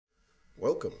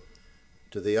Welcome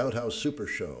to the Outhouse Super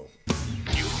Show.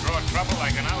 You draw trouble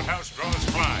like an outhouse draws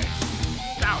flies.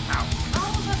 Outhouse.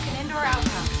 Oh, look, an indoor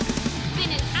outhouse.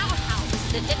 Been an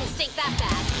outhouse that didn't stink that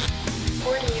bad.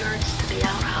 40 yards to the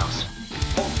outhouse.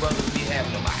 Both brothers be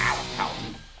having them an outhouse.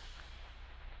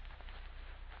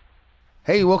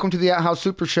 Hey, welcome to the Outhouse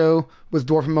Super Show with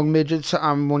Dwarf Among Midgets.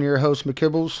 I'm one of your hosts,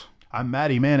 McKibbles. I'm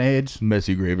Matty Man-Aids.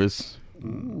 Messy Gravis.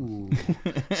 Ooh.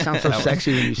 Sounds so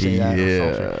sexy when you say that.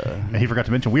 Yeah. And he forgot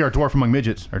to mention, we are Dwarf Among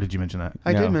Midgets. Or did you mention that?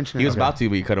 I did mention it. He was about to,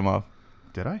 but you cut him off.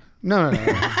 Did I? No.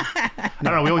 I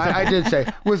don't know. We always I did say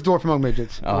with Dwarf Among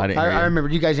Midgets. Oh, I didn't hear you. I remember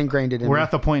you guys ingrained it in We're me.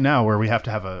 at the point now where we have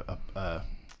to have a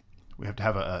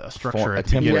structure at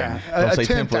the beginning. Yeah, Don't a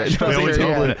say template. We always yeah.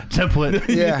 open it. Template.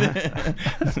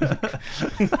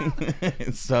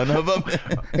 Yeah. Son of a...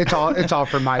 It's all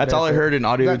for my That's all I benefit. heard in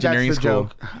audio engineering that's the school.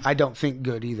 joke. I don't think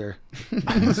good either.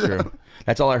 That's true.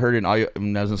 That's all I heard in audio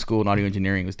when I was in school in audio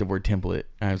engineering was the word template.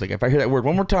 And I was like, if I hear that word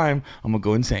one more time, I'm going to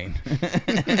go insane.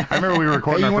 I remember we were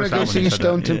recording Hey, you our want first to go album. see He said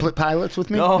Stone that. Template Pilots with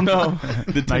me? Oh, no.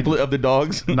 The template of the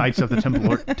dogs. Knights of the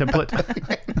Template.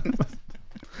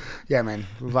 Yeah, man.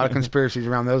 A lot of conspiracies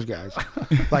around those guys.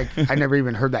 Like, I never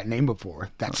even heard that name before.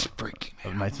 That's freaky,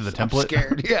 man. Knights of the I'm Template.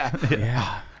 scared. Yeah.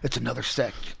 Yeah. It's another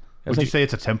sect. Would you say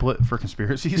it's a template for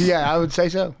conspiracies? Yeah, I would say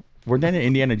so. Weren't that an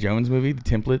Indiana Jones movie? The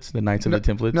Templates? The Knights of the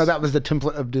Templates? No, that was the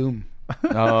Template of Doom.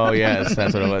 Oh, yes.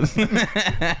 That's what it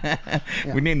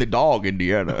was. We named the dog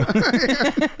Indiana. I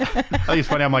think it's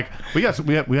funny. I'm like, we got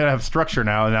to have structure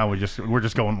now, and now we're just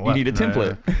going left. need a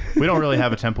template. We don't really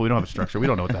have a template. We don't have a structure. We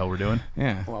don't know what the hell we're doing.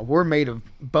 Yeah. Well, we're made of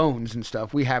bones and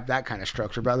stuff. We have that kind of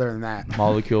structure, but other than that,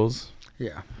 Molecules.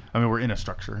 yeah. I mean, we're in a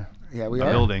structure. Yeah, we A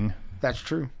are. building. That's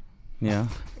true. Yeah.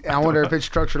 I wonder if it's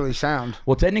structurally sound.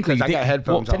 Well, technically, 'Cause I got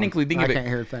headphones on. technically, think I of it. can't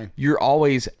hear a thing. You're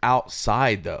always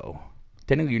outside, though.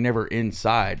 Technically, you're never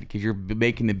inside because you're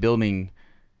making the building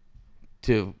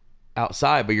to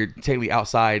outside, but you're technically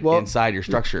outside inside your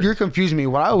structure. You're confusing me.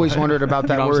 What I always wondered about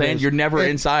that you know what word I'm saying? is You're never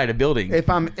inside a building. if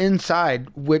I'm inside,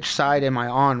 which side am I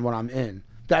on when I'm in?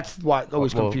 That's what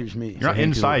always Well, confused me. You're not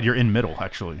inside. You're in middle,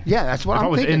 actually. Yeah, that's what If I'm I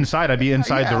was thinking. inside, I'd be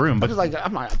inside the room. I But was like,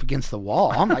 I'm not up against the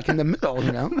wall. I'm like in the middle,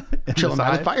 you know, chilling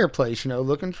by the Inside? fireplace, you know,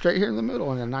 looking straight here in the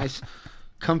middle in a nice,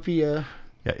 comfy. yeah,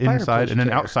 inside, fireplace and then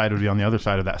chair. outside would be on the other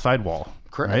side of that sidewall.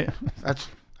 Correct. Right? That's,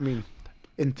 I mean,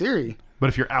 in theory. But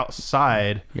if you're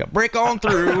outside Yeah, break on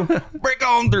through. Break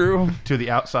on through. to the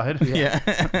outside, Yeah.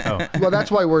 Oh. Well,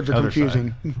 that's why words are Other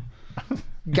confusing.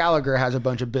 Gallagher has a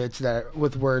bunch of bits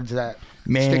with words that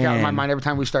stick out in my Man. mind every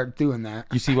time we start doing that.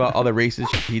 You see what all the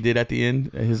racist he did at the end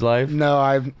of his life? No,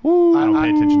 I I don't pay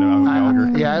attention to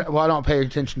Gallagher. yeah, well, I don't pay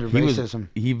attention to He was racism.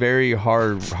 he very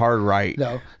hard right.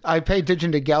 No, I pay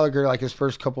attention to Gallagher like his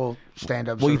first couple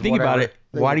stand-ups. Well, or you think about whatever.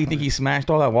 it. Why do you think he smashed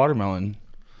all that watermelon?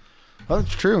 Oh,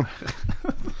 that's true.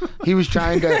 He was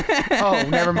trying to. Oh,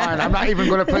 never mind. I'm not even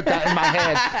going to put that in my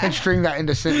head and string that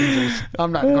into sentences.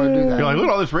 I'm not going to do that. You're like, look at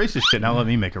all this racist shit. Now let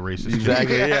me make a racist.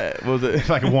 Exactly. Yeah. What was it?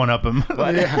 If I can one up him.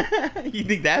 You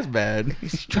think that's bad?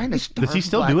 He's trying to. Is he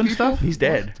still starve doing black people? stuff? He's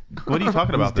dead. What are you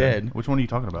talking about? He's then? dead. Which one are you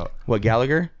talking about? What,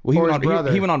 Gallagher? Well, Or his he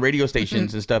brother. went on radio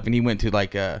stations and stuff, and he went to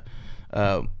like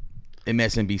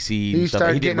MSNBC. He and stuff.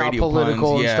 started did getting all radio political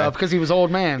puns, and yeah. stuff because he was old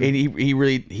man. And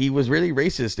he was really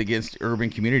racist against urban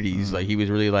communities. Like he was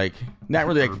really like not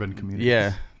really like Urban communities.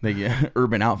 Yeah, like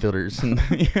urban outfielders. And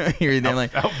you're then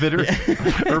like Outfitters?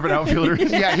 Urban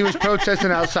Outfielders? Yeah, he was protesting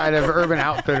outside of Urban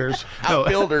Outfitters.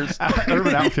 outfielders.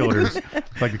 Urban Outfielders.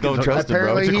 Like, Don't trust them,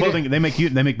 bro. Apparently It's a he clothing.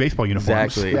 They make baseball uniforms.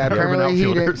 Exactly. Yeah, Urban apparently he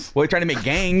Outfielders. Well, they're trying to make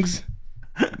gangs.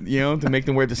 You know, to make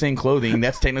them wear the same clothing.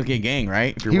 That's technically a gang,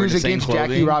 right? If you're He wearing was the same against Jackie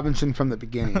clothing. Robinson from the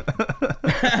beginning.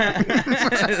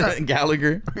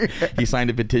 Gallagher. He signed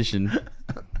a petition.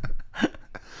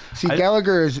 See,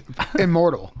 Gallagher is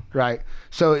immortal, right?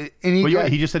 So, and he, Well, got,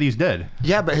 he just said he's dead.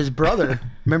 yeah, but his brother,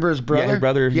 remember his brother? Yeah, his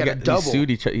brother. he had a double.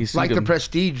 He sued Like The him.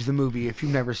 Prestige, the movie, if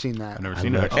you've never seen that. I've never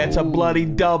seen it. Actually. It's a bloody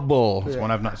double. It's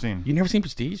one I've not seen. You never seen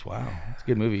Prestige? Wow, it's a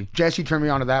good movie. Jesse turned me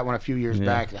on to that one a few years Yeah.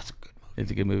 back. That's a good movie.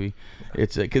 It's a good movie.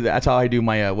 It's because that's how I do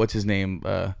my what's his name,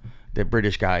 the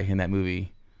British guy in that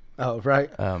movie. Oh, right.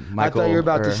 Michael, I thought you were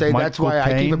about to say that's Michael why I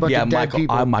keep a Caine? bunch Yeah, of dead Michael.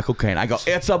 people. I'm Michael Caine. I go.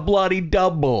 It's a bloody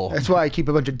double. That's why I keep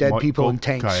a bunch of dead people in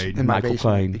Michael tanks Caine. in my Michael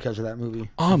basement Caine. because of that movie.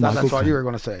 Oh, I thought Michael that's what Caine. you were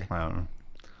going to say. I don't know.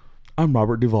 I'm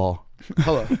Robert Duvall.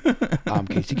 Hello, I'm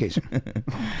Casey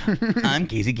Kasem. I'm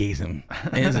Casey Kasem.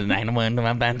 This is 901 to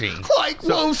my boundary. Like,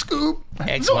 whoa, Scoop.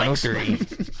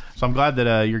 X103. So I'm glad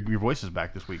that your voice is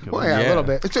back this week. Well, yeah, a Yeah. little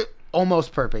bit. It's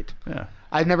almost perfect. Yeah.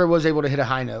 I never was able to hit a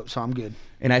high note, so I'm good.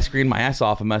 And I screened my ass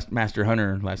off of Master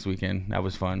Hunter last weekend. That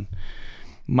was fun.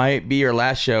 Might be your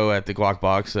last show at the Glock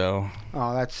Box, so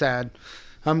Oh, that's sad.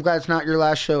 I'm glad it's not your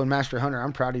last show in Master Hunter.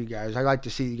 I'm proud of you guys. I like to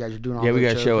see you guys are doing all Yeah, we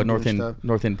those got a shows show at and North doing End stuff.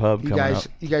 North End Pub coming up.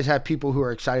 You guys have people who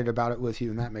are excited about it with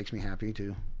you, and that makes me happy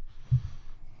too.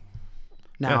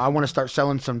 Now, I want to start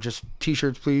selling some just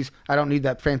T-shirts, please. I don't need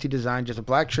that fancy design, just a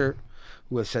black shirt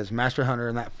with says Master Hunter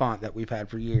in that font that we've had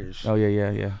for years. Oh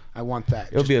yeah. I want that.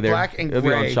 It'll Just be there. Black and It'll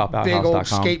be on gray, shopouthouse.com. big old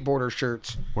skateboarder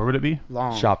shirts. Where would it be?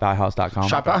 Long. Shopouthouse.com.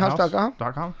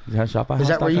 Shopouthouse.com? Yeah, shopouthouse.com. Is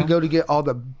that where you go to get all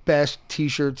the best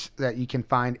T-shirts that you can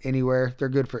find anywhere? They're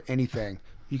good for anything.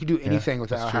 You can do anything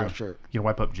with that Outhouse shirt. You can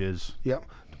wipe up jizz. Yep.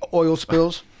 Oil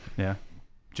spills, Yeah.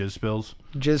 Jizz spills.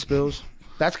 jizz spills.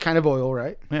 That's kind of oil,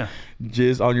 right? Yeah.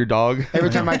 Jizz on your dog. Every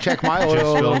time I check my oil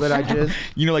a little spills. bit, I jizz.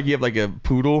 You know, like you have like a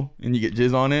poodle and you get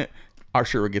jizz on it. Our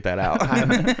shirt would get that out.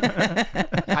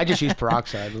 I just use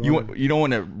peroxide. You don't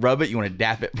want to rub it. You want to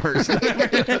dap it first.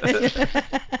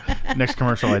 Next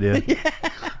commercial idea.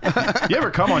 You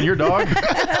ever come on your dog?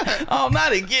 Oh,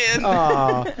 not again.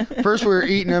 First we were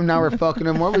eating them, now we're fucking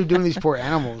them. What are we doing to these poor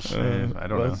animals? I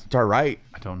don't know. It's our right.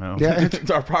 I don't know. Yeah, It's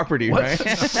our property, right?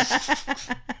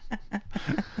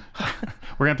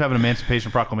 We're going to have an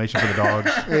emancipation proclamation for the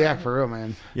dogs. yeah, for real,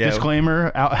 man. Yeah.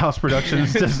 Disclaimer, Outhouse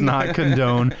Productions does not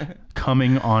condone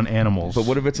coming on animals. But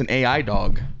what if it's an AI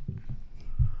dog?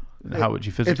 How would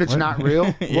you physically... If it's not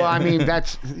real, well, I mean, you're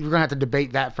gonna have to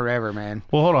debate that forever, man.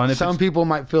 Well, hold on. If Some it's- people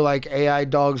might feel like AI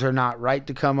dogs are not right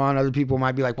to come on. Other people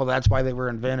might be like, well, that's why they were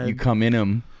invented. You come in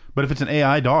them. But if it's an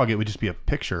AI dog, it would just be a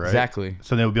picture, right? Exactly.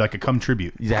 So then it would be like a come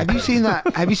tribute. Exactly.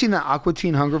 Have you seen that Aqua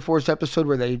Teen Hunger Force episode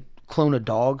where they clone a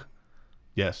dog?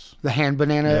 Yes. The hand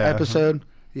banana Yeah. episode?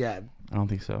 Yeah. I don't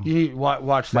think so. You need to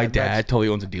watch that. My dad totally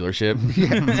owns a dealership.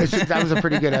 That was a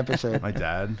pretty good episode. My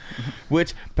dad.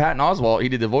 Which Patton Oswalt, he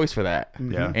did the voice for that.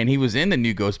 Yeah. And he was in the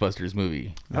new Ghostbusters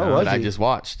movie. Oh, was that I he? just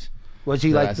watched. Was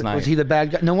he like? last night. Was he the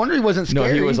bad guy? No wonder he wasn't scary.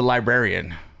 No, he was a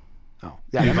librarian. Oh,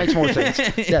 yeah, that makes more sense.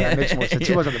 Yeah, that makes more sense.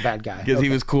 He wasn't the bad guy. Because he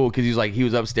was cool. Because he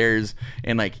was upstairs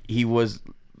and like he was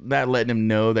not letting him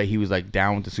know that he was like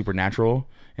down with the supernatural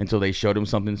until they showed him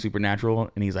something supernatural,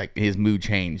 and he's like his mood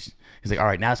changed. He's like, all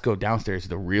right, now let's go downstairs to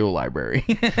the real library.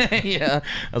 Yeah,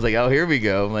 I was like, oh, here we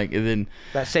go. Like, and then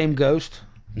that same ghost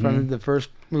from the first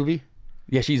movie.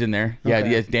 yeah, she's in there.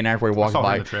 Okay. Yeah, Dan Aykroyd walks saw her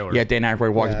by. in the trailer. Yeah, Dan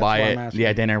Aykroyd walks Yeah, by that's why it. I'm asking.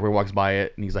 Yeah, Dan Aykroyd walks by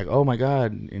it, and he's like, oh my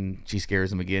god, and she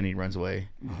scares him again. And he runs away.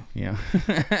 Yeah,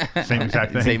 Same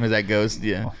exact thing. Same as that ghost.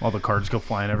 Yeah. All the cards go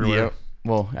flying everywhere. Yep.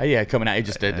 Well, yeah, coming out. It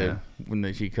just did Yeah.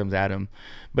 when she comes at him,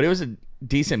 but it was a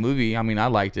decent movie. I mean, I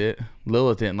liked it.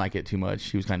 Lilith didn't like it too much.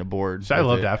 She was kind of bored. So I with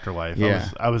loved it. Afterlife. Yeah,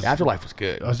 I was Afterlife was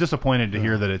good. I was disappointed to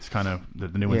hear that it's kind of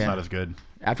that the new one's Yeah. not as good.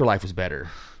 Afterlife was better.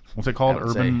 What's it called? I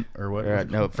would Urban say. or what?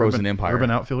 No, Frozen Empire.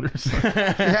 Urban Outfielders.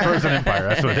 Frozen Empire.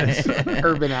 That's what it is.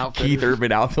 Urban Outfitters. Keith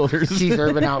Urban Outfielders. Keith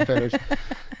Urban Outfitters.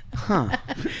 Huh.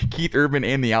 Keith Urban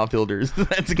and the Outfielders.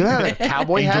 That's Do they have good. like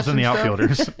cowboy Angels hats and the stuff?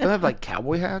 Outfielders. Do they have like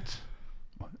cowboy hats?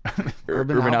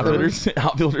 Urban Outfitters.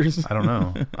 Outfielders. I don't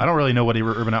know. I don't really know what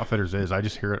Urban Outfitters is. I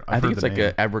just hear it. I I've think heard it's the like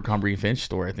name. a Abercrombie and Finch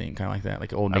store. I think kind of like that,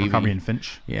 like Old Navy. Abercrombie and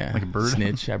Finch. Yeah, Like a bird.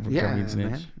 Snitch. Abercrombie Yeah, and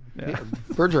Snitch. man. Yeah.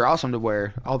 Birds are awesome to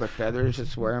wear. All their feathers,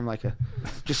 just wear them like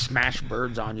just smash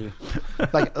birds on you,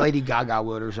 like Lady Gaga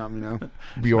would or something, you know.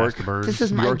 Bjork. Smash the birds. This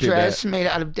is my Bjork did dress that. made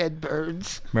out of dead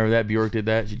birds. Remember that Bjork did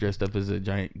that? She dressed up as a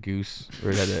giant goose,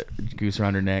 or had a goose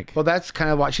around her neck. Well, that's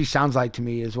kind of what she sounds like to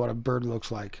me. Is what a bird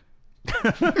looks like.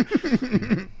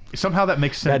 Somehow that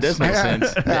makes sense. That does make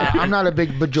sense. I'm not a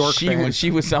big Bjork fan.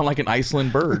 She would sound like an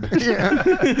Iceland bird.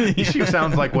 She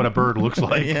sounds like what a bird looks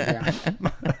like. Yeah.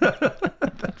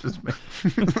 That just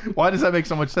why does that make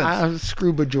so much sense?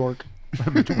 Screw Bjork.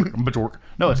 Bjork.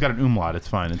 No, it's got an umlaut. It's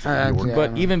fine. It's Bjork. yeah.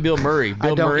 But even Bill Murray,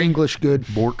 I don't English good.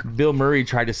 Bill Murray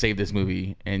tried to save this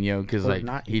movie, and because Well, like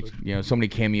not he, English. so many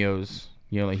cameos.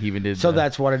 Like he even did. So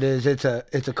that's what it is. It's a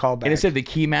callback. And it said the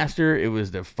key master. It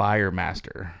was the fire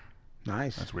master.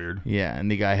 nice. That's weird. Yeah, and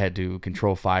the guy had to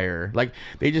control fire. Like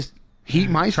they just.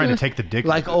 Heat Meister. Trying to take the dick,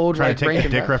 like old trying like to take Breaking the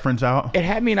dick Bad. reference out. It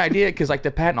had me an idea because like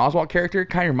the Patton Oswalt character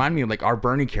kind of reminded me of like our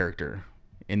Bernie character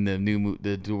in the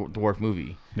the dwarf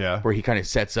movie. Yeah. Where he kind of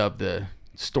sets up the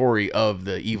story of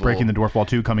the evil. Breaking the Dwarf Wall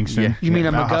 2 coming soon. Yeah. You mean a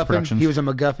Outhouse MacGuffin? Productions. He was a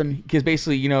MacGuffin. Because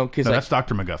basically, because No, like, that's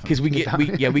Dr. MacGuffin. because we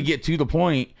get to the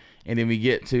point, and then we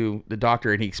get to the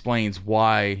doctor, and he explains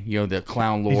why the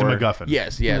clown lore. He's a MacGuffin.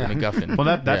 Yes, the MacGuffin. Well,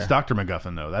 that's Yeah. Dr.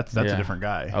 MacGuffin though. That's Yeah. a different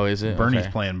guy. Oh, is it? Bernie's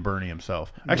Okay. playing Bernie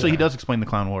himself. Actually, he does explain the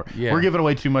clown lore. Yeah. We're giving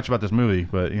away too much about this movie,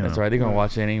 but That's right. They're gonna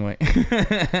watch it anyway.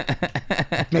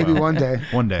 Maybe one day.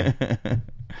 One day.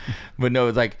 But no,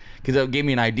 it's like because it gave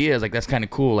me an idea. It's like that's kind of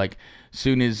cool. Like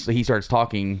soon as he starts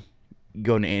talking,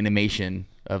 go into animation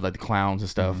of like the clowns and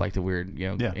stuff, like the weird,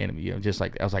 Yeah. just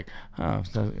like I was like, oh,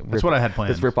 That's what I had planned.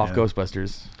 Let's rip off Yeah.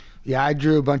 Ghostbusters. Yeah, I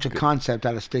drew a bunch of concept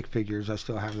out of stick figures. I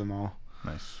still have them all.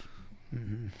 Nice.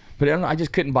 But I don't know, I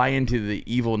just couldn't buy into the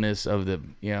evilness of the,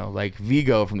 like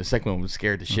Vigo from the second one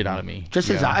scared the shit out of me. Just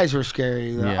his eyes were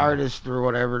scary. The Yeah. artist or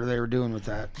whatever they were doing with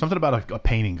that. Something about a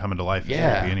painting coming to life. is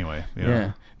Yeah. creepy anyway. You know?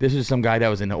 Yeah. This is some guy that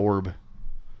was in the orb.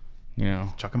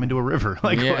 Chuck him into a river.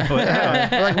 Like, Yeah. Like what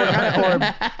kind of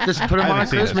orb? Just put him I on a haven't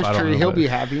seen this, Christmas I don't tree. know, He'll but- be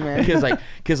happy, man.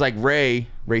 Because like Ray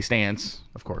Stantz,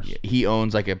 of course. he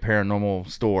owns like a paranormal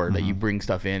store that you bring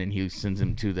stuff in, and he sends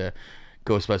them to the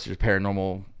Ghostbusters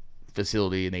paranormal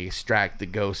facility, and they extract the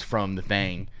ghost from the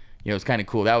thing. It's kind of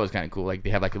cool. That was kind of cool. Like they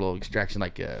have like a little extraction,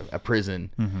 like a prison,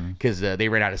 because they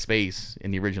ran out of space in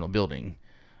the original building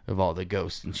of all the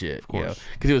ghosts and shit. Because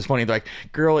it was funny. They're like,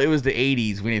 girl, it was the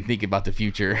 80s. We didn't think about the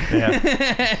future.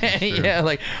 Yeah. Yeah.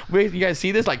 Like, wait, you guys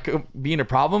see this? Like being a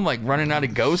problem, like running out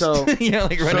of ghosts. So- like running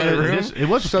out of room. It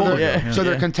was So full their, of them, so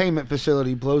yeah. their containment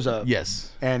facility blows up.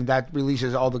 Yes. And that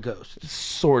releases all the ghosts.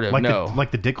 Sort of. like no.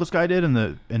 the Dickless guy did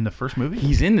in the first movie.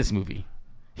 He's in this movie.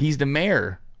 He's the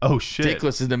mayor. Oh shit.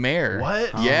 Dickless is the mayor.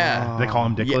 What? Yeah. They call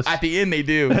him Dickless. Yeah, at the end they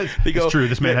do. They go. It's true,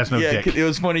 this man has no dick. 'Cause it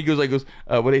was funny. He goes,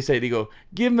 what they say? They go,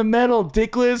 give him a medal,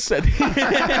 Dickless. At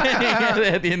the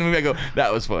end of the movie, I go,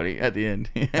 that was funny. At the end.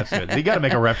 That's good. You got to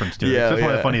make a reference to it. Yeah, That's one of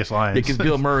yeah. the funniest lines. Because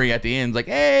Bill Murray at the end's like,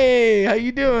 hey, how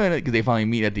you doing? Because they finally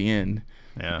meet at the end.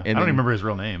 Yeah. I And don't then- even remember his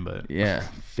real name, but Yeah,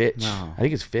 Fitch. No. I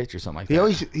think it's Fitch or something like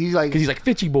that. He's like Because he's like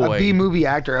Fitchy boy. a B movie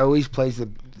actor always plays the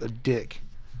dick.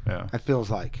 yeah. It feels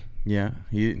like. Yeah,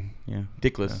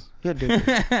 Dickless. Yeah, dude.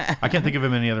 I can't think of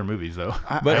him in any other movies though.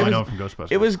 But I it only was- know him from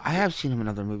Ghostbusters. It was I have seen him in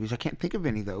other movies. I can't think of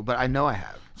any though, but I know I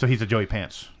have. So he's a Joey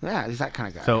Pants. Yeah, he's that kind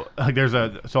of guy. So like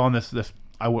on this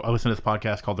I listen to this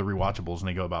podcast called The Rewatchables, and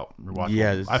they go about rewatchables.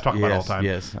 Yes, I talk about it all the time.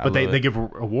 yes, I but they love it. give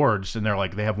awards, and they're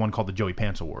like they have one called the Joey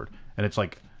Pants Award, and it's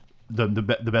like the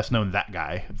best known that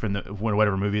guy from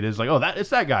whatever movie it is. Like, oh,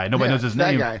 it's that guy. Nobody Yeah, knows his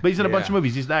that name, guy. but he's in a bunch of Yeah.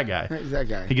 movies. He's that guy. He's that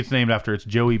guy. He gets named after it's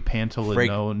Joey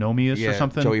Pantolinomius or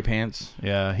something. Joey Pants.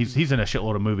 Yeah, he's in a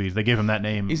shitload of movies. They gave him that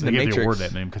name. He's in they The gave the Matrix. award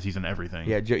that name because he's in everything.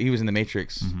 Yeah, he was in The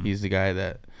Matrix. Mm-hmm. He's the guy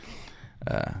that.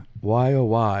 Why oh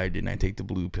why didn't I take the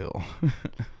blue pill?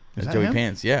 That's that Joey him?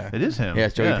 Pants. Yeah, It is him. Yeah,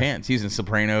 it's Joey Yeah. Pants. He's in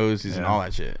Sopranos. He's in Yeah. all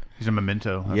that shit. He's in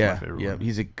Memento. That's my Yeah, favorite yeah. one.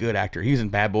 He's a good actor. He's in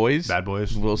Bad Boys. Bad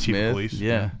Boys. Will Chief of Smith. Police.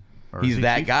 Yeah. Or He's is he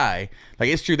that chief? guy. Like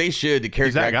it's true. They should the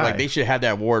character that guy. like they should have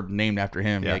that award named after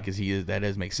him. Yeah. Yeah, because he is. That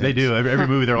does make sense. They do every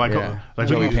movie. They're like, Yeah. like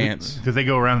Joey Pants. because they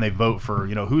go around and they vote for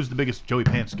who's the biggest Joey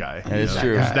Pants guy. That is You know,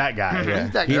 true. Who's that guy? Yeah.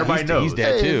 He's that He- guy. Everybody he's, knows. He's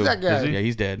dead Hey, too. he's that guy. Is he? Yeah,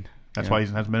 he's dead. That's Yeah. why he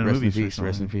hasn't been in Rest in movies. peace. recently.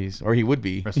 Rest in peace. Or he would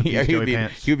be. Rest in peace, he would Joey be.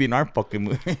 Pants. He would be in our fucking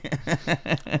movie.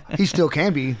 He still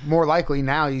can be. More likely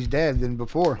now he's dead than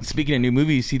before. Speaking of new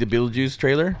movies, you see the Beetlejuice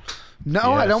trailer? No,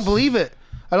 I Yes. don't believe it.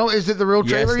 I don't. Is it the real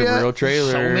Yes, trailer the yet? real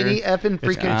trailer. So many effing It's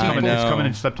freaking I coming, people. it's know. coming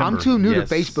in September. I'm too new Yes.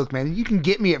 to Facebook, man. You can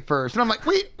get me at first, and I'm like,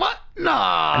 wait, what? No.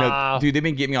 I know, dude. They've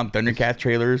been getting me on Thundercats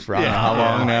trailers for I don't know Yeah. how Oh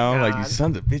long my now. God. Like you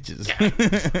sons of bitches.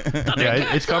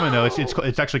 Yeah, it's coming though.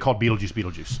 It's actually called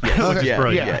Beetlejuice. Yes, Okay. yeah,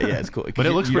 brilliant. yeah, it's cool. But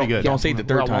it looks You pretty don't- good. Don't say it the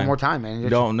third Well, time. one more time, man. You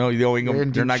don't know. You don't. They're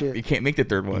in They're deep not. shit. You can't make the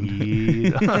third one.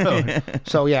 Yeah.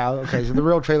 So yeah, okay. So the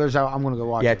real trailer's out. I'm gonna go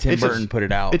watch Yeah, it. Tim It's a- Burton put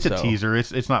it out. It's a so. teaser.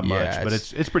 It's not much, Yeah, but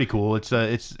it's- it's pretty cool. It's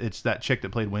that chick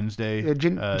that played Wednesday. Yeah,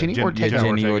 Jenny Ortega.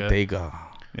 Jenny Ortega.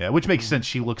 Yeah, which makes sense.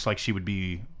 She looks like she would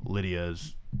be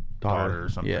Lydia's daughter or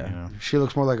something. Yeah. You know? She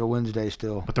looks more like a Wednesday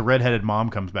still. But the redheaded mom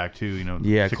comes back too. You know.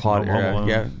 Yeah, Sick Claude. Home Alone.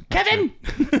 Yeah, Kevin.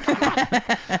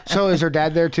 So is her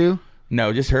dad there too?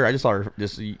 No, just her. I just saw her.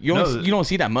 Just you don't. You don't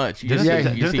see that much. You Didn't, just the,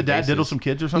 see- you didn't see the dad faces. diddle some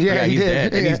kids or something? Yeah, Yeah, he he's did.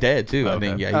 dead, and Yeah. he's dead too. I Okay.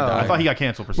 think. Yeah, he Oh. died. I thought he got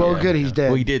canceled for Well, something. good. He's dead.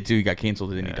 Well, he did too. He got canceled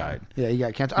and then he died. Yeah, he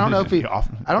got canceled. I don't know if he. Off-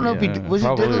 I don't know if he Yeah, was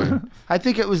probably. he diddling. I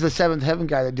think it was the Seventh Heaven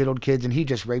guy that diddled kids, and he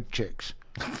just raped chicks.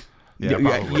 Yeah,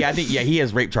 probably. I think. Yeah, he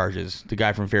has rape charges. The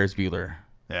guy from Ferris Bueller.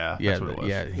 Yeah, Yeah, that's what it was.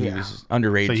 yeah, he Yeah. was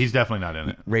underage. So he's definitely not in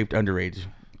it. raped underage.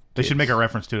 They should make a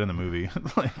reference to it in the movie.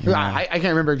 Like, I can't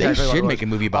remember They exactly. what should it make was. a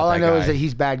movie about All I that know guy. is that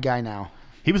he's bad guy now.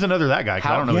 he was another that guy.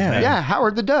 'Cause I don't know Yeah. his name. Yeah,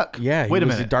 Howard the Duck. Yeah, he Wait a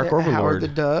was minute. the Dark Yeah, Overlord. Howard the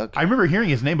Duck. I remember hearing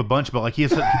his name a bunch, but like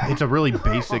it's a really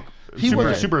basic,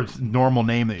 wasn't- super normal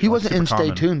name. That He wasn't in super Stay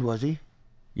Common. Tuned, was he?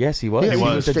 Yes, he was. Yeah, he he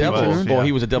was was. the He devil. was, Well, yeah.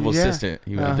 he was a devil's Yeah. assistant.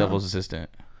 He was a devil's assistant.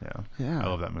 Yeah. Yeah. I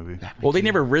love that movie. Well, they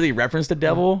never really referenced the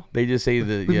devil. They just say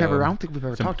the. I don't think we've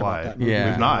ever It's talked about implied. that movie. Yeah.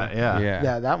 We've not. Yeah. Yeah.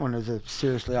 Yeah, that one is a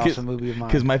seriously awesome movie of mine.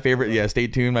 Because my favorite, stay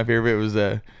tuned. My favorite was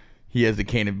he has the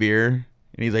can of beer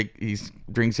and he's like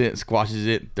drinks it, squashes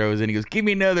it, throws it, and he goes, "Give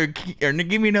me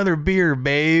another beer,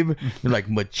 babe." They're like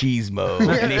machismo,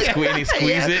 and he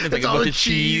squeezes it, and it's like a all bunch the of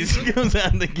cheese comes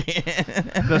out of the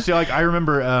can. No, see, like I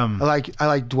remember. I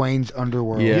like Dwayne's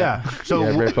Underworld. Yeah. Yeah. So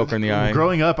Yeah, red poker in the eye.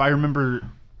 Growing up, I remember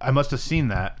I must have seen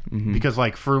that because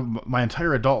like for my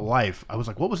entire adult life, I was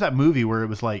like, what was that movie where it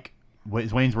was like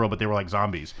Wayne's World, but they were like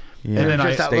zombies? Yeah. And then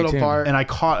Just that little part. and I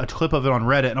caught a clip of it on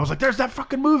Reddit, and I was like, "There's that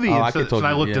fucking movie!" Oh, And I so, could've told so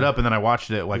I you, looked it yeah. up, and then I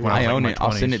watched it like when I was I like, own in it. my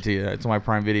I'll 20s. send it to you. It's on my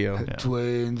Prime Video.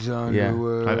 Twins on Yeah. the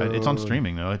world. It's on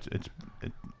streaming though.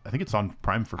 I think it's on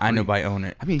Prime for free. I know, but I own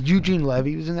it. I mean, Eugene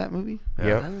Levy was in that movie.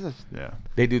 Yep. That was a- Yeah.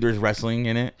 There's wrestling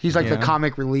in it. He's like you the know?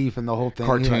 comic relief in the whole thing.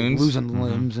 He, like, Cartoons. losing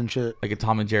limbs and shit. Like a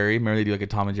Tom and Jerry. Remember they do like a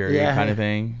Tom and Jerry Yeah. kind of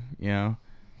thing, you know?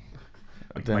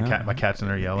 What the hell? My cat's in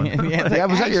there yelling. Yeah, it's like, Yeah,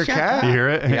 was that "Hey, your shut cat? up." You hear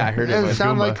it? Yeah, I heard It it. doesn't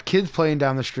sound Goomba. like kids playing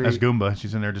down the street. That's Goomba.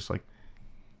 She's in there just like.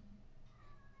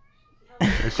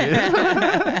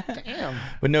 Damn.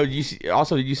 But no, did you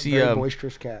see Very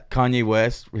boisterous cat. Kanye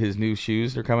West, his new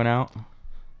shoes are coming out?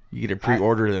 You get to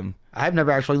pre-order them. I've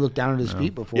never actually looked down at his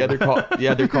feet before. Yeah,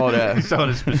 they're called He's selling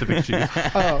his specific shoes.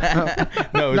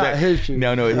 no, Not his shoes.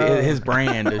 No, Oh. his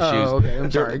brand of shoes. Oh, okay.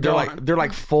 I'm sorry. They're Go like on. they're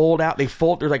like fold out. There's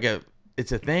like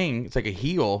it's a thing. It's like a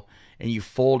heel, and you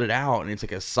fold it out, and it's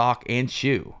like a sock and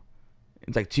shoe.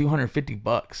 It's like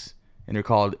 $250, and they're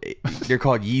called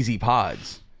Yeezy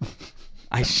Pods.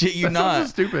 I shit you That sounds not. so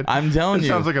stupid. I'm telling It you.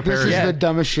 sounds like a This parody. is Yeah. the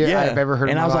dumbest shit Yeah. I've ever heard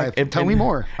And in I my was life. like, Tell me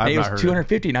more. I've And it not was heard of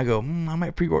 $250, and I go, I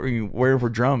might pre-order you wear it for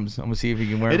drums. I'm gonna see if you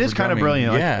can wear it. It for is kind of drumming.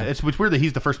 brilliant. Like, Yeah. it's weird that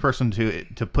he's the first person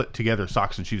to put together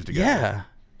socks and shoes together. Yeah.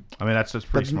 I mean, that's pretty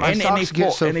But smart. my socks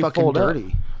get so fucking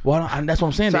dirty. Well, that's what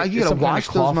I'm saying. So It's you gotta some kind wash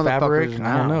of those cloth motherfuckers fabric.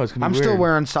 now. I don't know. It's gonna be I'm still weird.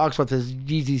 wearing socks with his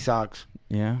Yeezy socks.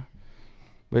 Yeah.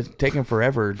 But it's taking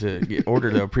forever to get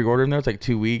ordered though. Pre-order them though. It's like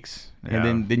 2 weeks. Yeah.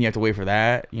 And then you have to wait for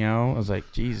that, you know? I was like,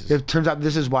 Jesus. It turns out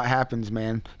this is what happens,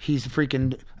 man. He's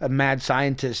freaking a mad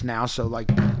scientist now, so like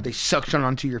they suction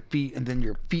onto your feet, and then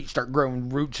your feet start growing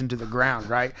roots into the ground,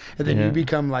 right? And then Yeah. you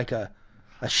become like a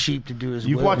sheep to do his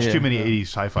You've will. watched Yeah. too many 80s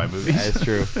sci-fi movies. That's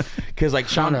true. Because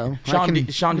like I know. I can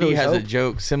Sean D really has a hope.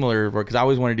 joke similar. Because I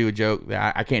always want to do a joke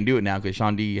that I can't do it now because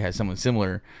Sean D has someone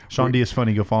similar. Sean D is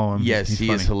funny. Go follow him. Yes, He's he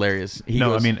funny. is hilarious. He No,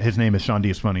 goes, I mean his name is Sean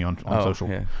D is funny on social.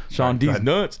 Yeah. Sean Go D's ahead.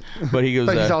 nuts. But he goes.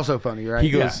 But he's also funny, right?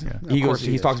 He goes. Yeah, yeah. Of course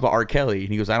he is. talks about R. Kelly, and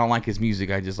he goes, "I don't like his music.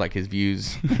 I just like his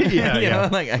views." Yeah, You yeah. know,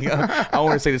 like I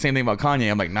want to say the same thing about Kanye.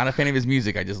 I'm like not a fan of his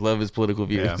music. I just love his political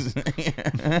views.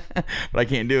 But I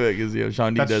can't do it because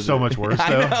Sean D That's does so it. much worse I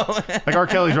though. know. Like R.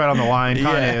 Kelly's right on the line. Kanye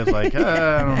Yeah. is like,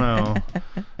 I don't know.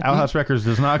 Outhouse Records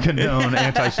does not condone Is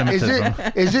anti-Semitism.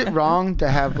 it wrong to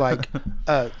have like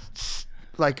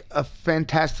a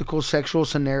fantastical sexual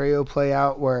scenario play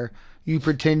out where you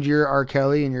pretend you're R.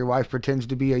 Kelly and your wife pretends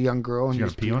to be a young girl and You you're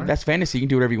gonna pee on her? That's fantasy. You can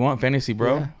do whatever you want. Fantasy,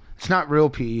 bro. Yeah. It's not real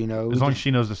pee, you know. As long as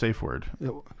she knows the safe word.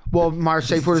 Well, my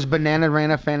safe word is banana,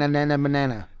 rana, fananana,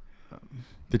 banana.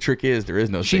 The trick is there is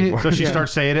no She- safe word. So she Yeah.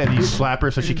 starts saying it, and you slap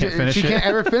her so she can't finish She it. can't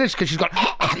ever finish because she's going.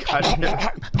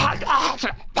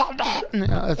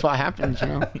 That's what happens, you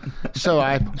know. So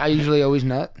I usually always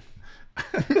nut.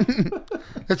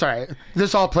 That's all right.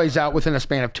 This all plays out within a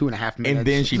span of 2.5 minutes. And then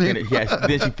then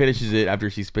she finishes it after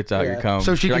she spits out your Yeah. cum.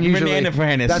 So she You're can like, usually. banana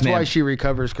friend, That's snap. why she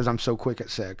recovers because I'm so quick at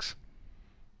sex.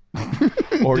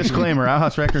 or Disclaimer: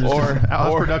 Outhouse Records,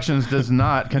 Outhouse or- Productions does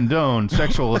not condone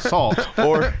sexual assault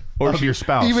or of your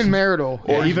spouse, Even marital.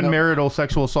 or even No. marital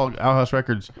sexual assault. Outhouse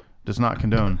Records does not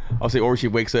condone. I'll say, or she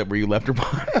wakes up where you left her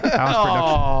body. Outhouse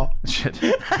Aw. Productions.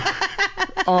 Shit.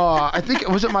 I think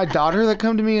was it my daughter that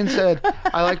come to me and said,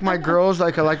 "I like my girls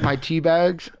like I like my tea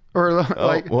bags." Or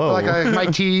like whoa. I like my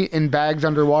tea in bags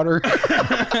underwater.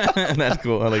 That's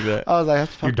cool. I like that. I was like,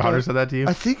 that's Your fucked daughter up. said that to you?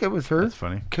 I think it was her. That's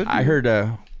funny. Could be. I heard.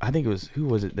 I think it was who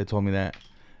was it that told me that?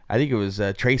 I think it was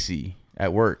Tracy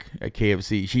at work at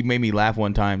KFC. She made me laugh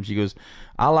one time. She goes,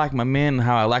 "I like my men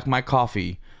how I like my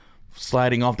coffee."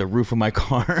 Sliding off the roof of my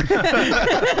car.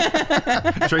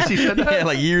 Tracy said that. Yeah,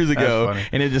 like years ago, funny.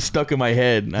 and it just stuck in my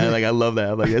head. I love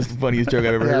that. I'm like, that's the funniest joke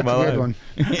I've ever Yeah, heard in my that's a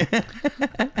life.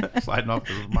 good one. Sliding off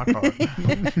my car.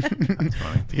 That's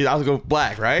funny. I was going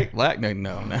black, right? Black?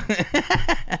 No.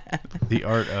 The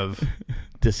art of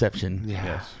Deception.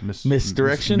 Yeah. yes,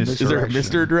 Misdirection? Is there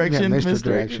misdirection. Mr. Yeah,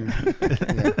 Direction?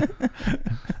 Mr. Direction.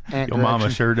 Ant Your mama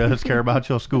direction. sure does care about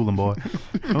your schooling, boy.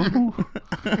 Ooh.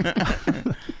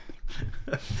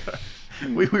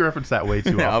 we reference that way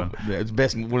too often. It's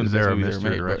best. One of Is the best there a movies ever made,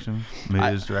 misdirection?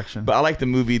 I- Misdirection. But I like the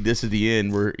movie This Is the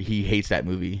End where he hates that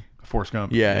movie. Forrest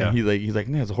Gump. Yeah, and he's like,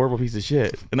 man, it's a horrible piece of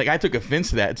shit. And like I took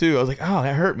offense to that too. I was like, oh,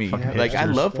 that hurt me. Fucking Like I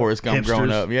hipsters. love Forrest Gump growing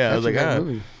Hipsters. up. Yeah, I was That's like, a good ah.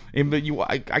 movie.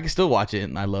 But I can still watch it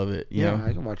and I love it. You Yeah, know?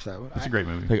 I can watch that one. It's a great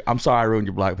movie. Like, I'm sorry I ruined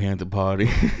your Black Panther party.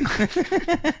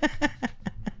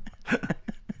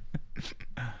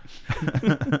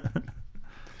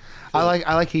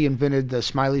 I like he invented the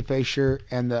smiley face shirt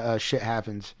and the shit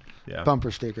happens Yeah.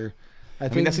 bumper sticker. I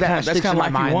mean, think that's that the kind sticks of in my life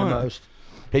you mind want. the most.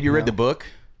 Have you read No. the book?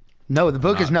 No, the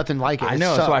book is nothing like it. I It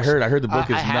know, so I sucks. heard. I heard the book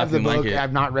is I have the nothing book. like it.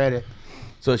 I've not read it.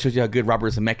 So it shows you how good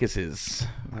Robert Zemeckis is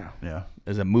Yeah.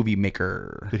 as a movie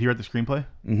maker. Did he write the screenplay?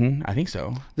 I think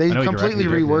so. They I know he completely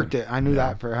directed it, reworked yeah. it. I knew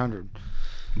that for 100.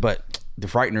 But The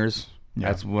Frighteners,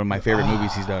 that's one of my favorite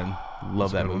movies he's done.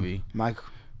 Love that movie.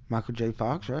 Michael J.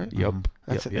 Fox, right? Yep.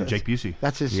 That's Yep. it. Yeah, Jake Busey.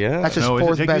 That's his. Yeah. That's his No, is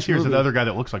fourth it Jake best Busey or is it movie. the other guy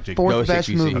that looks like Jake Fourth Busey? No, it's Jake best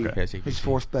Busey. movie. Okay, it's Jake His Busey.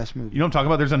 fourth best movie. You know what I'm talking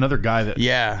about? There's another guy that.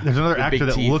 Yeah. There's another The actor big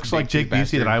that teeth, looks like big Jake teeth Busey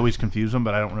bastard. that I always confuse him,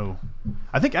 but I don't know.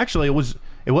 I think actually it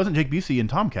wasn't Jake Busey in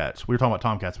Tomcats. We were talking about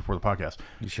Tomcats before the podcast.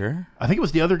 You sure? I think it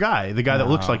was the other guy, the guy that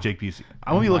looks like Jake Busey.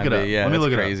 Let me look it up. Yeah, Let me that's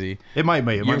look crazy. it up. It might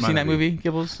be. You ever seen that movie,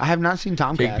 Gibbles? I have not seen Jake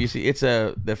Tomcats. Busey. It's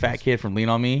the fat kid from Lean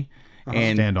on Me.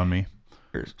 And Stand on me.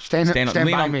 Stand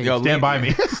Lean by on me. yo, Stand by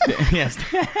me. Yes.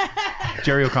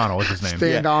 Jerry O'Connell was his name.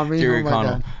 Stand on me. Jerry Oh my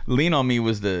O'Connell. God. Lean on Me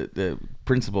was the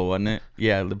principal, wasn't it?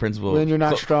 Yeah, the principal. When you're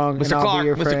not strong, and Mr. I'll Clark, be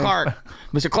your Mr. friend. Clark,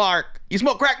 Mr. Clark. You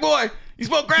smoke crack, boy. You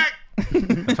smoke crack.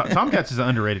 Tomcats is an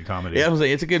underrated comedy. Yeah, I was like,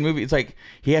 it's a good movie. It's like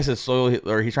he has to soil,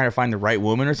 or he's trying to find the right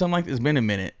woman or something like that. It's been a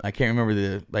minute. I can't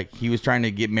remember he was trying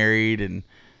to get married and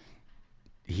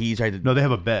he tried to. No, they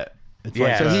have a bet. It's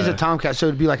Yeah. So he's a Tomcat, so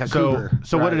it'd be like a cougar.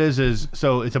 So what right? it is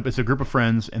it's a group of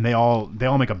friends and they all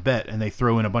make a bet and they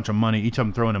throw in a bunch of money. Each of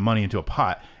them throw in money into a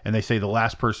pot and they say the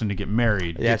last person to get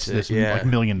married gets That's this it, yeah. like $1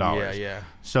 million. Yeah.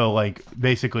 So like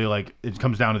basically like it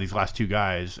comes down to these last two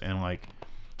guys and like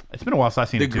it's been a while since I've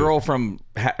seen The it too. girl from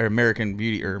American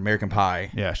Beauty or American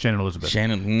Pie. Yeah, Shannon Elizabeth.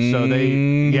 Shannon. So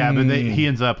he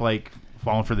ends up like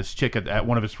falling for this chick at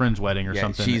one of his friend's wedding or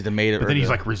something. She's the maid of But then he's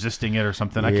like resisting it or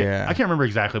something. I can't remember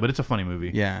exactly, but it's a funny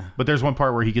movie. Yeah. But there's one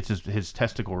part where he gets his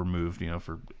testicle removed,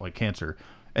 for like cancer,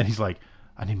 and he's like,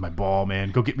 I need my ball, man.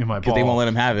 Go get me my ball. Because they won't let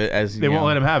him have it. They won't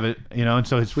let him have it, and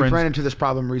so his We've friends ran into this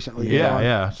problem recently.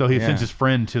 yeah. So he sends Yeah. his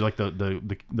friend to like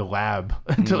the lab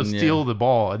to steal the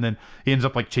ball, and then he ends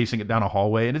up like chasing it down a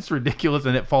hallway, and it's ridiculous,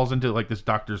 and it falls into like this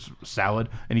doctor's salad,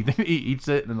 and he eats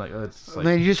it, and like it's like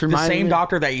Man, you just The reminded same me.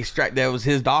 doctor that was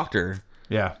his doctor.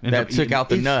 ends that up took eating- out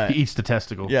the nut. He eats the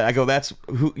testicle. Yeah, I go. That's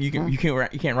who you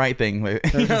can't write things. Like,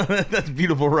 that's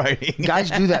beautiful writing. Guys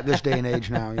do that this day and age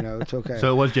now. It's okay.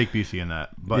 So it was Jake Busey in that,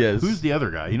 but Yes. who's the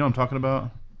other guy? You know what I'm talking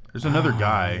about? There's another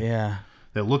guy Yeah.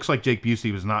 that looks like Jake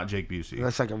Busey, was not Jake Busey.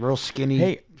 That's like a real skinny.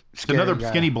 Hey, It's another guy.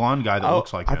 skinny blonde guy that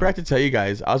looks like I him. forgot to tell you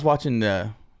guys. I was watching the,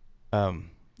 oh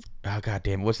god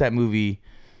damn, what's that movie?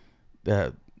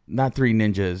 Not Three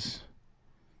Ninjas.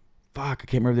 Fuck, I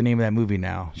can't remember the name of that movie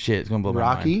now. Shit, it's gonna blow my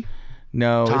mind. Rocky.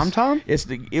 No, Tom? It's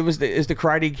the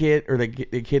Karate Kid or the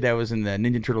kid that was in the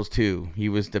Ninja Turtles 2. He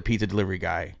was the pizza delivery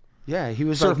guy. Yeah, he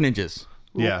was Surf like, Ninjas.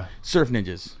 Yeah. Surf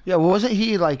Ninjas. Yeah, well, wasn't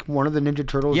he like one of the Ninja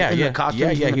Turtles in the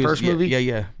costumes in the he first was, movie?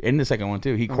 Yeah. In the second one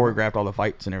too. He choreographed all the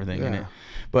fights and everything in Yeah. it.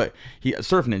 But he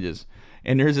Surf Ninjas.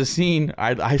 And there's a scene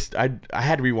I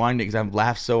had to rewind it because I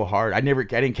laughed so hard. I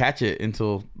didn't catch it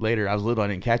until later. I was little. I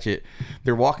didn't catch it.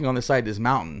 They're walking on the side of this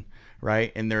mountain,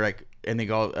 right? And they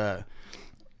go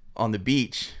on the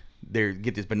beach. They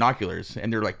get these binoculars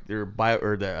and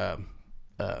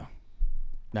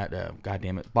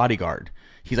bodyguard.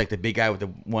 He's like the big guy with the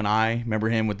one eye. Remember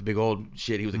him with the big old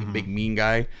shit? He was like a big mean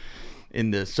guy.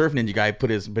 And the Surf Ninja guy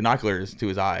put his binoculars to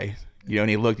his eye, and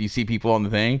he looked. You see people on the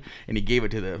thing, and he gave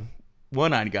it to the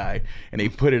one-eyed guy, and they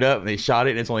put it up and they shot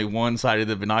it. And it's only one side of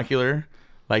the binocular,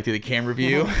 like to the camera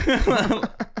view.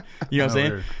 You know what I'm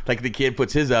saying? Weird. Like the kid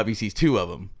puts his up, he sees two of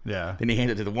them. Yeah. Then he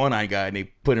hands it to the one-eyed guy, and they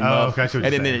put him Oh, up. okay, I see what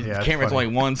and you're then saying. the Yeah, that's camera's funny.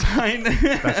 only one side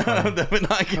of the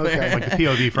binocular. Okay. Like the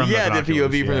POV from the the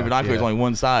binoculars. POV from the binoculars is only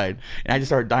one side. And I just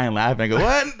started dying laughing. I go,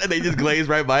 what? And they just glaze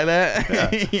right by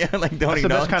that. Yeah, like don't That's even the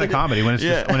know. best kind of comedy when it's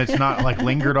just, when it's not like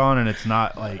lingered on and it's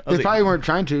not like They probably weren't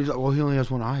trying to. He's like, well, he only has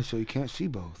one eye, so he can't see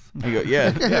both. I go,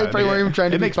 yeah. They probably weren't even trying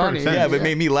to It be makes funny. perfect sense. Yeah, but it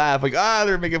made me laugh. Like,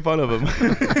 they're making fun of him.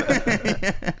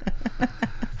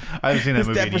 I haven't seen that His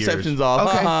movie depth in years. perception's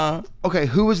off. Okay. Okay,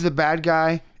 who was the bad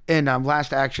guy in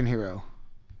Last Action Hero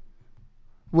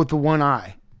with the one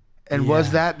eye? And was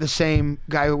Yeah. that the same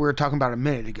guy we were talking about a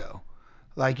minute ago?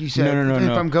 Like you said,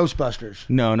 No. from Ghostbusters.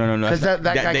 No. 'Cause that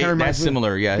guy kinda reminds That's me-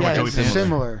 similar. Yeah, Yeah, that's it's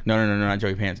similar. No, not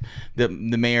Joey Pants. The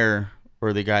mayor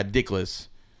or the guy Dickless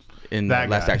in That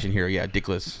Last guy. Action Hero. Yeah,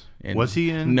 Dickless. And Was he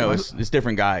in- No, it's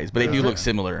different guys, but they do look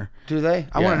similar. Do they?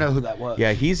 I Yeah. want to know who that was.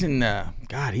 Yeah, he's in.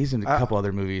 He's in a couple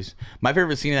other movies. My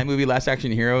favorite scene in that movie, Last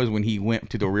Action Hero, is when he went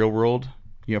to the real world.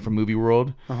 From Movie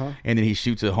World, and then he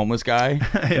shoots a homeless guy,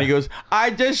 and he goes,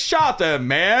 "I just shot a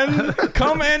man.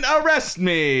 Come and arrest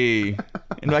me."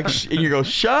 And and you go,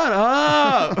 "Shut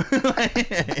up!"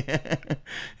 And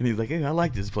he's like, "Hey, I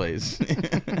like this place."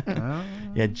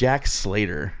 Yeah, Jack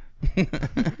Slater. Let's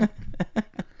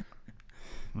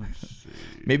see.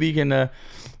 Maybe you can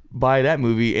buy that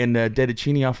movie and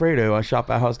Dedicini Alfredo on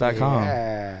shopouthouse.com.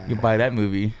 Yeah. You can buy that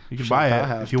movie. You can buy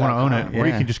it if you want to own it, or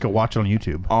you Yeah. can just go watch it on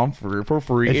YouTube. For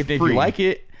free. It's If free. you like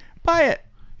it, buy it.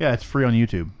 Yeah, it's free on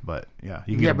YouTube, but yeah,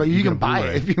 you can Yeah, get but a- you get can a buy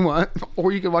Blu-ray. it if you want,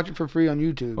 or you can watch it for free on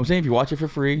YouTube. I'm saying if you watch it for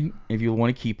free, if you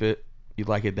want to keep it, you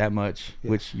like it that much,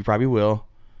 which you probably will.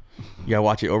 You gotta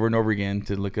watch it over and over again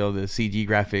to look at all the CG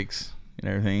graphics and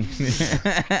everything.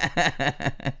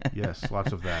 Yes,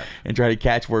 lots of that. And try to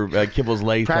catch where Kibble's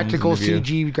leg Practical comes in the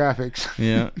view. CG graphics.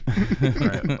 Yeah. All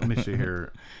right, let me see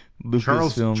here.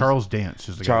 Lucasfilms. Charles Dance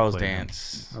is the guy who Charles played him.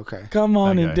 Dance. Okay. Come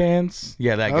on That and guy. dance.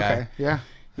 Yeah, that guy. Okay. Yeah.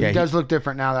 He Yeah, does look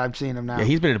different now that I've seen him now. Yeah,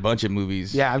 he's been in a bunch of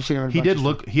movies. Yeah, I've seen him. In a He bunch did of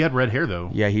look. He had red hair though.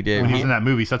 Yeah, he did. When he was in that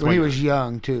movie, so that's when why he was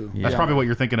young too. Yeah. That's probably what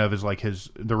you're thinking of is like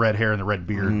the red hair and the red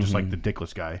beard, just like the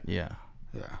dickless guy. Yeah.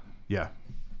 Yeah. Yeah,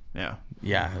 yeah.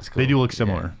 Yeah, that's cool. They do look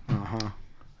similar.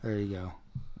 There you go.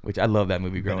 Which I love that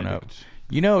movie growing up. Benedict.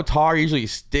 You know, Tar usually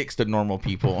sticks to normal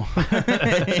people.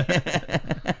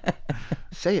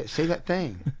 Say it. Say that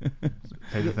thing.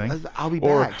 Say the thing. I'll be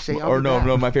Or, back. Say I'll or be no, back.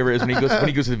 no. My favorite is when he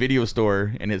goes to the video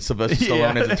store and it's Sylvester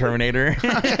Stallone as a Terminator.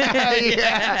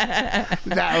 Yeah.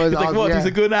 That was He's like, awesome. what? Yeah. He's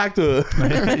a good actor.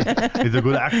 He's a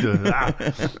good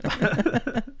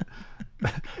actor.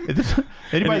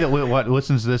 Anybody that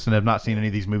listens to this and have not seen any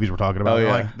of these movies we're talking about, Oh,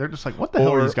 yeah. they're just like, what the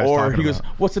hell are these guys Or talking he goes,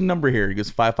 about? what's the number here? He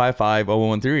goes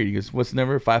 555-0113. He goes, what's the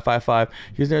number? 555.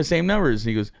 He goes, they're the same numbers. And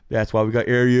he goes, that's why we got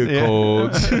area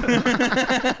codes.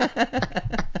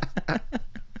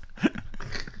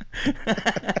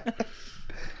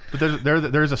 But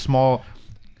there's a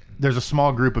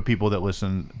small group of people that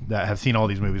listen that have seen all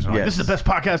these movies. And are like, Yes. this is the best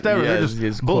podcast ever. Yeah, They're it's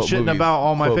just quote bullshitting movies. about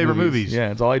all my Quote favorite movies. movies. Yeah,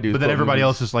 that's all I do is But then quote everybody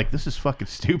movies. else is like, this is fucking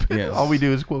stupid. Yes. All we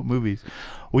do is quote movies.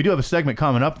 We do have a segment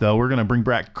coming up though. We're gonna bring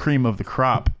back cream of the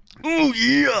crop. Oh,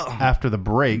 yeah. After the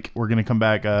break, we're gonna come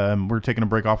back. We're taking a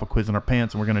break off of Quiz in Our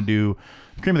Pants, and we're gonna do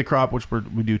cream of the crop, which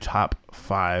we do top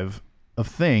 5 of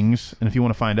things. And if you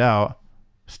want to find out,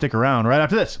 stick around right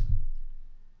after this.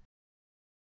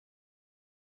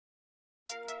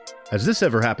 Has this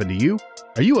ever happened to you?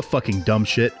 Are you a fucking dumb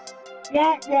shit?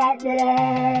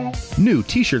 New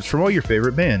t-shirts from all your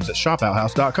favorite bands at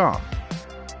shopouthouse.com.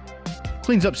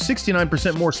 Cleans up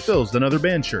 69% more spills than other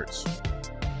band shirts.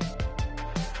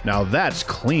 Now that's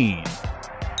clean.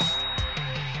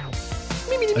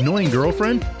 Annoying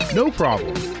girlfriend? No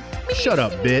problem. Shut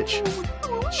up, bitch.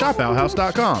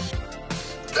 Shopouthouse.com.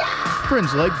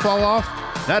 Friend's leg fall off?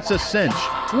 That's a cinch.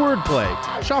 Wordplay.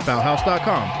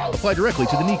 Shopouthouse.com. Apply directly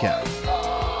to the kneecap.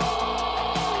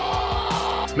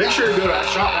 Make sure to go to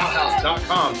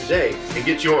shopouthouse.com today and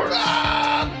get yours.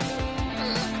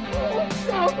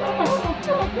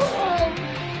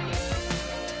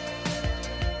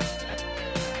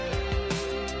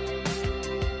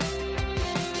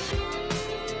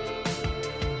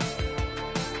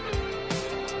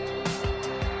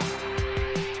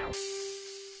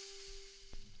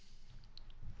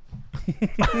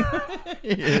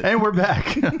 And we're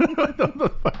back. What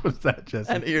the fuck was that,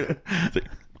 Jesse?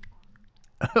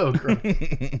 Oh, gross.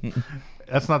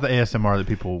 That's not the ASMR that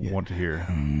people want to hear.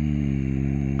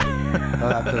 Oh,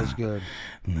 that feels good.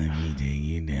 Let me take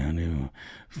you down to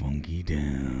Funky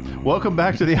Down. Welcome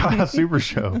back to the Outhouse Super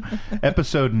Show,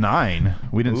 episode 9.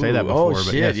 We didn't say that before,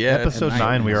 but yes, episode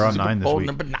 9. We are on 9 this week.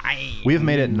 Number 9. We have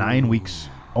made it 9 weeks,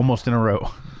 almost in a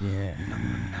row. Yeah. Number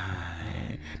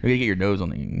 9. We gotta get your nose on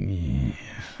the.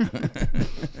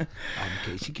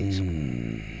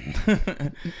 Casey.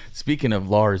 Speaking of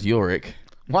Lars Ulrich.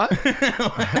 What?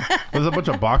 There's a bunch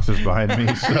of boxes behind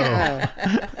me, so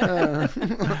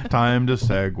time to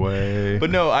segue. But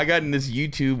no, I got in this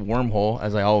YouTube wormhole,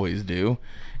 as I always do.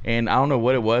 And I don't know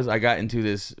what it was. I got into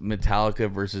this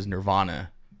Metallica versus Nirvana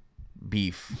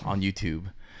beef on YouTube.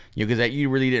 You know, because you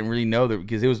really didn't really know that,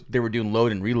 because they were doing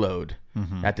load and reload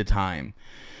at the time.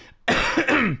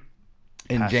 And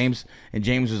James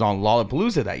was on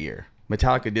Lollapalooza that year.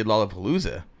 Metallica did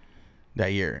Lollapalooza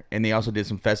that year, and they also did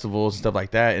some festivals and stuff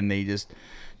like that, and they just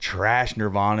trashed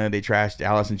Nirvana. They trashed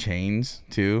Alice in Chains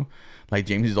too. Like,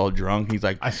 James is all drunk. He's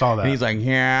like, I saw that. And he's like,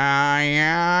 yeah,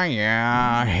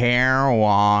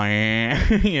 heroin.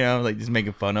 You know, like, just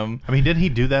making fun of him. I mean, didn't he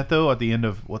do that though at the end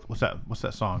of what's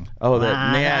that song? Oh, no, he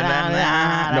didn't.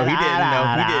 No, he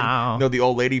didn't. No, the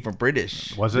old lady from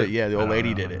British. Was it? Yeah, the old I don't lady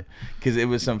know. did it, because it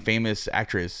was some famous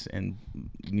actress in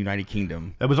United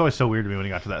Kingdom. That was always so weird to me when he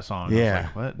got to that song. I was Yeah.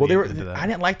 like, what? Well, They did that. I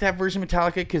didn't like that version of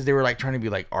Metallica because they were like trying to be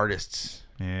like artists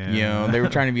Yeah. You know, they were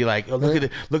trying to be like, oh,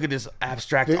 look at this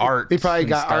abstract art. They probably and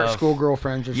got art stuff. school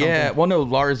girlfriends or something. Yeah, well, no,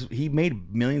 Lars, he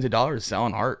made millions of dollars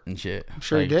selling art and shit. I'm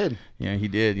sure he did. Yeah, he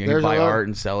did. You know, he'd buy art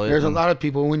and sell it. There's a lot of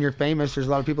people, when you're famous, there's a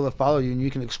lot of people that follow you, and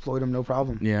you can exploit them no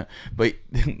problem. Yeah, but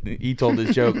he told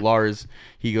this joke, Lars,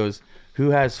 he goes, who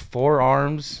has 4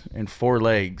 arms and 4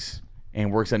 legs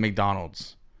and works at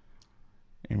McDonald's?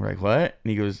 And we're like, what? And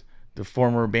he goes, the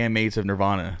former bandmates of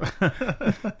Nirvana.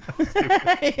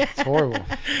 It's horrible.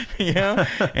 Yeah.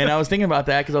 And I was thinking about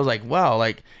that because I was like, wow.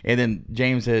 Like, and then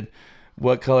James said,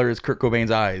 what color is Kurt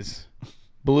Cobain's eyes?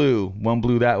 Blue. One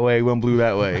blue that way, one blue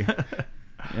that way.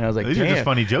 And I was like, These damn. are just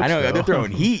funny jokes, I know, though. they're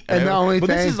throwing heat. And the only but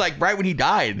this thing- is like right when he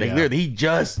died. Like, literally, he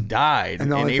just died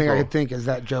And the in only thing April. I could think is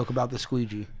that joke about the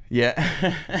squeegee.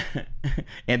 Yeah.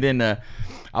 And then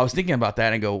I was thinking about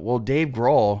that and go, well, Dave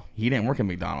Grohl, he didn't work at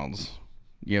McDonald's,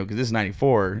 you know, because this is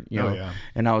 94, you know. Oh, yeah.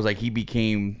 And I was like, he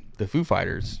became the Foo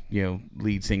Fighters, you know,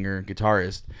 lead singer,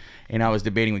 guitarist. And I was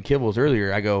debating with Kibbles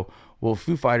earlier. I go, well,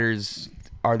 Foo Fighters,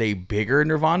 are they bigger than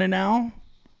Nirvana now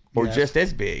or Yes. just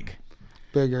as big?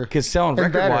 Bigger. Because selling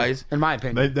And better, record-wise, in my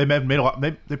opinion. They made a lot.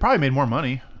 They probably made more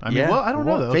money. I mean, Yeah. well, I don't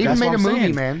know though. They even That's made what a I'm movie,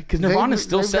 saying. man. 'Cause Nirvana They've-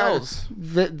 still they've got- sells.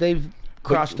 They've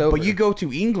crossed over. But you go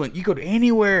to England, you go to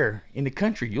anywhere in the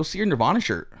country, you'll see a Nirvana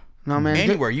shirt. No, man.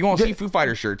 Anywhere. You won't D- see Foo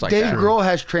Fighter shirts like Dave that. Grohl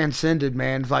has transcended,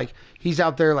 man. Like, he's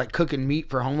out there like cooking meat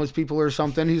for homeless people or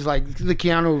something. He's like the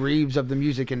Keanu Reeves of the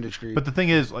music industry. But the thing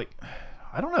is, like,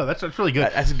 I don't know. That's really good.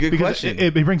 That's a good because question.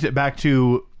 It brings it back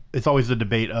to, it's always the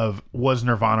debate of, was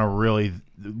Nirvana really,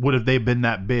 would have they been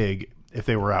that big if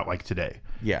they were out like today?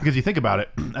 Yeah. Because you think about it,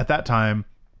 at that time,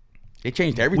 It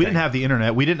changed everything. we didn't have the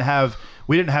internet. We didn't have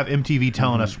MTV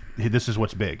telling us, hey, this is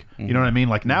what's big. You know what I mean?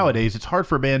 Like nowadays, it's hard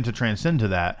for a band to transcend to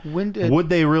that. Would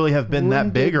they really have been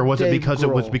that big, or was it Dave because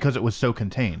Grohl- it was so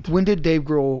contained? when did Dave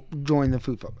Grohl join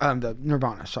the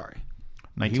Nirvana? Sorry,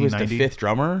 He was the 1990. 5th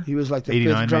drummer. he was like the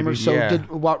 89 fifth drummer. maybe? So Yeah.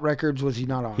 what records was he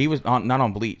not on? He was not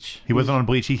on Bleach. He wasn't on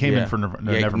Bleach. He came Yeah. in for Yeah,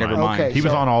 Nevermind. Nevermind. Okay, He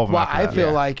was so on all of them. What after I that. feel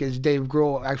Yeah. like is Dave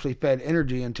Grohl actually fed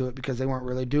energy into it because they weren't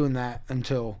really doing that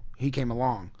until he came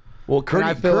along. Well, Kurt, And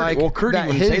I feel like Kurt that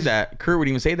even say his- that. Kurt would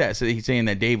even say that. So he's saying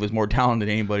that Dave was more talented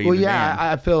than anybody. Well, in the yeah, band.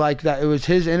 I feel like that it was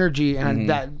his energy, and Mm-hmm.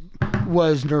 that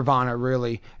was Nirvana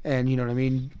really, and you know what I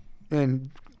mean. And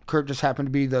Kurt just happened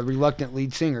to be the reluctant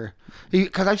lead singer.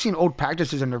 Because I've seen old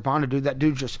practices in Nirvana, dude. That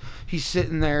dude he's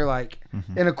sitting there like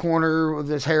in a corner with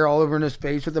his hair all over in his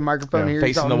face with the microphone here.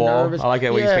 He's Facing all the wall. nervous. I like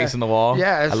that way he's facing the wall.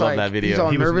 Yeah, it's I love like, that video. He's all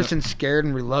He was nervous and scared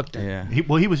and reluctant. Yeah.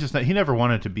 He was just that he never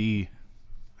wanted to be.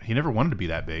 He never wanted to be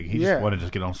that big. He Yeah. just wanted to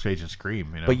just get on stage and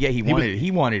scream. You know. But yeah, he was- wanted it. He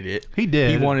wanted it. He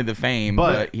did. He wanted the fame,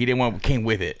 but he didn't want what came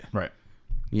with it. Right.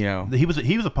 You know. He was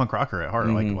a punk rocker at heart.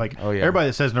 Like Oh, yeah. everybody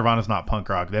that says Nirvana's not punk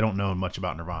rock, they don't know much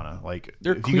about Nirvana. Like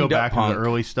They're if you go cleaned up back to punk. the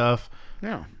early stuff,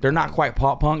 Yeah. They're not quite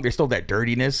pop punk. There's still that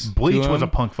dirtiness. to Bleach was a them.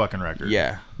 punk fucking record.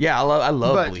 Yeah. Yeah, I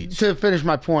love But Bleach. to finish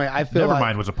my point, I feel Nevermind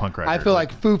like was a punk record. I feel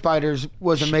like Foo Fighters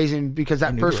was amazing because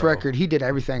that first Nero. record, he did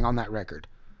everything on that record.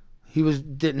 He was,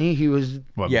 didn't he? He was.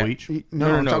 what Yeah. Bleach.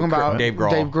 No, I'm talking about Dave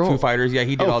Grohl. Dave Grohl. Foo Fighters. Yeah,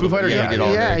 he did Oh, all Foo the Fighters, Yeah, he did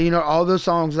all Yeah, the, you know, all those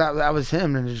songs that was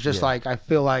him, and it's just Yeah. like I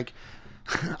feel like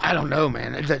I don't know,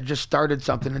 man. That just started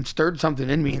something and stirred something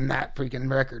in me in that freaking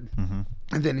record, and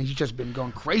then he's just been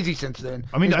going crazy since then.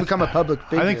 I mean, he's become a public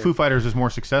figure. I think Foo Fighters is more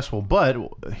successful, but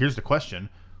here's the question: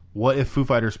 what if Foo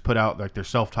Fighters put out like they're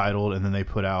self-titled and then they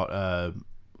put out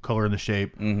Color in the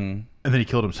Shape, and then he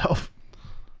killed himself?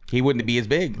 He wouldn't be as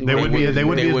big. They wouldn't be as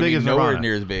big as nowhere Nirvana.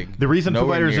 near as big. The reason Foo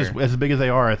Nowhere Fighters near. is as big as they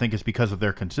are, I think, is because of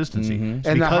their consistency. It's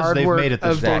and the because hard they've work made it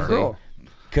this of Dave far. Grohl.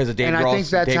 Because of Dave And I think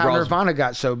that's Dave how Grohl's- Nirvana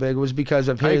got so big was because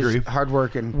of I his agree. hard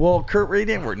work and. Well, Kurt really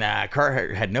didn't work. Nah,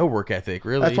 Kurt had no work ethic,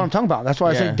 really. That's what I'm talking about. That's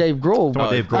why I Yeah. say Dave Grohl.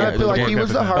 Oh, Dave Grohl. I feel like Yeah, he was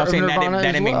the but heart I'm of saying Nirvana that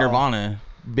didn't as make well. Nirvana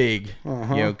big, you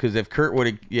know, because if Kurt would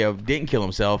have, didn't kill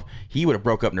himself, he would have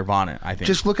broke up Nirvana. I think.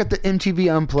 Just look at the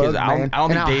MTV Unplugged, 'Cause I don't man, think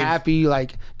and how Dave- happy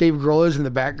like Dave Grohl is in the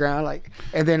background, like,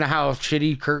 and then how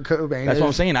shitty Kurt Cobain That's is. what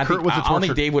I'm saying. I Kurt think was a I don't think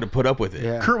tortured- Dave would have put up with it.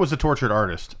 Yeah. Kurt was a tortured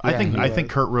artist. I Yeah, think he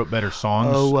was. Kurt wrote better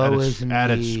songs Oh, woe at its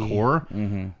is me. core.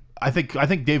 I think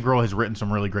Dave Grohl has written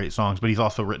some really great songs, but he's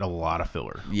also written a lot of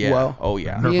filler. Yeah. Well, oh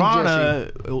yeah. Me and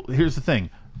Nirvana. Here's the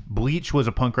thing: Bleach was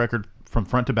a punk record from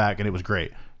front to back, and it was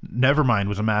great. Nevermind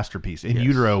was a masterpiece. In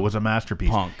Utero was a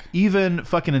masterpiece. Punk. Even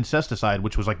fucking Incesticide,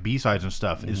 which was like B-sides and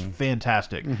stuff, is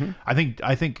fantastic. I think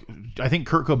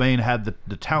Kurt Cobain had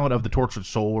the talent of the tortured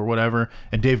soul or whatever,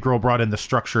 and Dave Grohl brought in the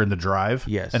structure and the drive.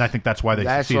 Yes. And I think that's why they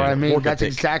That's succeeded. what I mean. Work That's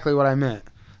ethic. exactly what I meant.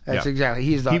 That's Yeah. exactly.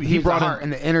 He's the He he's brought the in- heart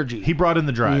and the energy. He brought in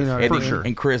the drive You know what I for mean? sure.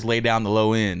 And Chris laid down the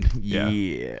low end. Yeah.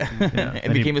 And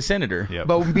And he- became a senator. Yep.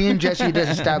 But me and Jesse did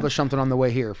establish something on the way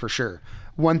here for sure.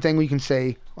 One thing we can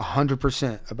say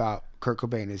 100% about Kurt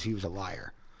Cobain is he was a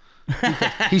liar.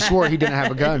 He swore he didn't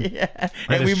have a gun.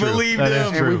 And we is true. believed That is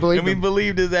him. true. And we believed And we him.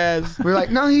 believed his ass. We're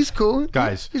like, no, he's cool.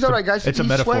 Guys, He's all right, guys. it's a He's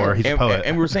metaphor. sweating. He's a poet.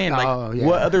 And we were saying, like, Oh, yeah.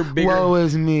 what other bigger Woe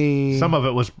is me. Some of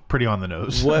it was pretty on the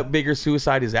nose. what bigger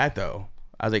suicide is that though?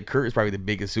 I was like, Kurt is probably the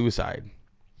biggest suicide.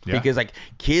 Yeah. Because like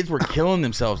kids were killing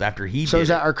themselves after he So did is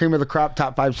that it. our cream of the crop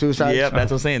top 5 suicides? Yep,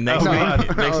 that's what I'm saying. Next Oh, week,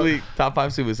 God. next week, top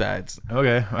 5 suicides,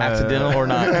 Okay. accidental or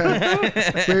not.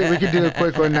 we could do a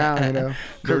quick one now, you know.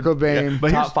 Kurt Cobain.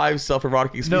 But here's- Top 5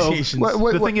 self-erotic No, asphyxiations.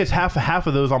 What- the thing is, half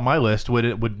of those on my list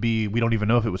would be we don't even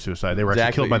know if it was suicide. They were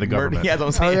actually killed by the government, Yeah,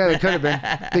 that's what I'm Oh saying. yeah, they could have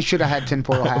been. They should have had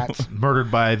tinfoil hats.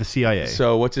 murdered by the CIA.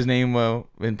 So what's his name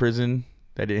in prison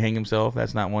that didn't hang himself?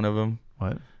 That's not one of them.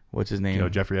 What? What's his name? You know,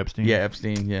 Jeffrey Epstein. Yeah,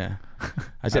 Epstein. Yeah,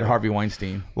 I said Harvey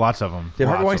Weinstein. Lots of them. Did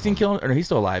Lots Harvey of Weinstein them. kill him? Or no, he's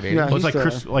still alive, ain't he? Yeah, Well, it's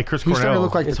he's like Chris He's starting to Cornell.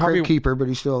 look like Is the Harvey- Crypt Keeper, but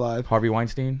he's still alive. Harvey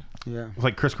Weinstein. Yeah. It's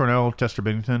like Chris Cornell, Chester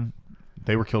Bennington.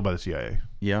 They were killed by the CIA.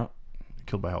 Yeah.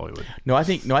 Killed by Hollywood. I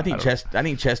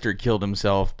think Chester killed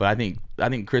himself, but I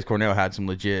think Chris Cornell had some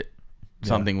legit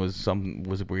something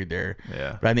was weird there.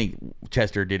 Yeah. But I think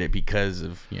Chester did it because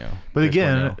of But Chris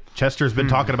again, Cornell. Chester's been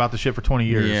talking about the shit for 20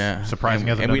 years. Yeah, Surprising,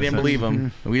 and we didn't believe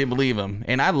him. We didn't believe him,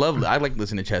 and I like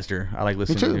listening to Chester. I like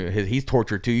listening too. to his. He's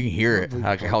tortured too. You can hear it,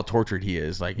 like how tortured he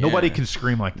is. Like Nobody yeah. can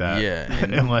scream like that. Yeah,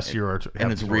 unless you're.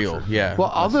 and it's real. Yeah. Well,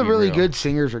 all Let's the be really real. good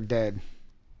singers are dead.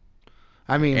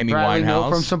 I mean, Amy Bradley Hill Winehouse.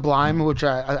 from Sublime, which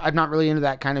I'm not really into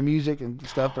that kind of music and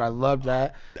stuff, but I loved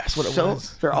that. That's what it so,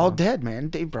 was. They're all dead, man.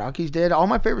 Dave Brocky's dead. All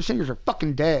my favorite singers are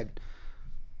fucking dead.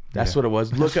 That's what it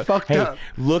was. Look up. fucked Hey, up.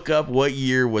 look up what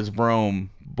year was Rome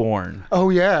born. Oh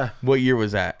yeah. What year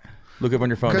was that? Look up on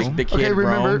your phone. Because The kid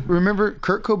Rome. remember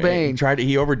Kurt Cobain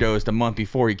He overdosed a month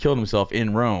before he killed himself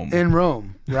in Rome. in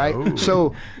Rome, right?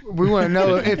 So we want to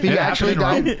know if he It actually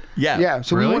happened in died. yeah. Yeah,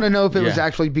 so Really? we want to know if it was Yeah.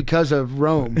 actually because of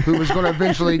Rome, who was going to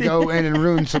eventually go in and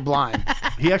ruin Sublime.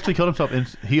 He actually killed himself.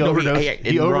 He No, overdosed.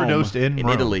 He overdosed Rome, in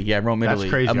Rome. Italy. Yeah, Rome, That's Italy.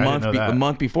 crazy. I didn't know that. A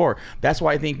month before. That's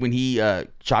why I think when he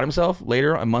shot himself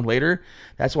a month later,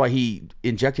 that's why he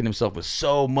injected himself with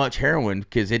so much heroin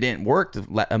because it didn't work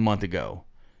a month ago.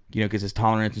 Because his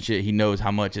tolerance and shit, he knows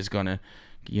how much it's gonna.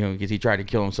 Because he tried to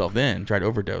kill himself then, tried to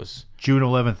overdose. June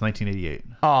 11th, 1988.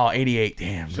 Oh, 88,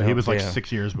 damn. So he was like damn.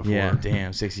 6 years before. Yeah,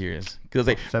 damn, 6 years. Because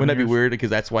like, 7 wouldn't that be years? weird? Because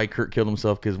that's why Kurt killed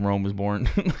himself because Rome was born.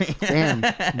 Damn,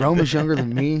 Rome is younger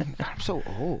than me. God, I'm so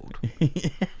old.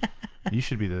 You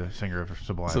should be the singer of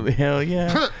Sublime. So hell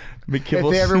yeah. If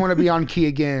they ever want to be on key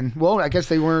again, well, I guess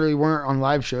they weren't on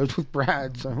live shows with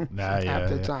Brad, so Nah, half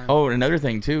the yeah. time. Oh, and another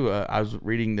thing too, I was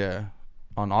reading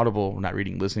on Audible,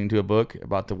 listening to a book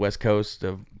about the West Coast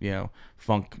of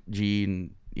Funk G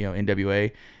and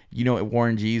NWA. You know what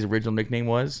Warren G's original nickname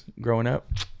was growing up?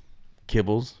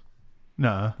 Kibbles.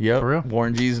 Nah. Yep. For real?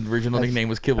 Warren G's original nickname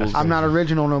was Kibbles. I'm not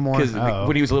original no more. Because Uh-oh.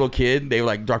 when he was a little kid, they were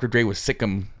like Dr. Dre was sick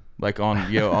him. Like on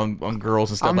on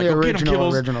girls and stuff. I'm like the go get him original,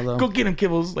 Kibbles. though. Go get him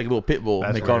Kibbles. Like a little pit bull.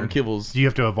 That's They call him weird. Kibbles. Do you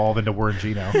have to evolve into Warren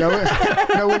G now?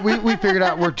 No, we figured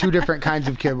out we're two different kinds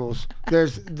of kibbles.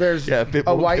 There's Yeah, pit a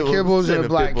bull white kibbles kibbles and and a a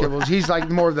black pit bull. kibbles. He's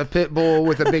like more of the pit bull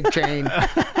with a big chain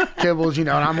kibbles, and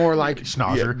I'm more like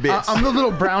Schnauzer. bits. I'm the little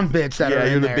brown bits that Yeah, are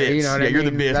you're in the there. bits. You know what Yeah, I you're the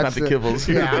mean? bits, That's not the kibbles.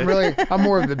 You're Yeah, the I'm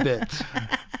more of the bits.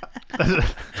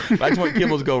 I just want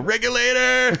Kibbles to go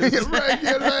regulator. That's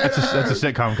a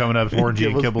sitcom coming up. Warren G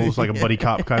and Kibbles. Kibbles, like a buddy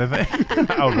cop kind of thing.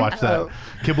 I would watch that.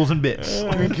 Kibbles and bits.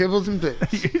 I mean, kibbles and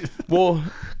bits. well,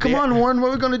 Come on, Warren, what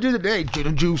are we gonna do today? Gin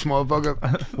and juice,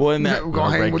 motherfucker. well, in that We're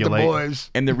gonna hang with the regulate.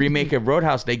 boys. in the remake of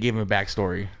Roadhouse, they gave him a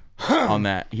backstory on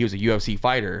that. He was a UFC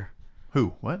fighter.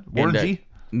 Who? What? Warren And, G?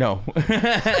 No.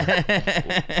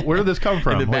 Where did this come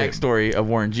from? The Wait. backstory of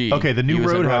Warren G. Okay, the new He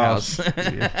was in Roadhouse.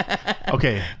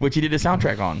 Okay. Which he did a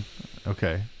soundtrack on.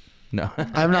 Okay. No.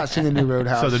 I have not seen the new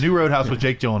Roadhouse. So the new Roadhouse with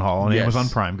Jake Gyllenhaal on Yes. Amazon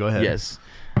Prime. Go ahead. Yes.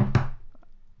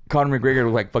 Conor McGregor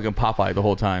looked like fucking Popeye the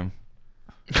whole time.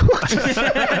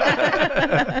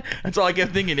 That's all I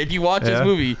kept thinking. If you watch this Yeah.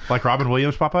 movie, Like Robin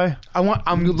Williams, Popeye?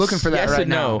 I'm looking for that yes right and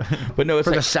now. no, but no, it's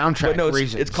For the like, soundtrack But no, it's,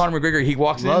 reasons. it's Conor McGregor. He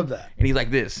walks Love in that. and he's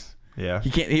like this. Yeah. He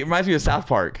can't. He reminds me of South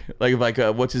Park. Like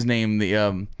what's his name?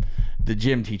 The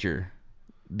gym teacher.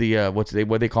 The what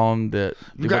they call him? The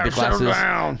You guy gotta with the settle glasses.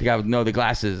 down. The guy with the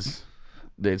glasses.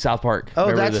 the South Park. Oh,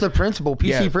 Remember that's the principal,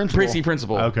 PC principal. Prissy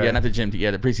principal. Okay. Yeah, not the gym.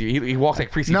 Yeah, the Prissy. He walks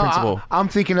like Prissy No, principal. I'm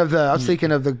thinking of I was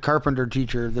thinking of the carpenter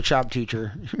teacher, the shop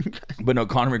teacher. But no,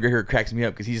 Conor McGregor cracks me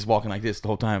up because he's just walking like this the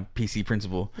whole time. PC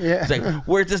principal. Yeah. He's like,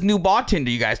 "Where's this new bartender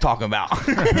you guys talking about?"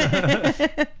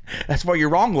 That's where you're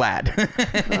wrong, lad.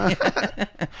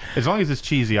 As long as it's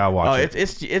cheesy, I'll watch it.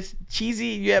 It's cheesy,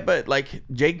 yeah, but like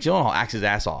Jake Gyllenhaal acts his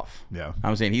ass off. Yeah.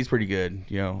 I'm saying he's pretty good.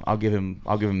 You know, I'll give him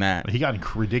that. He got in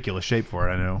ridiculous shape for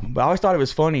it, I know. But I always thought it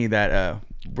was funny that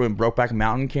when Brokeback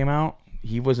Mountain came out,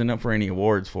 he wasn't up for any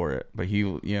awards for it, but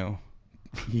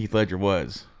Heath Ledger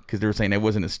was. Because they were saying that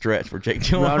wasn't a stretch for Jake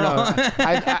Gyllenhaal. No.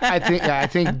 I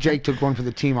think Jake took one for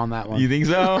the team on that one. You think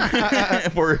so?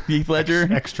 For Heath Ledger?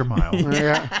 Extra mile.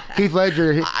 Yeah. Heath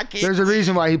Ledger, there's a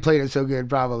reason why he played it so good,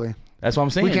 probably. That's what I'm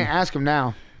saying. We can't ask him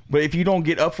now. But if you don't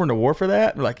get up for an award for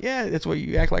that, they're like, yeah, that's what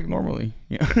you act like normally.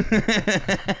 Yeah.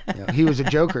 Yeah, he was a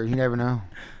Joker. You never know.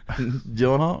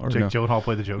 Gyllenhaal? Or Jake no? Gyllenhaal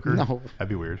played the Joker? No. That'd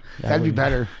be weird. That'd be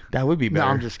better. That would be better.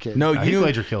 No, I'm just kidding. No, Heath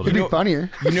Ledger killed it. It'd be funnier.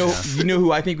 You know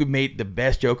who I think would make the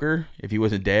best Joker if he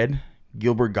wasn't dead?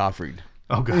 Gilbert Gottfried.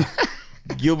 Oh, God.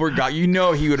 Gilbert Gottfried. You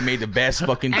know he would have made the best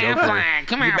fucking Joker.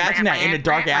 Come You here, imagine that in a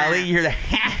dark alley. You hear that.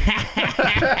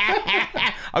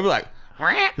 I'd be like,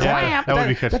 Yeah, that would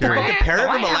be that's a scary. fucking parrot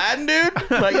from Aladdin,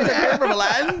 dude. Like, it's a parrot from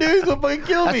Aladdin, dude. So fucking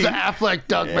kill me. That's the Affleck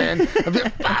duck, man.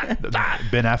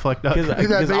 Ben Affleck duck.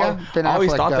 Because Ben I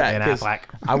always Affleck thought duck. that. Ben 'Cause Affleck.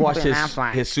 I watched Ben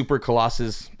Affleck. his Super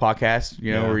Colossus podcast,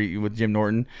 with Jim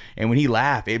Norton, and when he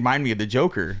laughed, it reminded me of the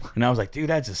Joker, and I was like, dude,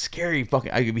 that's a scary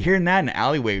fucking. I could be hearing that in the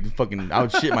alleyway. Fucking, I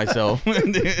would shit myself.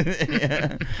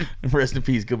 Yeah. Rest in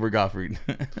peace, Gilbert Gottfried.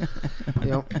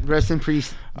 Rest in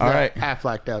peace. All right.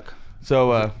 Affleck duck.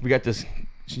 So we got this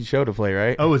show to play,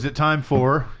 right? Oh, is it time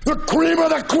for The cream of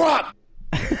the crop!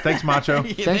 Thanks, Macho?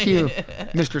 Thank you,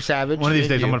 Mr. Savage. One of these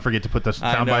days, you. I'm gonna forget to put the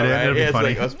I know, soundbite in. right? It'll be Yeah, it's funny.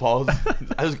 like us Paul's.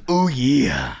 I was like, ooh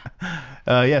yeah.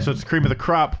 Yeah, so it's cream of the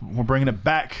crop. We're bringing it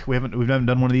back. We haven't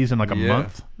done one of these in like a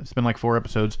month. It's been like 4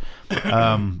 episodes.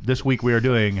 This week we are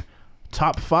doing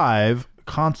top 5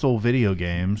 console video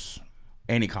games.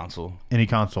 Any console. Any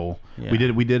console. Yeah.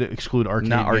 We did exclude arcade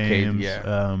Not arcade, games.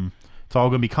 yeah. It's all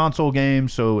going to be console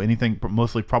games, so anything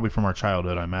mostly probably from our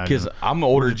childhood, I imagine. Because I'm an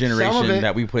older Some of generation it,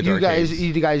 that we put you arcades.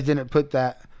 guys didn't put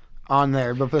that on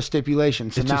there, but put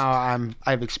stipulations. So It's now just-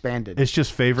 I've expanded. It's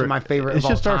just favorite. It's my favorite It's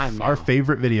of all just time our now.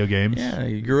 favorite video games. Yeah,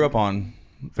 you grew up on.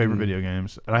 Favorite video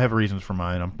games. And I have reasons for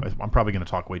mine. I'm probably going to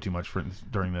talk way too much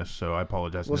during this, so I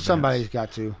apologize. in Well, advance. somebody's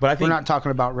got to. But I think- we're not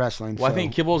talking about wrestling. Well, I so.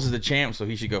 think Kibbles is the champ, so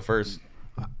he should go first.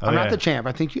 I'm yeah. not the champ.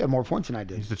 I think you have more points than I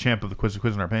did. He's the champ of the quiz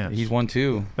in our pants. He's won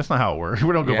 2. That's not how it works.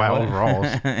 We don't go by overalls.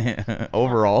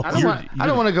 Overall. I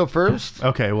don't want to go first.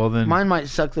 Okay, well then. Mine might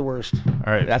suck the worst.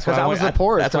 All right. That's 'Cause why I was the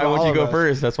poorest That's why I of want you all to go of us.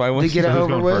 first. That's why I want To get you it to who's over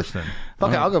going with. first then?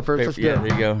 Okay, I'll go first. Let's Yeah, go.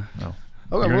 there you go. Oh.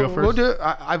 Okay, You're gonna go we'll first? do it.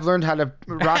 I've learned how to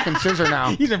rock and scissor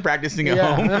now. He's been practicing at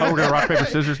Yeah. home. Oh, we're gonna rock paper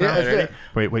scissors now. Yeah, let's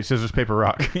do it. Wait, scissors paper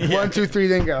rock. 1, 2, 3,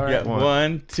 then go. All right. Yeah,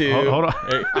 1, 2. Hold on.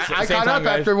 Hey, I same caught time, up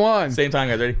guys. after 1. Same time,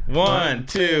 guys. Ready? 1,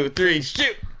 2, 3,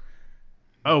 shoot.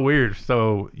 Oh, weird.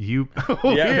 So you. Yeah,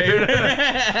 Weird.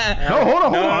 baby. No, hold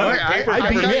on. I I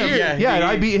beat got him. you. Yeah,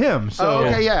 I beat him. So Oh,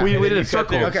 okay, yeah. we And did then a you cut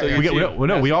circle. there, Okay. so We you got, two.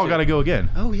 no, we all That's got to go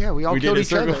again. Oh yeah, we all We killed did a each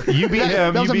circle. other. You beat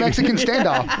him. That was you a beat Mexican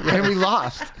standoff, and we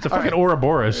lost. It's a fucking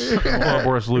Ouroboros.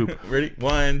 Ouroboros loop. Ready?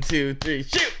 1, 2, 3,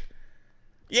 shoot.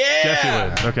 Yeah. Jesse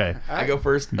wins. Okay, I go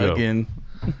first Go. again.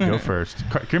 go first.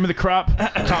 Cream of the crop.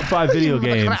 Top 5 video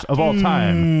games of all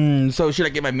time. So should I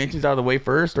get my mentions out of the way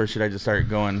first, or should I just start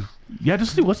going? Yeah,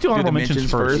 let's do honorable the mentions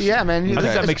mentions first. first? Yeah, man. I think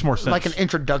that it's makes more sense. Like an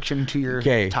introduction to your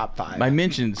Okay. top 5. My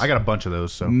mentions. I got a bunch of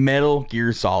those. So Metal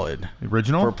Gear Solid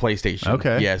original. for PlayStation.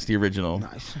 Okay. Yes, the original.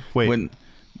 Nice. Wait.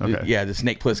 The Okay.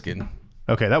 Snake Plissken.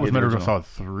 Okay, that was Yeah, the Metal Gear original. Solid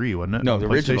 3, wasn't it? No, On the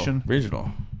PlayStation?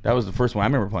 original. That was the first one I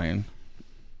remember playing.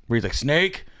 Where he's like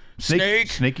Snake.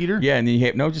 Snake Eater? Yeah, and then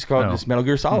you just call it No. just Metal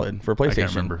Gear Solid for PlayStation.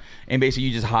 remember. And basically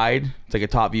you just hide. It's like a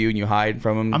top view and you hide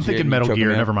from them. I'm thinking Metal Gear.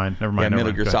 Never mind. Yeah, never Metal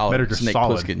mind. Gear Go ahead. Solid. Metal Gear Snake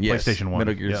Solid. Plissken. Yes. PlayStation 1.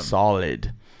 Metal Gear Yep.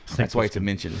 Solid. That's why it's a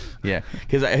mention. Yeah,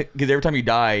 because every time you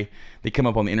die, they come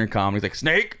up on the intercom. He's like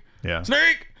Snake. Yeah.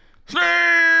 Snake. Snake.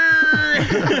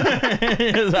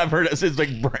 I've heard it since like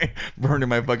burned in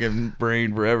my fucking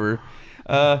brain forever.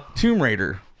 Tomb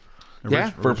Raider.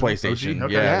 Yeah. For PlayStation, OG?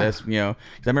 Okay. yeah, Yeah. that's 'cause I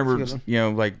remember That's a good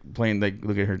one. like playing like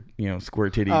look at her square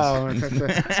titties. Oh,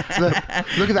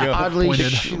 look at that oddly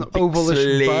pointed.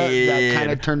 ovalish butt that Pixelated.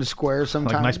 kind of turned to square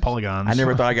sometimes. Like nice polygons. I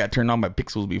never thought I got turned on by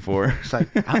pixels before. It's like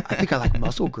I think I like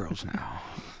muscle girls now.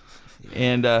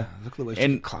 And Look at the way she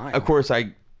can climb. of course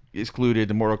I excluded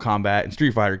the Mortal Kombat and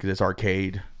Street Fighter because it's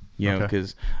arcade. You know, Okay.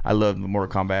 because I love the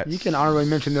Mortal Kombat. You can honorably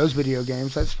mention those video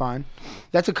games. That's fine.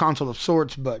 That's a console of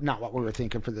sorts, but not what we were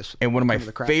thinking for this. And one of my some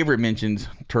the crap. favorite mentions,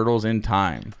 Turtles in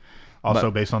Time. Also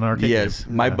But- based on an arcade Yes,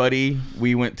 game. my buddy.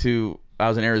 I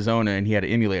was in Arizona and he had an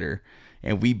emulator,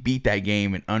 and we beat that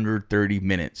game in under 30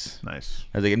 minutes. Nice.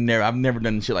 I was like, I've never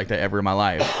done shit like that ever in my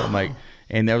life. I'm like,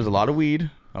 and there was a lot of weed.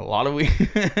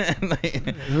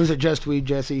 Like, Was it just weed,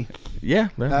 Jesse? yeah,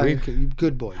 weed. Okay,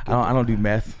 good boy. Good I don't do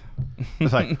meth.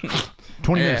 It's like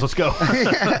 20 minutes. Let's go.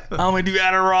 I only do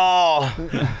Adderall.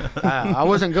 I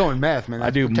wasn't going meth, man. I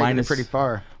do Taking it minus- pretty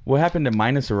far. What happened to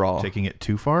Minuserol? Taking it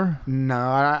too far?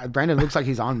 No, Brandon looks like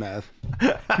he's on meth.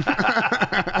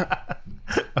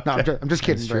 No, I'm just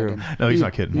kidding, That's true. Brandon. No, he's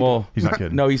not kidding. Well, he's not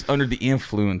kidding. No, he's under the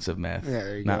influence of meth. Yeah,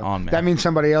 there you not go. on meth. That means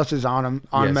somebody else is on him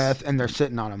on Yes. meth, and they're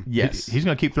sitting on him. yes. He's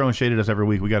going to keep throwing shade at us every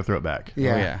week. We got to throw it back.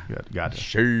 Yeah, Oh, yeah. Gotcha.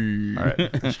 Sure. All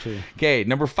right. that's true. Okay,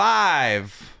 number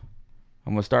 5.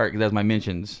 I'm gonna start because that's my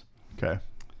mentions. Okay.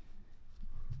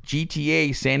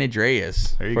 GTA San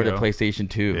Andreas There you for the go. PlayStation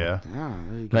 2. Yeah. Yeah,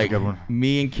 there you go. Like a good one.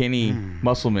 me and Kenny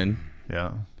Musselman,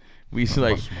 Yeah. we used to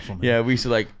like, Musselman. yeah, we used to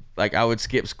like I would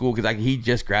skip school because he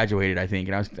just graduated, I think,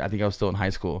 and I think I was still in high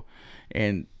school,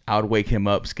 and I would wake him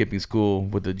up skipping school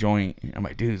with the joint. I'm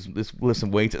like, dude, let's lift some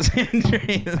weights at San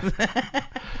Andreas.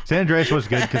 San Andreas was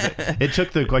good because it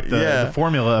took the Yeah. the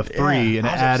formula of 3 and it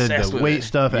I was added obsessed the with weight it.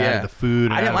 stuff, Yeah. added the food,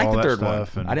 and I didn't added like all the that third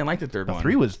stuff. one. And I didn't like the third one.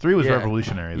 3 was Yeah.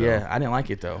 revolutionary though. Yeah, I didn't like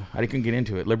it though. I couldn't get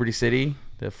into it. Liberty City,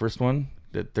 the first one,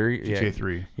 the 3. GTA Yeah.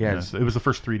 3. Yeah, So it was the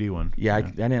first 3D one. Yeah, I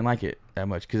didn't like it that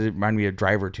much because it reminded me of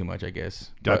Driver too much, I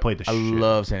guess. Dude, I But played the I shit.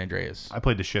 love San Andreas. I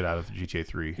played the shit out of GTA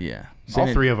 3. Yeah. All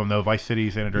 3 of them though. Vice City,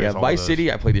 San Andreas. Yeah, all Vice of those.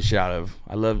 City I played the shit out of.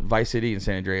 I love Vice City and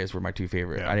San Andreas were my 2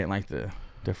 favorite. Yeah. I didn't like the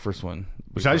first one.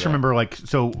 Which I just remember, like,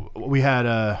 so we had,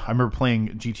 I remember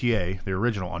playing GTA, the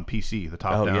original, on PC, the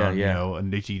top Oh, down, yeah, yeah. you know,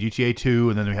 and GTA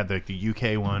 2, and then we had the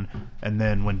UK one, and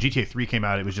then when GTA 3 came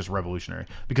out, it was just revolutionary.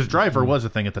 Because Driver was a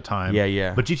thing at the time. Yeah,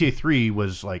 yeah. But GTA 3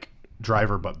 was, like,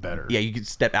 Driver, but better. Yeah, you could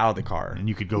step out of the car. And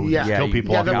you could go Yeah. just Yeah, kill you-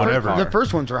 people yeah, off the whatever. The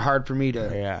first ones were hard for me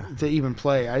to Yeah. even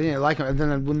play. I didn't like them, and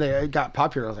then when they got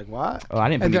popular, I was like, "What?" Oh, I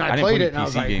didn't. And put then any- I didn't played put it, any and I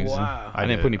was PC like, games. "Wow." I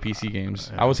didn't put any PC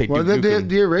games. I would say Well, Duke Nukem.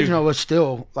 the original Duke, was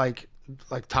still like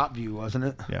Top View, wasn't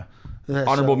it? Yeah. Yeah,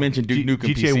 honorable so- mention Duke Nukem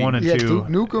GTA PC. 1 and Yeah, 2 Duke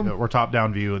Nukem. were top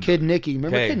down view. Kid Nicky,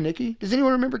 remember Okay. Kid Nicky? Does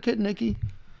anyone remember Kid Nicky?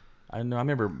 I know. I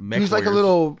remember. Mech He was like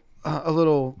Warriors. a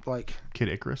little like Kid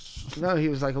Icarus. no, he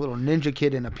was like a little ninja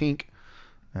kid in a pink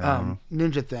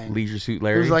ninja thing. Leisure Suit It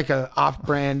Larry. was like a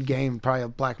off-brand game, probably a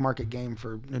black market game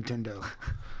for Nintendo.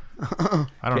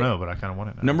 I don't know, but I kind of want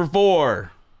it now. Number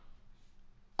 4.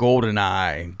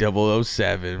 GoldenEye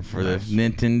 007 for Nice. the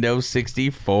Nintendo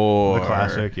 64. The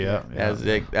classic, yeah.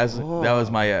 That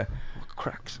was my.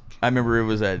 Cracks. I remember it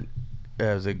was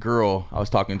a girl I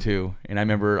was talking to, and I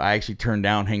remember I actually turned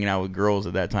down hanging out with girls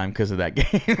at that time because of that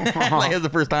game. Like it was the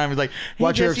first time. It was like, hey,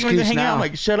 What's your Jesse, you want to excuse hang out? now? I'm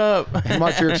like, shut up. And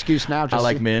what's your excuse now? I Jesse?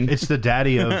 like men. It's the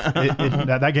daddy of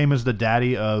that game is the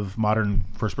daddy of modern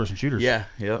first-person shooters. Yeah,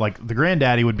 yeah. Like the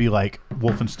granddaddy would be like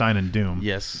Wolfenstein and Doom.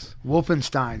 Yes.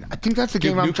 Wolfenstein. I think that's the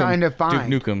Duke game I'm Nukem. trying to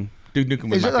find. Duke Nukem. Duke Nukem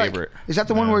was Is my it like, favorite. is that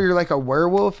the one where you're like a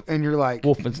werewolf and you're like?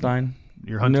 Wolfenstein.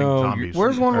 You're hunting No, zombies.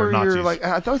 Where's one or where Nazis. you're like?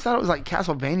 I thought it was like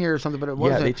Castlevania or something, but it Yeah,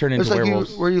 wasn't. they turn It was into like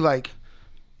werewolves. where you like.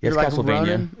 Yeah, it's you're like Castlevania.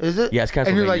 running. Is it? Yeah, it's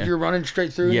And you're like Castlevania. you're running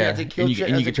straight through. Yeah, And you have to kill and you, shit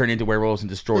and you as can a- turn into werewolves and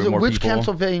destroy Is it, more which people.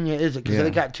 Castlevania is it? Because Yeah.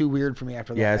 it got too weird for me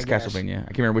after that. Yeah, it's I guess. Castlevania. I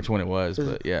can't remember which one it was,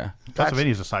 but yeah.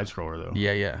 Castlevania's a side scroller though.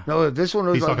 Yeah, yeah. No, this one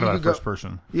was He's like talking you about could go- first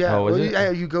person. Yeah, Oh, is well, it?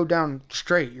 yeah, you go down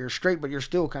straight. You're straight, but you're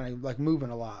still kind of like moving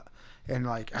a lot. And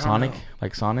like I don't Sonic? know.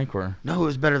 Like Sonic or? No, it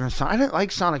was better than Sonic. I didn't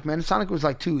like Sonic, man. Sonic was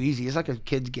like too easy. It's like a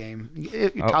kid's game.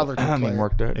 Your toddler I can play. mean,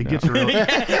 worked out. It no. gets really.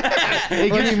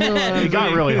 It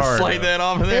got really hard. Slide that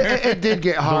off there. It did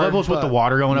get The hard. levels with the but-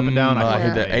 water going up and down. I I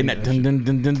hate that. Ain't that dun dun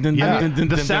dun dun dun Yeah, dun dun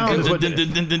the dun sound is dun what- dun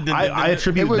dun dun dun dun I dun.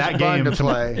 attribute It was that fun game to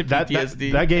play. That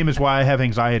PTSD. game is why I have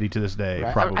anxiety to this day.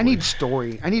 Right. Probably. I need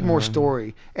story. I need more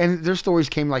story. And their stories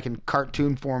came like in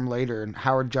cartoon form later, and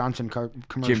Howard Johnson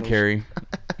commercials. Jim Carrey.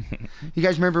 You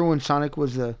guys remember when Sonic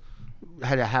was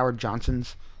had a Howard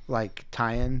Johnson's like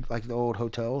tie-in, like the old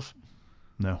hotels?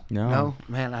 No. No,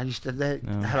 man, I used to that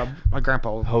No. had my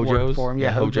grandpa worked Hojos. for him.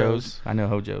 Yeah, Hojos. I know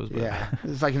Hojos. But... Yeah, it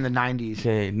was like in the 90s.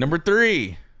 Okay, number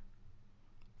 3.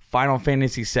 Final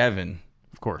Fantasy 7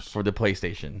 Of course. for the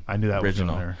PlayStation. I knew that was in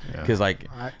original. there. Yeah. Because like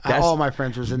All my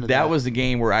friends was into that. that was the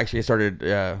game where actually I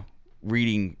started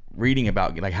reading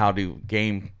about like how to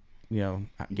game gameplay.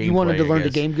 You wanted to I learn to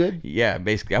guess. game good? Yeah,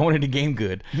 basically, I wanted to game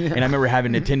good, and I remember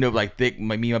having Nintendo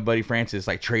me and my buddy Francis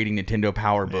like trading Nintendo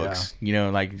Power books.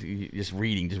 Like just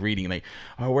reading. Like,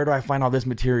 oh, where do I find all this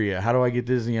materia? How do I get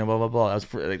this? Blah blah blah.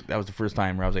 That was the first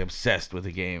time where I was like obsessed with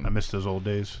the game. I miss those old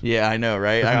days. Yeah, I know,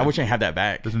 right? I wish I had that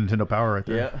back. There's a Nintendo Power right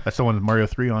there. Yeah. That's the one with Mario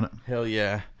 3 on it. Hell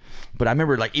yeah. But I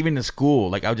remember, like, even in school,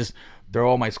 like, I would just throw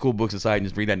all my school books aside and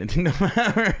just read that Nintendo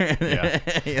Power.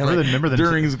 Yeah. Remember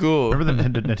during school. Remember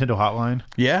the Nintendo hotline?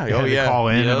 Yeah. You had to call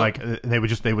in Yep. and like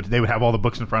they would have all the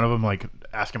books in front of them, like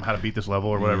ask them how to beat this level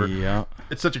or whatever. Yeah.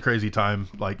 It's such a crazy time.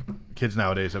 Like kids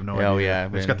nowadays have no idea. Hell yeah,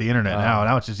 They just man. got the internet now.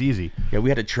 Now it's just easy. Yeah, we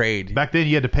had to trade. Back then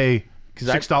you had to pay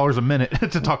 $6 a minute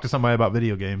to talk to somebody about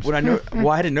video games. Well,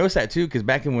 I had to notice that too, because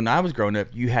back when I was growing up,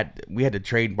 we had to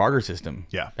trade barter system.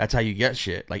 Yeah. That's how you get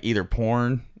shit, like either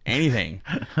porn, anything,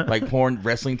 like porn,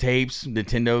 wrestling tapes,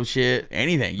 Nintendo shit,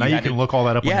 anything. Now you can look all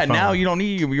that up on Yeah, your phone. now you don't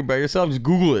need you're by yourself. Just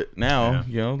Google it now.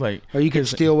 Like. Or you could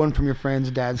steal one from your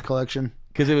friend's dad's collection.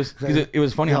 Because it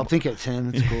was funny. I don't think it's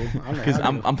him. It's cool. Because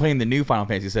I'm playing the new Final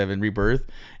Fantasy VII Rebirth,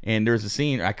 and there was a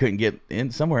scene I couldn't get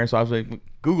in somewhere, so I was like,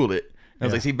 Googled it. I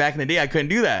was like, see, back in the day, I couldn't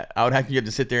do that. I would have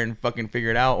to sit there and fucking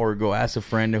figure it out, or go ask a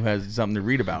friend who has something to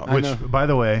read about. Which, by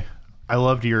the way, I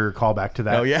loved your callback to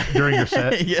that. Oh, yeah. During your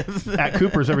set. Yes. At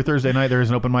Cooper's every Thursday night, there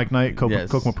is an open mic night. Yes.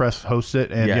 Kokomo Press hosts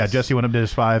it, and Yes. Jesse went up did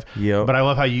his 5. Yep. But I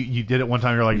love how you did it one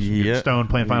time. You're like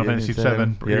stoned playing Final Fantasy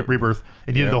 7 Rebirth,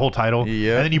 and you did the whole title, and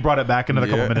then you brought it back another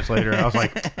couple minutes later. I was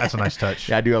like, that's a nice touch.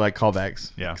 Yeah, I do like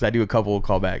callbacks. Yeah. Because I do a couple of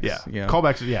callbacks. Yeah.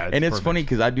 Callbacks. Yeah. And it's funny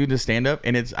because I do the stand up,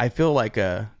 and I feel like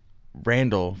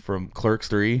Randall from Clerks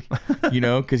 3,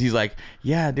 because he's like,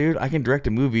 yeah, dude, I can direct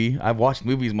a movie. I've watched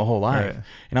movies my whole life. Right.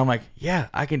 And I'm like, yeah,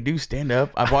 I can do stand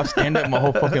up. I've watched stand up my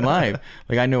whole fucking life.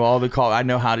 Like, I know all the I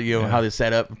know how to, how to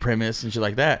set up premise and shit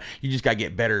like that. You just got to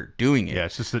get better doing it. Yeah,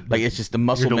 it's just it's just the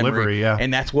muscle your delivery, memory. yeah.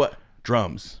 And that's what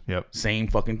drums. Yep. Same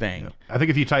fucking thing. Yep. I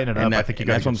think if you tighten it up, I think you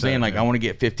got. That's what I'm saying. Like, I want to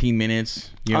get 15 minutes.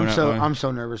 I'm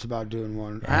so nervous about doing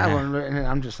one. I have one written, and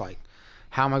I'm just like,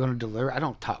 how am I going to deliver? I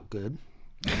don't talk good.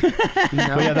 But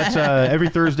yeah, that's every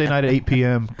Thursday night at 8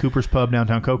 p.m. Cooper's Pub,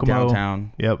 downtown Kokomo.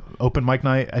 Downtown. Yep, open mic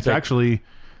night. It's actually,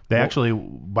 by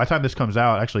the time this comes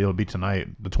out, actually it'll be tonight,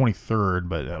 the 23rd.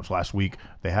 But that was last week.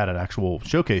 They had an actual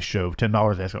showcase show of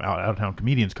 $10. They had some out of town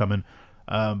comedians coming.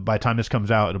 By the time this comes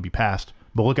out, it'll be past.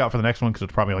 But look out for the next one because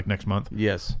it's probably like next month.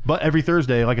 Yes. But every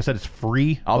Thursday, like I said, it's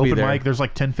free. I'll be open there. mic. There's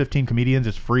like 10, 15 comedians.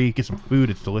 It's free. Get some food.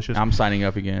 It's delicious. I'm signing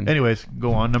up again. Anyways,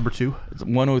 go on. Number 2. It's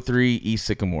 103 East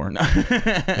Sycamore.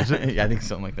 Is it? Yeah, I think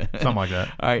something like that. Something like that.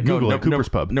 All right, Google it. Cooper's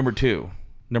Pub. Number 2.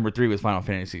 Number 3 was Final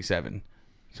Fantasy 7.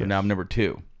 So now I'm number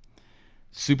 2.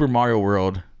 Super Mario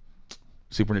World,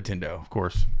 Super Nintendo. Of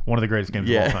course, one of the greatest games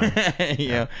of all time.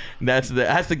 Yeah, that's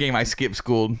the game I skipped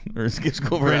school for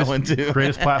that one too.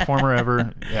 Greatest platformer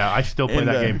ever. Yeah, I still play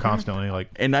that game constantly.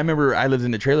 And I remember I lived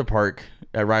in the trailer park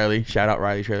at Riley. Shout out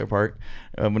Riley Trailer Park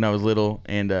when I was little.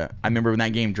 And I remember when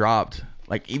that game dropped,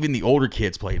 like even the older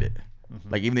kids played it.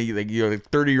 Like even the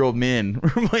 30-year-old men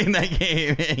were playing that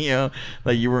game.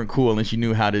 Like you weren't cool unless you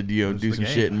knew how to do some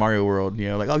shit in Mario World.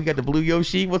 Like, oh, you got the blue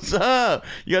Yoshi. What's up?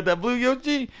 You got that blue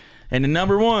Yoshi? And the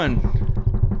number 1,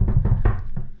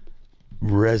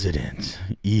 Resident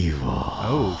Evil.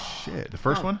 Oh shit! The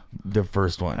first one? The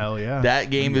first one. Hell yeah! That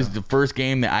game is the first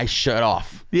game that I shut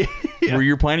off. Yeah. Where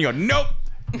you're playing, you go, nope.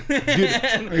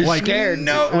 Dude, like scared.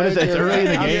 No, what is that? It's early in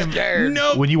the I'm game. scared.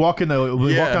 No. When you walk down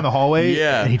the hallway,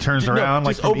 Yeah. and he turns around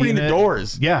like just opening the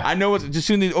doors. Yeah. I know it's just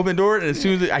soon as they open the door, and as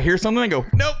soon as I hear something, I go,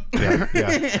 nope.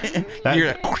 Yeah.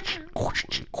 You're like,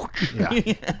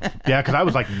 Yeah, because I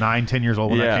was like 9-10 years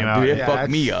old when that came out. Dude, it fucked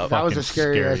me up. That was a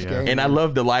scary ass scary, game. And I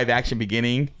love the live action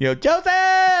beginning. Joseph!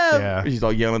 Yeah. She's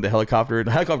all yelling at the helicopter.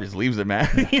 The helicopter just leaves it, man.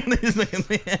 Yeah,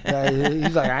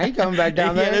 he's like, I ain't coming back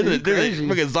down there. There's a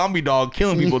fucking zombie dog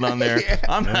killing people down there.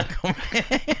 I'm not coming.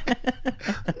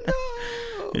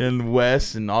 And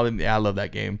Wes and all them. I love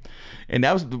that game. And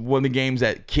that was one of the games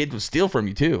that kids would steal from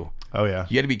you too. Oh yeah.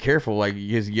 You had to be careful, like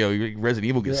because Resident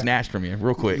Evil gets snatched from you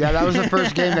real quick. Yeah, that was the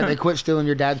first game that they quit stealing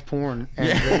your dad's porn and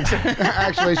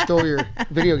actually stole your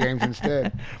video games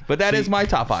instead. But that is my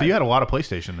top 5. So you had a lot of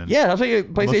PlayStation then. Yeah, I'll tell you,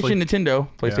 PlayStation, Mostly-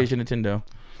 Nintendo.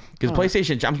 Because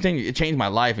PlayStation, I'm telling you, it changed my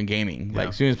life in gaming. Like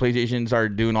as soon as PlayStation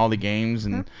started doing all the games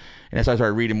and that's why I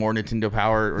started reading more Nintendo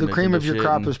Power. Or The cream Nintendo of your shit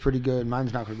crop and- is pretty good.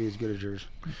 Mine's not going to be as good as yours.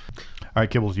 All right,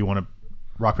 Kibbles, you want to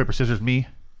rock paper scissors me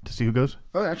to see who goes?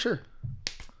 Oh yeah, sure.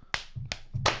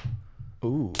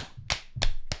 Ooh.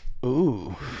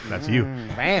 That's you.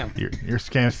 Bam. You're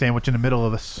sandwich in the middle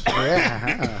of us.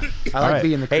 Yeah. I like right.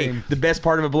 being the Hey, cream. the best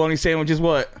part of a bologna sandwich is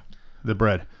what? The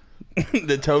bread.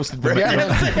 The toasted bread. Yeah,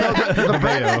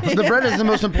 the bread is the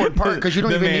most important part because you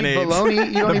don't The even mayonnaise. need bologna.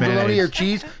 You don't The need bologna or mayonnaise.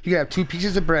 cheese. You have 2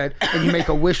 pieces of bread and you make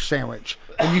a wish sandwich.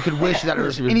 And you could wish that there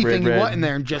was It was anything bread. you want in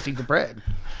there and just eat the bread.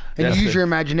 And That's you use it. your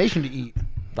imagination to eat.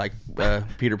 Like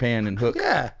Peter Pan and Hook.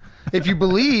 Yeah. If you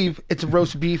believe, it's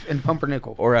roast beef and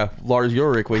pumpernickel. Or Lars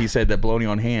Ulrich, where he said that bologna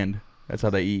on hand. That's how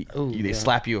they eat. Ooh, They yeah.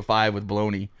 slap you a 5 with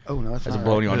bologna. Oh, no, that's That's a not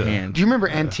bologna right. on hand. Do you remember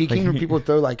antiquing when people would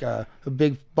throw like a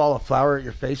big ball of flour at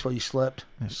your face while you slept?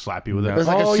 Slap you with It was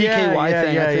it. like a CKY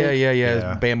thing, I think. Yeah.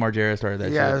 Yeah. Bam Margera started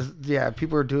that Yeah, shit. yeah.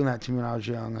 People were doing that to me when I was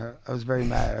young. I was very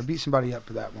mad. I beat somebody up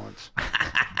for that once.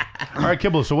 All right,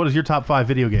 Kibble. So what is your top 5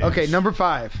 video games? Okay, number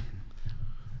 5.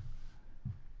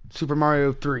 Super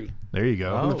Mario 3. There you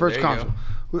go. Oh. The first there you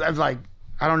console. I was like,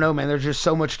 I don't know, man. There's just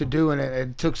so much to do in it.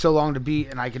 It took so long to beat,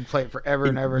 and I could play it forever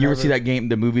and ever. You and ever see that game,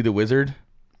 the movie The Wizard?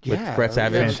 With Fred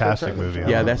Savage? Fantastic movie. I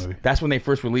Yeah, love that movie. that's when they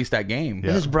first released that game.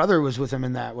 Yeah. His brother was with him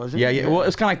in that, wasn't he? Yeah. Well,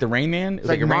 it's kind of like the Rain Man. It's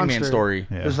like a Rain Man Monster. story.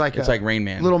 Yeah. It was like It's like Rain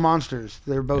Man. Little monsters.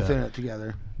 They were both Yeah. in it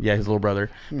together. Yeah, his little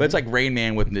brother. But it's like Rain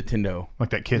Man with Nintendo.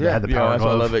 Like that kid Yeah. that had the Yeah, power that's why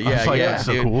I glove. love it. I Yeah, was like, yeah, that's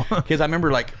so dude. cool. Because I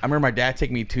remember my dad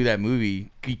taking me to that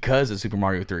movie because of Super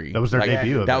Mario 3. That was their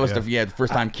debut of That it, was yeah. the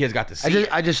first time kids got to see it.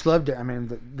 I just loved it. I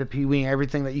mean, the Pee-wee,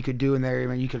 everything that you could do in there. I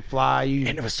mean, you could fly.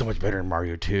 And it was so much better than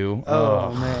Mario 2.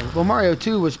 Oh, man. Well, Mario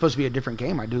 2 was supposed to be a different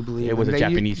game, I do believe. It was a They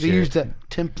Japanese They shit. used a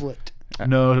template.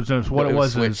 No, what It it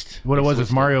was was is switched. what it They was is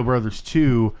switched Mario Brothers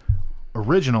 2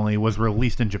 originally was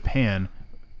released in Japan,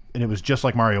 and it was just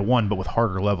like Mario 1 but with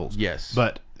harder levels. Yes.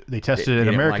 But they tested They it in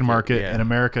didn't American like it, market, yeah. and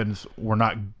Americans were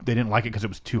not. They didn't like it because it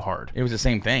was too hard. It was the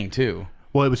same thing, too.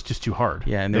 Well, it was just too hard.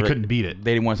 Yeah, and they were couldn't like- beat it.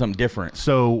 They didn't want something different.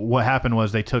 So what happened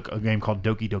was they took a game called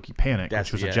Doki Doki Panic, That's-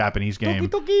 which was yeah. a Japanese game,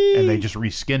 Doki! and they just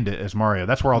reskinned it as Mario.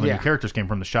 That's where all the Yeah. new characters came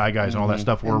from. The Shy Guys and all that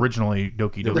stuff were originally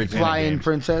Doki Doki The Panic flying games.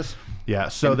 princess. Yeah,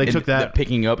 so they And took that. the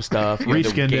picking up stuff, you know, the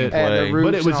Reskinned it. And the gameplay. roofs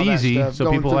But it and was all that easy, stuff, so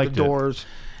going people through liked the it. doors.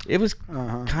 It was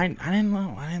kind. I didn't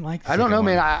like. The I don't know, second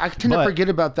man. one. I tend to But forget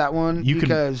about that one you can-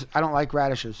 because I don't like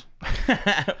radishes.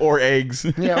 or eggs.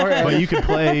 Yeah, or But you can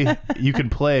play. You can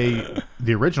play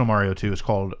the original Mario 2. It's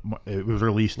called. It was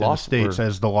released Lost in the states or-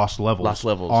 as the Lost Levels. Lost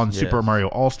Levels, on yes. Super Mario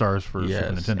All Stars for Yes.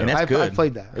 Super Nintendo. And that's I good.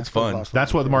 played that. It's I played fun. Lost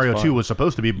That's what the Levels. Mario fun. 2 was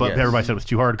supposed to be, but Yes. everybody said it was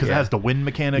too hard because Yeah. it has the wind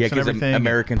mechanics Yeah, and 'cause everything.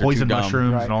 Americans are poison too dumb.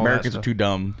 mushrooms Right. and all Americans that are stuff. too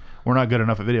dumb. We're not good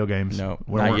enough at video games. No,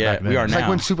 we not weren't yet. back then. We are It's like now.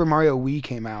 when Super Mario Wii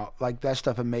came out. Like that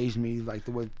stuff amazed me. Like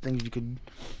the way things you could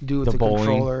do with The the bowling.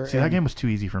 controller. See, that and- game was too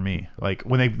easy for me. Like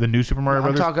when the new Super Mario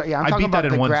I'm Brothers, talking. Yeah, I'm I talking beat that about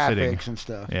in the one graphics sitting. and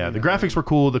stuff. Yeah, you the know. graphics were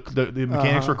cool. The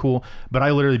mechanics Uh-huh. were cool, but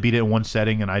I literally beat it in one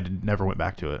setting, and I never went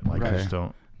back to it. Like I Right. just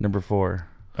don't. Number 4.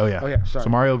 Oh yeah. Oh, yeah, sorry. So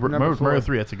Mario Number Mario 4.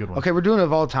 3, that's a good one. Okay, we're doing it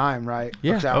of all time, right?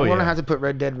 Yeah. Okay, Oh, I'm gonna yeah. have to put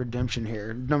Red Dead Redemption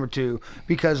here, number 2,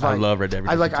 because I like love Red Dead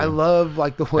I Redemption, I too. love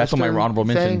like the That's on my Western honorable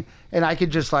mention. thing, and I could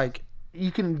just like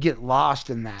you can get lost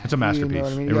in that. It's a You know masterpiece.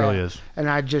 what I mean? It really Yeah. is. And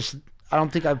I don't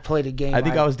think I've played a game. I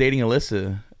think I was dating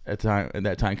Alyssa at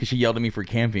that time because she yelled at me for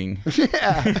camping.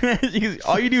 Yeah. Because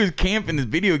all you do is camp in this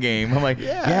video game. I'm like,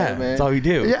 yeah, man. that's all you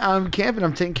do. Yeah, I'm camping.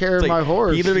 I'm taking care It's of like, my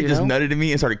horse. he literally you just know? nutted at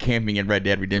me and started camping in Red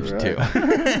Dead Redemption 2.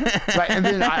 Right, and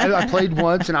then I played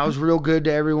once, and I was real good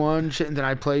to everyone. Shit, and then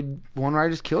I played one where I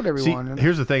just killed See, everyone. and-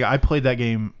 here's the thing. I played that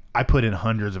game. I put in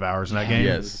hundreds of hours in that game,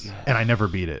 Yes. and I never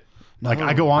beat it. Like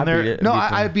I go on I there. beat it. no, beat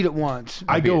I them. beat it once.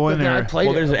 I go but in then I there. played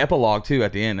Well, it. there's an epilogue too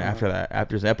at the end. After that,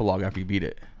 there's an epilogue after you beat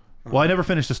it. Well, I never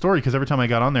finished the story because every time I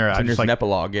got on there, I there's just an like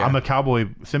epilogue, yeah. I'm a cowboy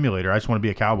simulator. I just want to be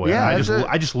a cowboy. Yeah, And that's it.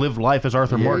 I just live life as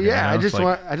Arthur Morgan. Yeah, you know? I just It's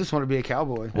like- want to be a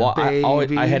cowboy. Well,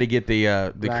 I had to get the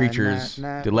Ride creatures,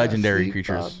 night, night, the legendary sleep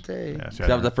creatures. all day. Yeah, see, So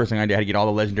that was the first thing I did. I had to get all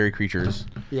the legendary creatures.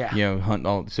 Yeah. You know, hunt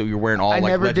all. So you're wearing all I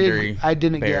like never legendary. did. I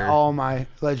didn't bear. get all my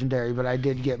legendary, but I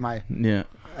did get my. Yeah.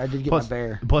 I did get plus, my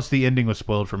bear. plus the ending was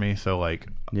spoiled for me. So like,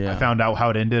 Yeah. I found out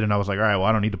how it ended, and I was like, all right, well,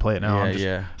 I don't need to play it now. Yeah, I'm just,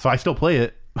 yeah. So I still play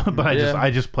it, but Yeah.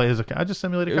 I just play as I just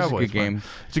simulate a It was a cowboy. good It's fun. game.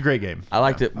 It's a great game. I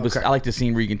liked it. Okay. I like the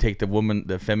scene where you can take the woman,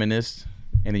 the feminist,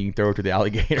 and then you can throw her to the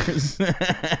alligators. Now,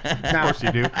 Of course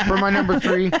you do. for my number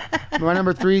 3, my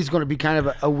number 3 is going to be kind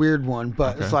of a weird one,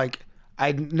 but it's like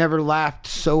I never laughed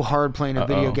so hard playing a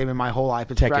video Uh-oh. game in my whole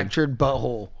life. It's Tekken. Fractured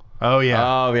Butthole. Oh yeah.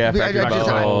 Oh yeah, I Fractured just,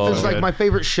 Butthole. it was like my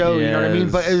favorite show, you know what I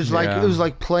mean? But it was like Yes, it was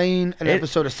like playing an It-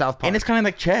 episode of South Park. and it's kind of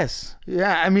like chess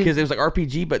yeah, I mean, because it was like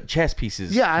RPG but chess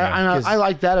pieces. yeah, I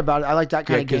like that about it. I like that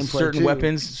Yeah, kind of because gameplay certain too.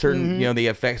 weapons, certain you know, they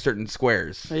affect certain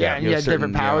squares. Yeah, and You you know, had different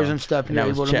certain, powers you know, and stuff. And that you're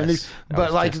was able to maneuver. chess. That But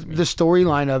was like chess to me. the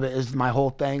storyline of it is my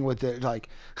whole thing with it. Like,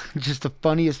 just the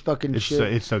funniest fucking It's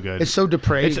shit. so good. It's so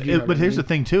depraved. It's, you know but what I here's mean? the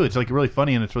thing too. It's like really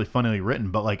funny and it's really funnily written,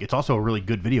 but like it's also a really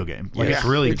good video game. Like Yeah. it's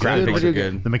really It's good. a good graphics video are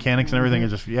game. good. The mechanics and everything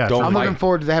is just Don't I'm fight. looking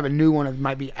forward to they have a new one that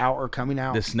might be out or coming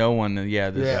out. The snow one, Snow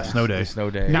Day. The snow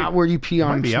day. Not where you pee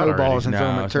on be out snowballs already. and throw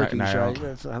them No, at it's not- turkeys, not right? out.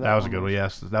 That's how That was a good one one.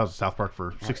 Yes, that was South Park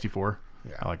for 64.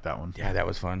 Yeah. I like that one. Yeah, that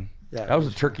was fun. Yeah, that was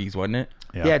the turkeys, wasn't it?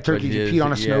 Yeah, turkeys. You peed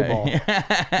on a snowball.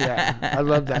 Yeah, I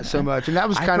love that so much, and that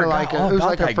was I kind of forgot like all it was about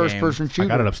like a that first-person I shooter.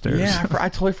 got it upstairs. Yeah, I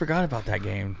totally forgot about that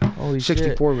game. Holy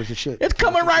 64 shit. was the shit. It's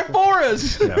coming right for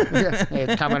us. Yeah,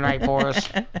 it's coming right for us.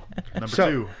 Number So,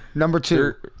 two. Number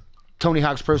 2, Tony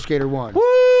Hawk's Pro Skater 1.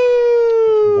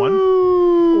 One.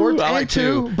 Or I and like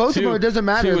 2. two. Both of Two. them, it doesn't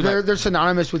matter. Two, They're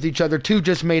synonymous with each other. 2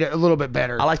 just made it a little bit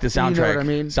better. I like the soundtrack. You know what I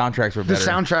mean? Soundtracks were The better.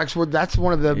 soundtracks were, that's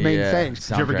one of the main Yeah, things.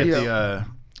 Did you ever get soundtrack.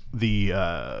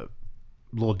 the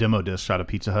little demo disc out of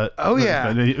Pizza Hut? Oh,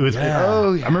 yeah. It was.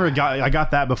 Oh, yeah. I remember I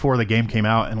got that before the game came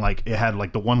out, and like it had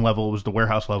like the one level, it was the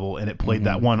warehouse level, and it played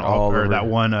that one All over. that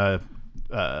one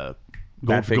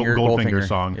Goldfinger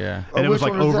song. Yeah. And Oh, it was which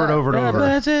like one was over and that? over and over.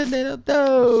 Blessed little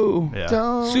doe. Yeah.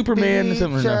 Don't Superman be or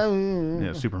something. so-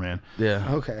 Yeah, Superman. Yeah.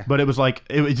 Okay. But it was like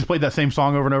it just played that same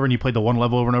song over and over, and you played the one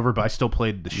level over and over. But I still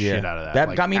played the shit out of that. That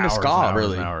like, got me into hours ska, and hours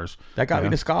really. and hours. That got me Yeah.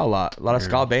 into ska a lot. A lot of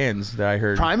ska bands that I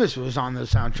heard. Primus was on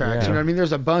those soundtracks. Yeah. You know what I mean?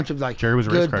 There's a bunch of like Jerry was a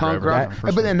race good car punk driver, rock. yeah, the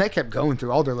first But one. then they kept going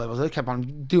through all their levels. They kept on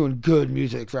doing good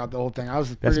music throughout the whole thing. I was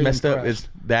That's pretty messed up. impressed. Is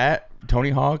that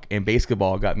Tony Hawk and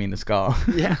basketball got me into ska.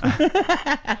 Yeah.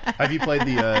 Have you played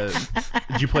the?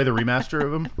 Did you play the remaster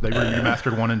of them? They were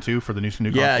remastered 1 and 2 for the new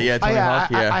consoles. yeah, Tony Hawk.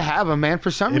 Yeah. I have them, man.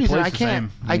 For some It reason, plays I the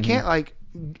can't. same. I can't like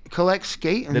collect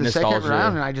Skate in The the second nostalgia.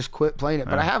 round, and I just quit playing it.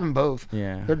 But I have them both.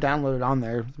 Yeah. They're downloaded on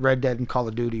there. Red Dead and Call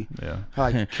of Duty. Yeah. I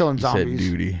like killing You said zombies.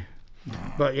 duty.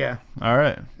 But yeah. All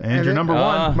right, and your then- number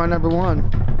one. My number one.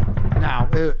 Now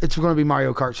it's going to be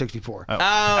Mario Kart 64.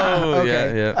 Oh,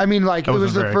 Okay. yeah. I mean, like, That it was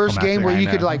was a the very first game where climactic. you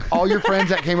I could, know. like, all your friends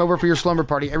that came over for your slumber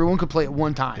party, everyone could play at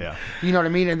one time. Yeah. You know what I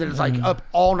mean? And then it's like up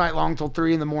all night long till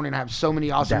 3 in the morning. I have so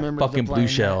many awesome That memories. of fucking playing blue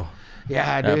shell. that.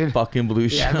 Yeah, That dude. fucking blue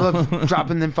Yeah, shell. look,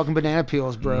 dropping them fucking banana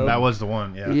peels, bro. That was the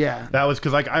one. Yeah. Yeah. That was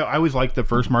because like I always liked the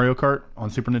first Mario Kart on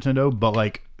Super Nintendo, but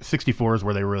like 64 is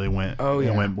where they really went. Oh,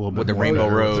 yeah. It went a little bit With the more Rainbow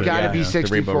better. Road. It's got to Yeah, be the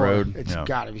 64. Rainbow Road. It's Yeah.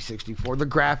 got to be 64. The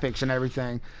graphics and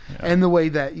everything, and the way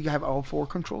that you have all 4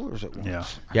 controllers at once. Yeah.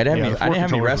 Yeah, I didn't Yeah, have the I four didn't have any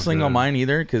controllers was wrestling on good. mine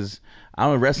either because I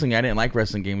don't know wrestling. I didn't like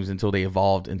wrestling games until they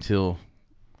evolved until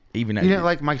even You didn't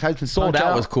like Mike Tyson's Sold Punch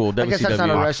Out Out? was cool, I guess that's not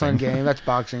a WCW. wrestling game. That's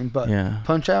boxing. But Yeah.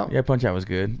 Punch Out. Yeah, Punch Out was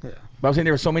good. Yeah. But I'm saying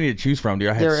there were so many to choose from, dude.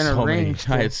 I had They're in a so many. ring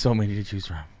still. I had so many to choose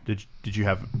from. Did you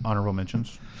have honorable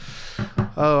mentions?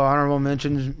 Oh, honorable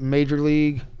mentions: Major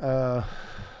League.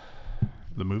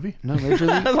 The movie? No, Major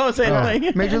League. That's what I'm saying. I'm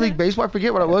like- Major League Baseball. I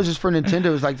forget what it was. Just for Nintendo. It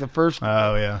was like the first.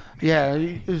 Oh yeah. Yeah,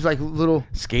 it was like little.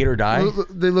 Skate or Die.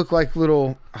 They look like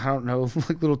little. I don't know,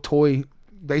 like little toy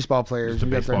baseball players. Just a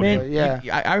You got their- baseball Man,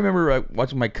 yeah. I remember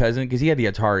watching my cousin because he had the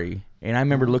Atari, and I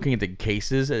remember looking at the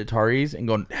cases at Ataris and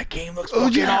going, "That game looks Oh,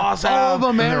 fucking yeah. awesome." All of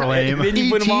them, man. They're lame. And then you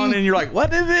put them on, and you're like,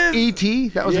 "What is this?" E.T.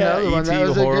 That was Yeah, another one. That E.T.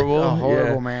 was horrible.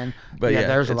 horrible, Yeah. man. But yeah,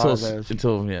 there's a lot of those.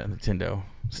 until Nintendo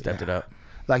stepped it up.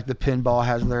 Like the pinball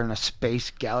has there in a space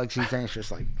galaxy thing. It's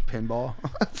just like pinball.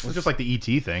 It's just like the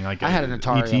ET thing. Like I had an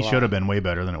Atari a ET lot. should have been way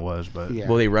better than it was, but Yeah.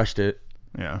 Well, they rushed it,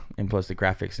 yeah. and plus the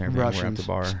graphics and everything were up Russians. to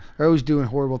bar. They're always doing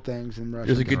horrible things in Russia.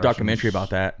 There's a good Russians. documentary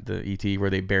about that, the ET, where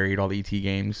they buried all the ET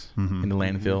games in the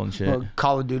landfill and shit. Well,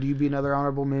 Call of Duty would be another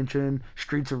honorable mention.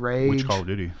 Streets of Rage. Which Call of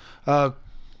Duty?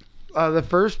 The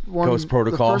first one. Ghost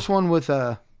Protocol. The first one with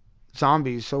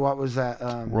zombies. So what was that?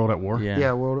 World at War? Yeah.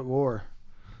 Yeah, World at War.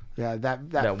 Yeah, that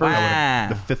That first. wow.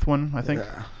 The fifth one, I think.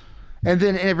 Yeah. And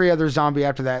then every other zombie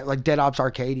after that, like Dead Ops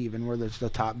Arcade, even where there's the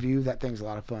top view. That thing's a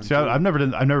lot of fun. See, too. I've never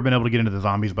been able to get into the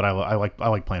zombies, but I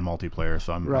like playing multiplayer.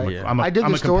 So Right. Yeah. I did the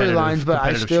storylines, but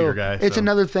I still. shooter guy, it's so.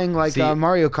 another thing like See-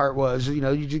 Mario Kart was. You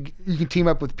know, you can team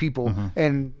up with people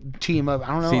and team up.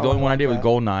 I don't know. See, the only one I did was that.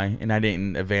 GoldenEye, and I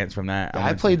didn't advance from that. Yeah,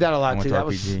 I played that a lot too. That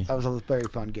RPG was a very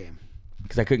fun game.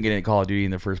 because I couldn't get into Call of Duty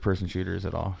in the first-person shooters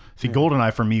at all. See,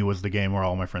 GoldenEye for me was the game where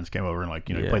all my friends came over and like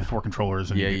you Yeah. play the 4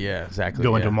 controllers and Yeah, you could yeah, exactly.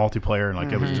 go yeah. into multiplayer and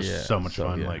like it was just Yeah, so much so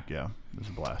fun. good. Like it was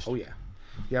a blast. Oh yeah,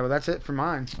 yeah. Well, that's it for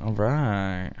mine. All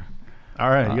right. All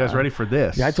right, you guys ready for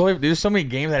this? Yeah, I told you there's so many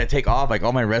games that I take off, like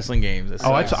all my wrestling games. It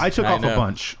Oh, I sucks. took off know. a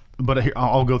bunch, but here,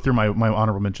 I'll go through my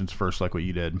honorable mentions first, like what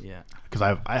you did. Yeah. Because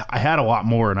I had a lot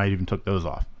more and I even took those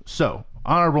off. So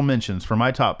honorable mentions for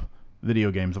my top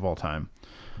video games of all time.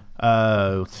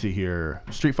 Let's see here.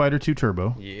 Street Fighter 2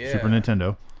 Turbo, Yeah. Super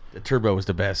Nintendo. The Turbo was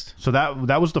the best. So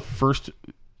that was the first.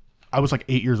 I was like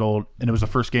 8 years old, and it was the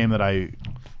first game that I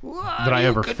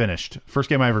ever finished. First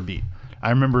game I ever beat. I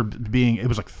remember it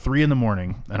was like 3 a.m,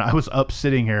 and I was up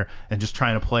sitting here and just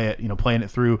trying to play it, playing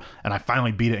it through, and I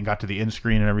finally beat it and got to the end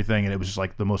screen and everything, and it was just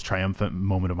like the most triumphant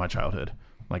moment of my childhood.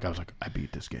 Like I was like, I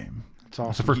beat this game. It's awesome.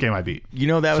 It's the first game I beat. You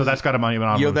know that. So that's got a money.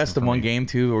 That's the one game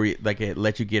too, where it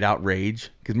lets you get out rage.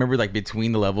 Because remember, like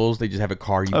between the levels, they just have a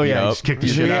car you beat up. Just kick the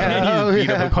shit out. And you just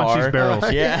beat up a Punch car. these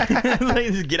barrels. Yeah, like,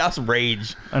 just get out some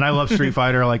rage. And I love Street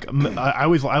Fighter. Like I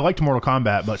liked Mortal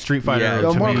Kombat, but Street Fighter. Yeah.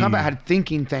 So to Mortal me, Kombat had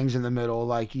thinking things in the middle,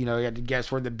 like you had to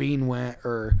guess where the bean went,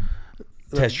 or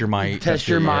Test your might. test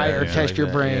your might, or yeah, test like your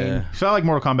that, brain. yeah. So I like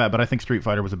Mortal Kombat, but I think Street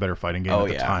Fighter was a better fighting game at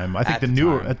the time. I think At the the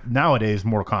newer time. nowadays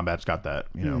Mortal Kombat's got that,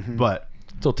 But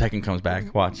Until Tekken comes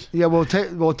back, watch. Yeah, well,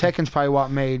 Tekken's probably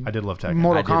what made I did love Tekken.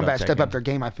 Mortal I did love Kombat step Tekken. up their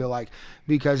game. I feel like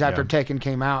because after Yeah. Tekken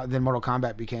came out, then Mortal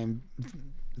Kombat became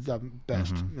the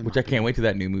best. in Which my I can't wait till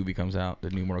that new movie comes out, the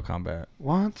new Mortal Kombat.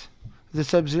 What? The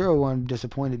Sub-Zero one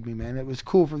disappointed me, man. It was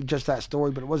cool for just that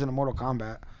story, but it wasn't a Mortal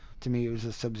Kombat. To me, it was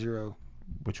a Sub-Zero.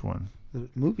 Which one? The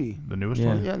movie. The newest Yeah.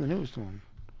 one? Yeah, the newest one.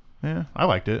 Yeah, I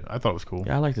liked it. I thought it was cool.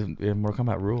 Yeah, I like the Mortal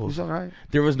Kombat It rules. was all right.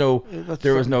 There was no, That's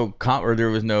there was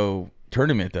something. no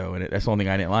tournament though, and that's the only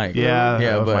thing I didn't like. Yeah,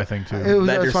 yeah, that was but my thing too. It was, that that's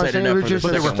they're what I'm setting saying. It up was for just the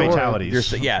But they a were story.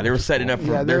 fatalities. they were setting up for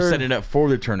Yeah, they're they're- setting up for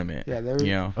the tournament. Yeah, they were.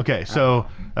 You know. Okay, so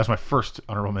that's my first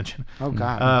honorable mention. Oh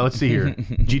God. Let's see here.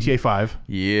 GTA 5.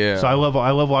 Yeah. So I love a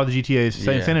lot of the GTAs.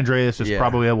 Yeah. San Andreas is Yeah.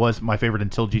 probably was my favorite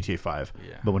until GTA 5.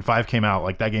 Yeah. But when 5 came out,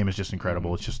 like that game is just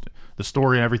incredible. It's just the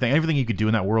story and everything you could do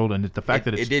in that world, and the fact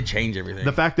that it did change everything.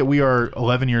 the fact that we are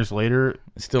 11 years later,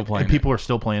 Still playing. and people are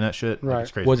still playing that shit. Like, Right.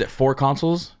 it's crazy. Was it 4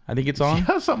 consoles? I think it's on.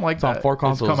 Yeah, something like It's on that. 4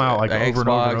 consoles. It's come out like over and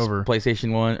over and Xbox, over.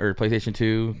 PlayStation 1 or PlayStation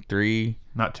 2, 3.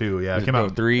 Not 2, yeah. Is It it came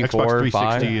out 3, Xbox 4,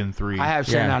 360 5? and 3. I have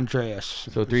San Yeah. Andreas.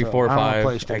 So 3, 4, I don't have 5,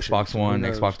 PlayStation, Xbox so who One,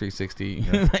 knows? Xbox 360.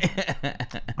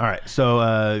 All right,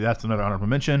 so that's another honorable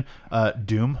mention.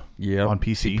 Doom Yeah, on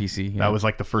PC. PC, yeah. That was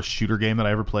like the first shooter game that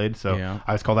I ever played. So Yeah.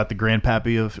 I always call that the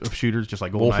grandpappy of shooters, just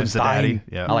like GoldenEye's the daddy. Wolfenstein.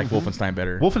 Yeah, I like Wolfenstein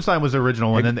better. Wolfenstein was the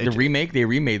original, and then the remake, they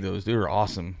remade those. They were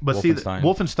awesome. But see, Wolfenstein.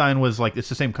 Wolfenstein was like it's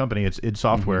the same company. It's id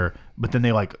Software, but then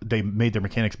they made their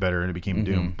mechanics better, and it became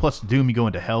Doom. Plus, Doom, you go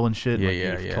into hell and shit. Yeah, like,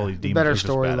 yeah, you yeah. kill these demons. Better It was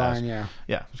just storyline, badass. yeah.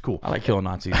 Yeah, it's cool. I like killing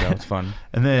Nazis. That was fun.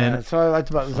 And then That's what I liked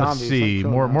about the zombies. let's see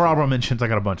like more killing them. honorable mentions. I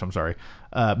got a bunch. I'm sorry.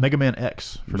 Mega Man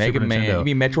X for Mega Super Man. Nintendo.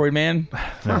 You mean Metroid Man?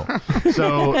 No.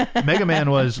 So Mega Man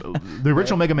was the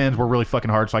original Mega Mans were really fucking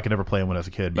hard, so I could never play them when I was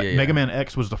a kid. But Yeah, yeah. Mega Man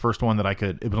X was the first one that I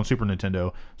could. It was on Super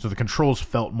Nintendo, so the controls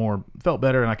felt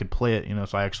better, and I could play it.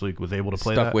 So I actually was able to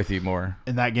play Stuck that. with you more.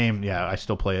 In that game, yeah, I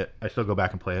still play it. I still go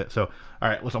back and play it. So all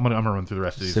right, I'm gonna run through the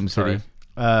rest of these. SimCity.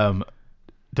 Sorry.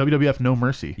 WWF No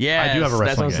Mercy. Yes, I do have a wrestling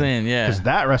that's what I'm game. saying, yeah. Because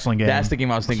that wrestling game. That's the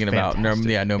game I was thinking about. No,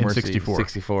 fantastic. yeah, No In Mercy. 64.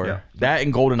 64. Yeah. That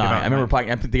and GoldenEye. Came out I remember in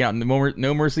playing. I'm thinking out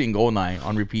No Mercy and GoldenEye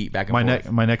on repeat back and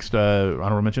forth. My next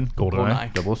honorable mention,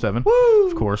 GoldenEye GoldenEye. 007. Woo!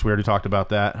 Of course, we already talked about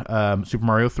that. Super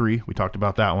Mario 3, we talked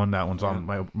about that one. That one's on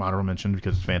my honorable mention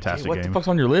because it's a fantastic What the game. fuck's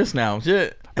on your list now?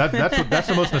 Shit. That's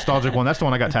the most nostalgic one. That's the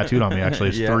one I got tattooed on me, actually.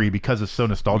 It's Yeah. 3 because it's so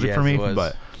nostalgic Yes, for me. it was.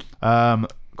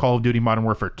 But Call of Duty Modern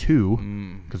Warfare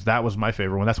 2, because that was my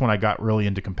favorite one. That's when I got really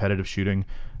into competitive shooting.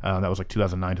 That was like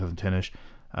 2009, 2010-ish.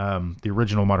 The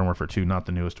original Modern Warfare 2, not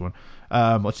the newest one.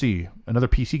 Let's see. Another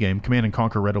PC game, Command and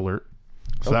Conquer Red Alert.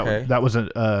 So Okay. that was an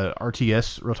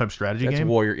RTS real-time strategy That's game.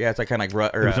 Warrior. Yeah, it's like kind of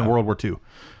like It was in World War II.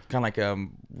 kind of like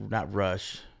not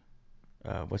Rush.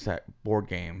 What's that board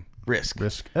game? Risk.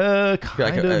 Risk. like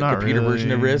a not computer really.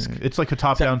 version of Risk? It's like a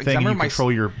top-down Because I thing. And you remember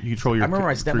control your I remember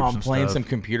my troops stepmom and playing stuff. some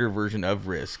computer version of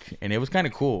Risk, and it was kind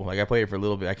of cool. Like I played it for a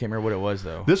little bit. I can't remember what it was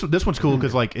though. This one's cool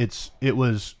because like it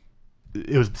was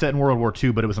set in World War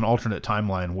II, but it was an alternate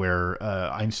timeline where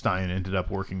Einstein ended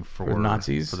up working for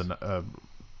Nazis?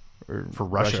 for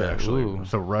Russia actually. Ooh.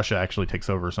 So Russia actually takes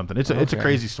over or something. It's a Okay.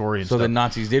 crazy story and So stuff. the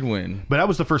Nazis did win. But that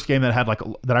was the first game that had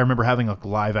that I remember having like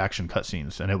live action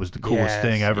cutscenes, and it was the coolest Yes,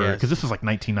 thing ever yes. because this was like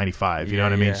 1995. You know Yeah,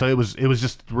 what I mean? yeah. So it was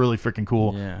just really freaking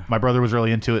cool. Yeah. My brother was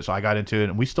really into it, so I got into it,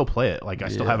 and we still play it. Like I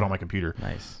still have it on my computer.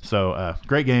 Nice. So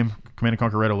great game, Command and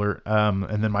Conquer Red Alert.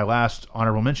 And then my last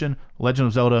honorable mention, Legend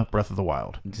of Zelda: Breath of the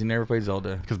Wild, You never played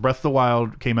Zelda. because Breath of the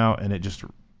Wild came out and it just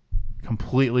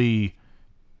completely.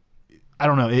 I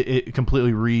don't know. It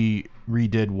completely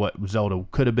redid what Zelda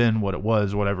could have been, what it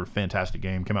was, whatever. Fantastic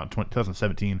game. Came out in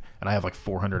 2017, and I have like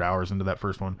 400 hours into that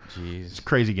first one. Jeez. It's a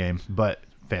crazy game, but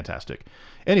fantastic.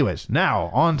 Anyways, now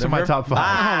on to my Number top 5. Oh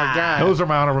my God. Those are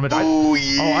my honorable mentions. Oh,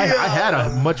 yeah. I had a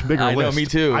much bigger I know, list. me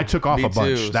too. I took off Me a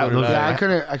bunch. too. So did those- Yeah,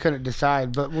 I couldn't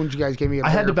decide, but once you guys gave me a I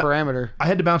had better to ba- parameter. I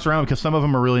had to bounce around because some of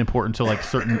them are really important to like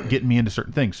getting me into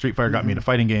certain things. Street Fighter got me into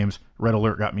fighting games. Red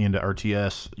Alert got me into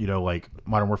RTS. Like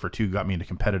Modern Warfare 2 got me into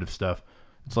competitive stuff.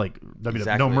 It's like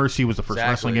Exactly. No Mercy was the first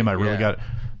wrestling game I really got.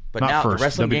 But Not now first. the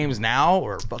wrestling W- games now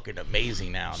are fucking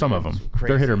amazing now. Some dude. of them, It's crazy.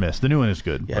 they're hit or miss. The new one is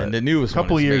good. Yeah, but and the newest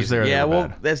couple one is years amazing. there. Yeah, they were well,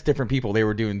 bad. that's different people. They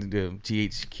were doing the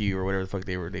THQ or whatever the fuck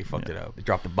they were. They fucked it up. They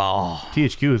dropped the ball.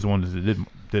 THQ is the one that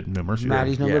did No Mercy.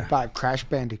 Maddie's there. number Yeah. 5, Crash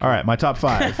Bandicoot. All right, my top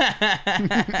 5.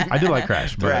 I do like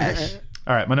Crash. But, Thrash.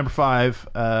 all right, my number 5.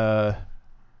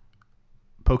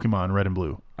 Pokemon Red and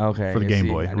Blue. Okay. For the yeah, Game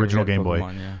see, Boy, I never original had Game Boy.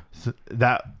 Pokemon, yeah. So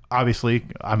that obviously,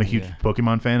 I'm a huge Yeah.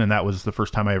 Pokemon fan, and that was the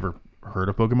first time I ever heard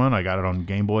of Pokemon. I got it on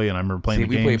Game Boy, and I remember playing See, the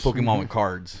we games. played Pokemon with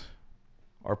cards.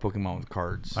 Our Pokemon with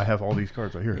cards. I have all these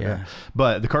cards right here. Yeah. Yeah.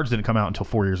 But the cards didn't come out until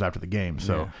 4 years after the game.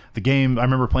 So Yeah. the game, I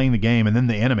remember playing the game, and then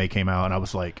the anime came out, and I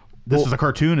was like, this Well- is a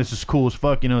cartoon. It's just cool as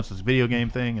fuck. You know, it's this video game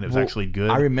thing, and it was Well, actually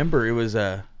good. I remember it was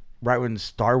right when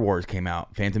Star Wars came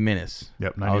out, Phantom Menace.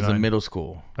 Yep, I was in 99. middle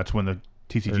school. That's when the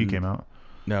TCG came out.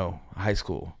 No, high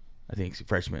school. I think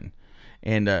freshman.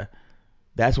 And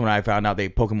that's when I found out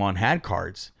Pokemon had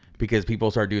cards because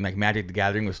people started doing like Magic the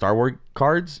Gathering with Star Wars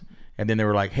cards. And then they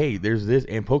were like, "Hey, there's this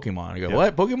and Pokemon." I go,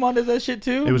 "What? Pokemon does that shit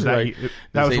too?" It was that- like, that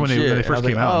the was same when they shit. first And I was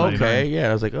came out in Oh, 99. okay, yeah.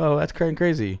 I was like, "Oh, that's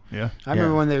crazy." Yeah. I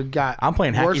remember when they got. I'm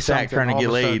playing hacky worth sack something trying to all get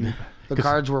of a laid. sudden. The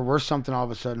cards were worth something all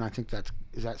of a sudden. I think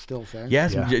is that still a thing?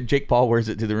 Yes, Yeah. Jake Paul wears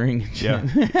it to the ring. Yeah.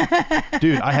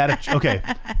 Dude, I had okay,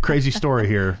 crazy story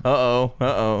here.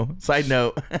 Uh-oh. Side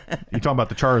note. You talking about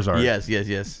the Charizard?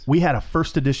 Yes. We had a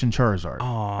first edition Charizard. Aw.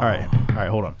 All right,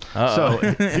 hold on. Uh-oh.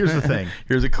 So here's the thing.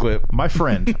 Here's a clip. My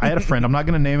friend, I had a friend. I'm not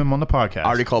going to name him on the podcast. I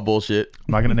already called bullshit.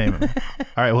 I'm not going to name him. All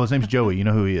right, well, his name's Joey. You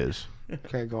know who he is.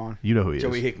 Okay, go on. You know who he is.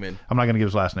 Joey Hickman. I'm not going to give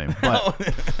his last name.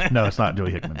 But no, it's not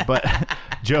Joey Hickman. But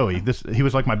Joey, he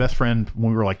was like my best friend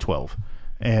when we were like 12.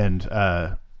 And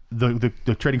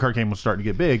the trading card game was starting to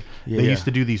get big. They Yeah. used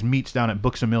to do these meets down at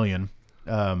Books A Million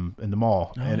in the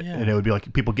mall. And it would be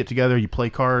like people get together, you play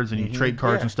cards, and you trade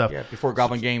cards and stuff. Yeah, before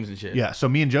Goblin Games and shit. Yeah, so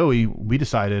me and Joey, we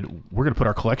decided we're going to put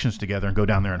our collections together and go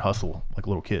down there and hustle like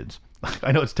little kids.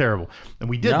 I know it's terrible. And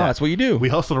we did No, that. that's what you do. We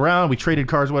hustled around, we traded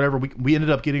cards, whatever. We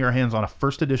ended up getting our hands on a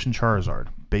first edition Charizard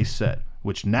base set,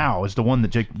 which now is the one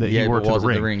that Yeah, he wore the to walls the of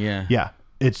ring. the ring, yeah. Yeah.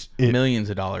 It's Millions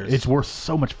of dollars. It's worth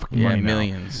so much fucking yeah, money now.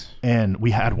 millions. And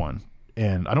we had one.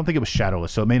 And I don't think it was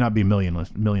shadowless, so it may not be $1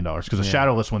 million because the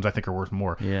shadowless ones I think are worth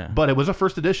more. Yeah. But it was a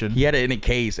first edition. He had it in a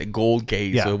case, a gold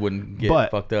case, so it wouldn't get But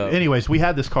fucked up. anyways, we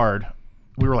had this card.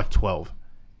 We were like 12,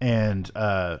 and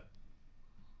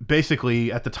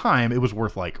basically at the time it was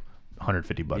worth like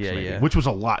 $150 maybe, yeah. which was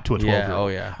a lot to a 12-year-old. Yeah, oh,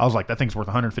 yeah. I was like, that thing's worth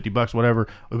 $150, whatever.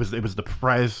 It was the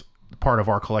prize part of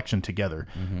our collection together.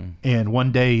 Mm-hmm. And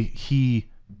one day he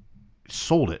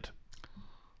sold it.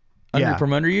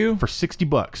 From under you? For $60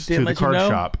 to Didn't the let you card know?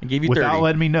 shop And gave you without 30.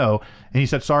 letting me know. And he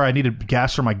said, "Sorry, I needed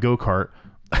gas for my go-kart."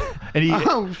 and he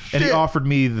Oh, and he shit. offered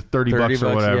me the $30 $30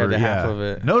 or whatever. yeah, the half of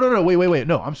it. No, wait.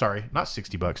 No, I'm sorry, not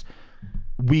 $60.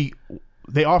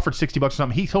 They offered $60 or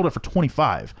something. He sold it for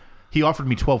 $25. He offered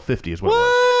me $12.50 is what it was.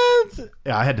 What?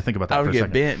 Yeah, I had to think about that I for would a get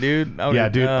second. bent, dude. Yeah,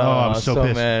 dude. Oh, I'm so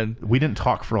pissed. mad. We didn't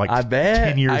talk for like I bet.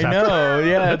 10 years I after. know,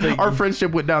 yeah, it's like- Our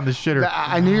friendship went down the shitter.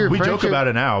 I knew your We joke friendship- about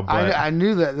it now, but I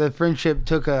knew that the friendship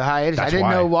took a hiatus. I That's didn't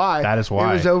why. know why. That is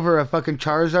why. It was over a fucking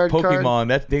Charizard card. Pokemon.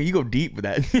 That's there. You go deep with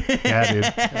that. yeah,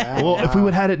 dude. Well, if we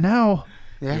would have had it now,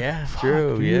 yeah,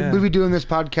 true. dude. Yeah. We'd be doing this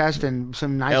podcast in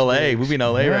some nice L.A. gigs. We'd be in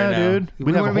L.A. yeah, right now. dude. We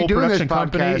We'd have a wouldn't be whole doing this production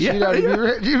company. podcast. Yeah, You know,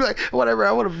 you'd be like, whatever.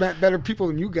 I would have met better people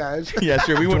than you guys. Yeah,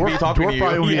 sure. We wouldn't be talking Dwarf to you.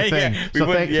 probably wouldn't be a thing. Yeah. We So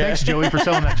wouldn't- thanks, Joey, for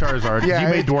selling that Charizard. Yeah, You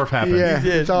made Dwarf happen. Yeah, You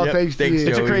did. it's all Yep. thanks to Thanks, you.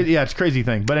 It's a Joey. crazy, it's a crazy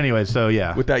thing. But anyway, so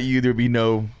yeah. Without you, there'd be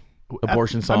no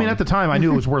abortion song. I mean, at the time, I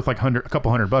knew it was worth like a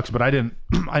couple $100, but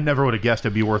I never would have guessed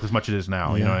it'd be worth as much as it is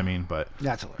now. You know what I mean? But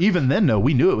That's hilarious. even then, though,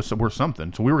 we knew it was worth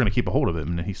something, so we were going to keep a hold of it,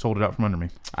 and then he sold it out from under me.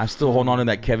 I'm still holding on to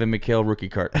that Kevin McHale rookie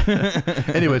card.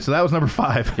 Anyway, so that was number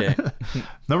 5. Okay.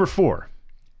 Number 4,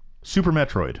 Super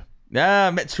Metroid.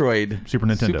 Metroid. Super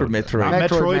Nintendo. Super Metroid. Not Metroid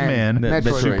Metroid Man. Man.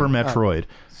 Metroid. Super Metroid.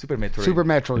 Super Metroid. Super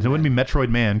Metroid. It wouldn't be Metroid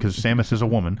Man because Samus is a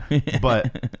woman.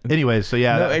 But anyways, so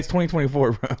yeah, No, it's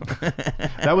 2024, bro.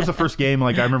 that was the first game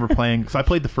like I remember playing. Because I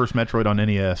played the first Metroid on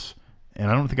NES, and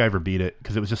I don't think I ever beat it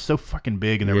because it was just so fucking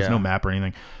big and there was Yeah. no map or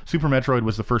anything. Super Metroid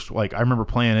was the first. Like I remember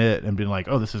playing it and being like,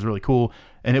 "Oh, this is really cool."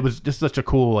 And it was just such a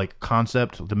cool like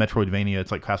concept. The Metroidvania,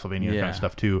 it's like Castlevania kind Yeah. of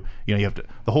stuff too. You know, you have to.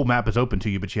 The whole map is open to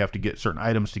you, but you have to get certain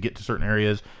items to get to certain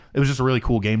areas. It was just a really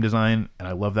cool game design, and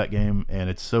I love that game. And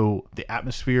it's so the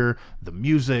atmosphere, the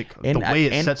music, And the way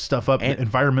it and- sets stuff up, and-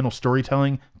 environmental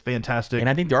storytelling, fantastic. And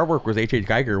I think the artwork was H.H.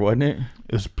 Geiger, wasn't it?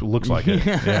 Looks like it.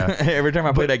 Yeah. Every time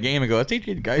I play that game, I go, it's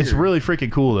H.H. Geiger. It's really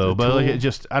freaking cool though, but like, tool. it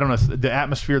just I don't know, the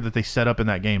atmosphere that they set up in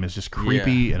that game is just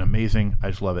creepy and amazing. I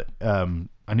just love it.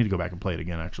 I need to go back and play it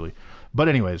again actually. But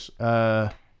anyways,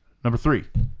 number 3,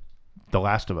 The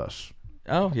Last of Us.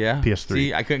 Oh yeah, PS3.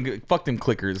 See, I couldn't fuck them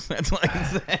clickers. That's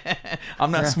like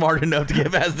I'm not smart enough to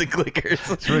get past the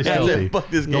clickers. It's really I said, stealthy. fuck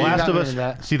this The game. Last of got me into Us.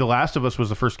 that. See, The Last of Us was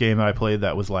the first game that I played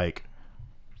that was like.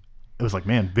 It was like,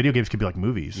 man, video games could be like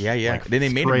movies. Yeah. Like, Then they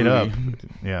made a straight movie. up.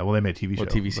 Yeah, well, they made a TV show.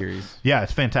 TV but- series. Yeah,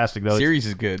 it's fantastic though. Series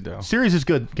is good though. Series is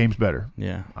good. Game's better.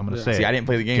 Yeah. I'm gonna say. See, it. I didn't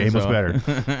play the game. Game was so- better,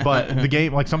 but the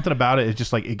game, like something about it, is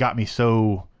just like it got me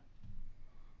so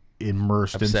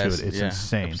immersed Obsessed, into it. It's yeah.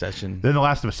 insane. Obsession. Then The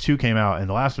Last of Us 2 came out, and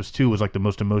The Last of Us 2 was like the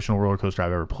most emotional roller coaster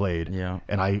I've ever played. Yeah.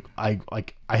 And I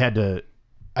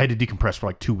had to decompress for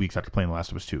like 2 weeks after playing The Last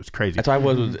of Us 2. It's crazy. That's how I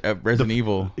was with Resident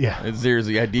Evil. yeah. It's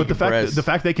seriously, I But the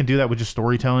fact they can do that with just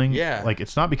storytelling, Yeah. like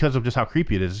it's not because of just how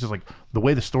creepy it is. It's just like the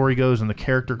way the story goes and the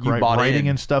character bought writing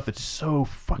in. and stuff. It's so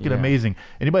fucking Yeah. amazing.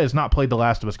 Anybody that's not played The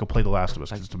Last of Us, go play The Last of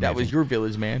Us. 'Cause it's amazing. That was your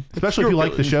village, man. Especially if you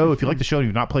like the show. If you like the show and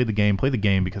you've not played the game, play the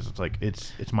game because it's like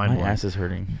it's mind My blowing. ass is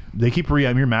hurting. They keep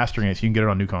you're mastering it, so you can get it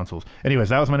on new consoles. Anyways,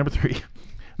 that was my number 3.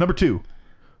 Number 2,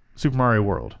 Super Mario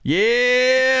World.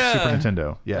 Yeah. Super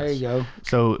Nintendo. Yes. There you go.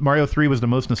 So Mario 3 was the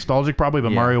most nostalgic probably, but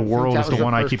Yeah. Mario I think World that is was the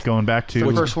one I first- keep going back to.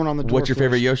 The first one on the What's your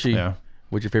favorite list. Yoshi? Yeah.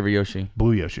 What's your favorite Yoshi?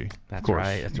 Blue Yoshi. That's of course.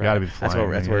 right. That's You right. gotta be the That's flying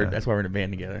why. That's thing, where. yeah. That's why we're in a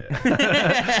band together.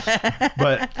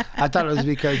 But I thought it was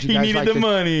because you He guys needed like the to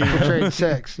money. trade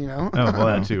sex, you know. oh, well,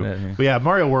 that too. Yeah. But yeah,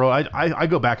 Mario World. I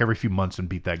go back every few months and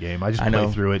beat that game. I just I play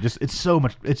know. through it. Just it's so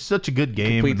much. It's such a good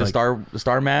game. Complete and, the like-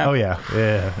 star map. Oh yeah,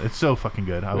 yeah. It's so fucking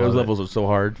good. I Those love levels are so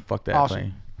hard. Fuck that Awesome.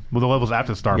 thing. Well, the levels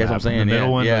after the star Yeah, map, that's what I'm and saying. the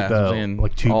middle one, yeah, like, that's what I'm saying.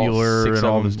 like tubular All 6 and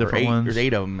all of those them, or different 8, ones. There's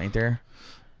 8 of them, ain't there?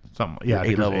 Something, yeah, I There's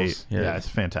think 8 there's levels. 8. Yeah, it's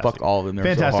fantastic. Fuck all of them. They're so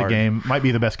Fantastic hard. game. Might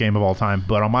be the best game of all time,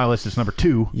 but on my list it's number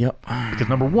 2 Yep. because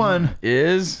number 1,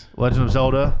 Is. Legend of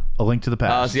Zelda: A Link to the Oh,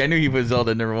 Past. see, I knew he put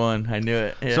Zelda number 1. I knew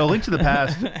it. Yeah. So, Link to the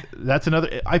Past. That's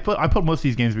another. I put most of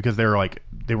these games because they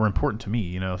were important to me.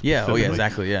 You know. Yeah. Oh, yeah.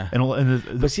 specifically. Exactly. Yeah.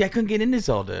 And But see, I couldn't get into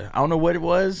Zelda. I don't know what it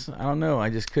was. I don't know. I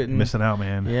just couldn't. missing out,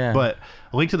 man. Yeah. But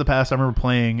A Link to the Past, I remember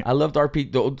playing. I loved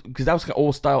RPG because that was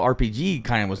old style RPG.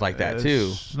 Kind of was like that too.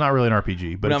 It's not really an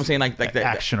RPG, but But I'm it's saying like the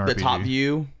action the RPG. top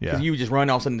view. Yeah. Because you would just run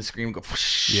all of a sudden the screen would go.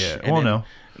 Yeah. and Well, then- no.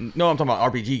 No, I'm talking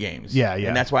about RPG games. Yeah, yeah.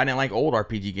 And that's why I didn't like old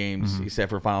RPG games except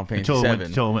for Final Fantasy Until VII.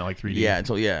 it went like 3D. Yeah.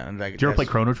 Until and, like, Did you ever play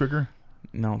that's- Chrono Trigger?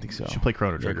 No, I don't think so. You should play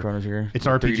Chrono Yeah, Trigger. Chrono Trigger. It's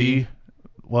RPG. 3D?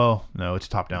 Well, no, it's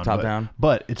top down. Top down?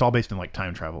 But it's all based in like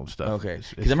time travel and stuff. Okay. It's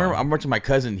Because I remember fun. I'm watching my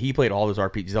cousin. He played all those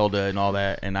RPG Zelda and all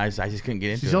that, and I just couldn't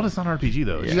get into it. Zelda's not an RPG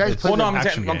though. Yeah. You guys It's play Well, no, an I'm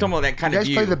action talking game. about that kind You of guys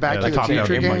view. play the Back Yeah, to the the top-down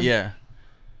Future game. game? Yeah.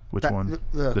 Which That- one?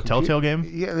 the The Telltale game?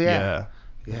 Yeah.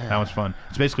 Yeah. That one's fun.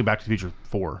 It's basically Back to the Future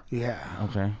 4. Yeah.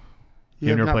 Okay. You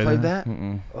have have never not played played that?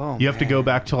 that? Oh, You have to go man.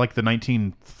 back to like the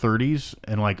 1930s,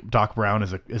 and like Doc Brown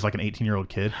is like an 18-year-old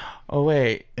kid, Oh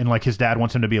wait. and like his dad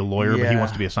wants him to be a lawyer, but he Yeah.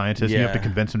 wants to be a scientist. You have to Yeah.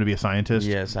 convince him to be a scientist.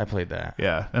 Yes, I played that.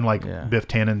 Yeah, and like Yeah. Biff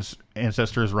Tannen's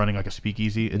ancestor is running like a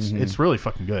speakeasy. It's really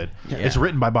fucking good. It's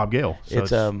written by Bob Gale. So It's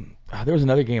there was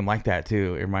another game like that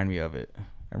too. It reminded me of it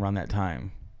around that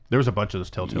time. there was a bunch of those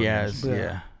Telltale Yes, games.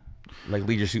 yeah. Like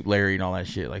Leisure Suit Larry and all that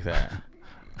shit like that.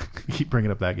 Keep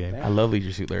bringing up that game. I love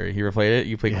Leisure Suit Larry. You ever played it?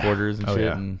 You played Yeah. quarters and Oh, shit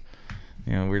yeah.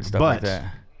 and weird stuff like But-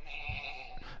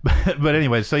 that. But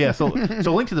anyways, so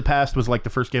Link to the Past was like the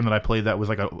first game that I played that was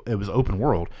like it was open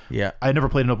world. Yeah. I had never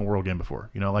played an open world game before.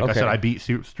 You know, like I said, Okay. I beat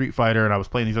Street Fighter and I was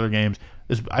playing these other games.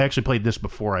 I actually played this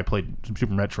before I played some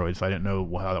Super Metroid, so I didn't know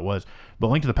how that was. But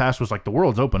Link to the Past was like the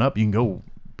world's open up. You can go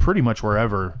pretty much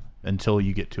wherever until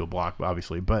you get to a block,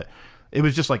 obviously. But it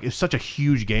was just like it's such a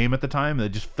huge game at the time that it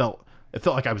just felt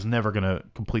like I was never gonna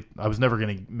complete. I was never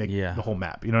gonna make Yeah. the whole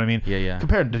map. You know what I mean? Yeah, yeah.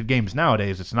 Compared to games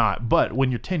nowadays, it's not. But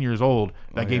when you're 10 years old,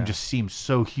 that game yeah. just seems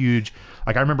so huge.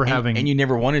 Like I remember having. And you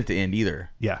never wanted it to end either.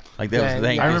 Yeah. Like that was the Yeah,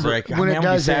 thing. yeah. I I remember remember like, when man, it I'm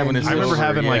gonna be does sad when end, this I is remember over.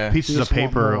 having Yeah. like pieces You of just want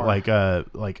paper, more.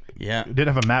 like Yeah. didn't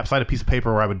have a map, so I had a piece of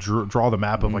paper where I would draw the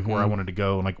map of like where I wanted to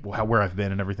go and like where I've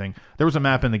been and everything. There was a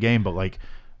map in the game, but like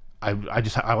I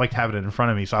liked having it in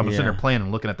front of me, so I was sitting Yeah. there playing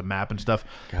and looking at the map and stuff,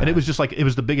 and it was just like it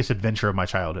was the biggest adventure of my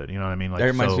childhood. You know what I mean? Like That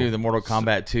reminds so- me of the Mortal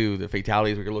Kombat 2, the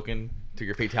fatalities where you're looking to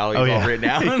your fatalities Oh, yeah. all written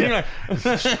down. Yeah. You're like,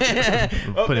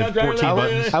 oh, Put in now driver 14 left.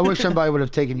 buttons. I wish somebody would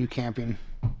have taken you camping.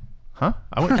 Huh?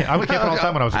 I went camping all the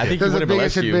time when I was a I kid. think That's he the would have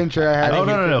biggest blessed you. adventure I had. Oh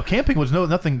no! Camping was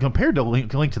nothing compared to Link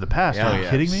to the Past. Yeah, Are you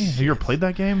yeah. kidding me? Have you ever played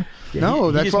that game? No,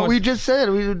 he that's just what we wants- just said.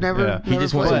 We would never. Yeah. He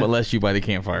just wants to molest you by the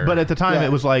campfire. But at the time, Yeah.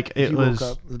 it was like it You was.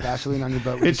 woke up with Vaseline on your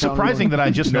butt. It's surprising that I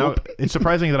just now. Nope. It's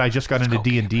surprising that I just got into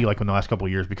D&D like in the last couple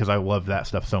of years because I love that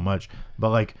stuff so much. But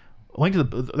like Link to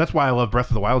the, that's why I love Breath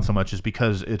of the Wild so much is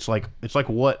because it's like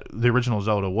what the original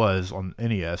Zelda was on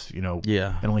NES, you know.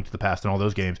 Yeah. And Link to the Past and all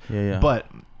those games. Yeah, yeah. But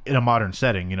in a modern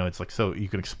setting. You know, it's like so you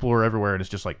can explore everywhere, and it's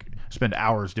just like spend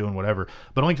hours doing whatever.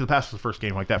 But A Link to the Past was the first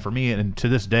game like that for me, and to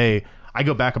this day, I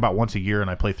go back about once a year and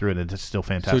I play through it, and it's still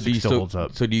fantastic. Still holds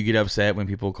up. So do you get upset when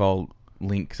people call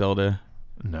Link Zelda?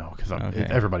 No, because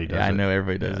everybody does it. Yeah, I know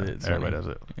everybody does it. Everybody does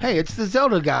it. Hey, it's the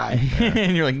Zelda guy.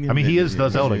 And you're like, I mean, he is the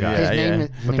Zelda guy. His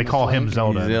They call him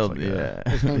Zelda. Zelda.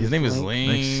 His name is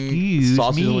Link. Excuse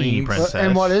Sausage me, Link. princess.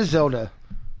 And what is Zelda?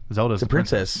 Zelda's The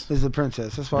princess. Is the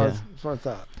princess. That's what I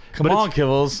thought. Come on,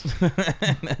 Kibbles.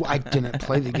 Well, I didn't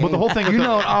play the game. But the whole thing with you the-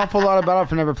 know an awful lot about it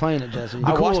for never playing it, Jesse.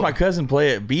 I watched my cousin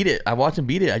play it, beat it. I watched him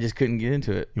beat it. I just couldn't get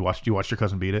into it. You watched your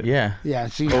cousin beat it? Yeah. Yeah,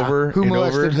 see, Over who and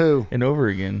molested over who? and over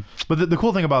again. But the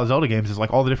cool thing about Zelda games is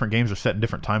like all the different games are set in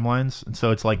different timelines, and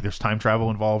so it's like there's time travel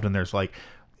involved, and there's like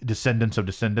descendants of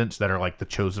descendants that are like the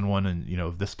chosen one, and you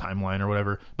know this timeline or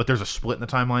whatever. But there's a split in the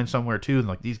timeline somewhere too, and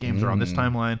like these games are on this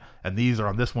timeline, and these are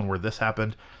on this one where this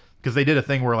happened, because they did a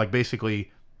thing where like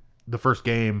basically the first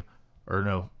game, or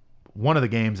no, one of the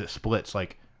games it splits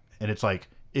like, and it's like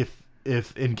if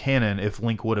in canon if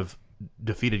Link would have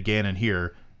defeated Ganon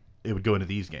here, it would go into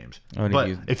these games. Oh, but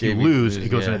if you lose, it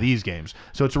goes into these games.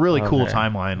 So it's a really cool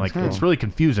timeline. Like it's really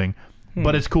confusing,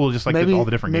 but it's cool just like all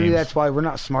the different games. Maybe that's why we're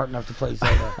not smart enough to play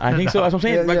Zelda. I think so. That's what I'm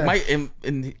saying. Yeah, like yeah.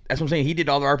 and that's what I'm saying. He did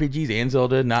all the RPGs and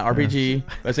Zelda, not RPG.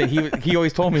 I saying he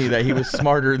always told me that he was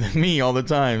smarter than me all the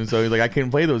time. So he's like, I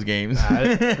couldn't play those games.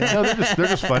 No, they're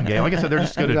just fun games. Like I said, they're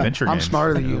just good adventure games. I'm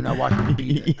smarter than you, and I watch you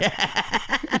beat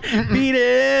it. Beat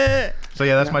it. So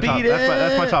yeah, that's my top.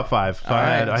 That's my top 5. So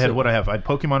I had what I have. I had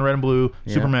Pokemon Red and Blue,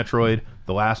 Super Metroid,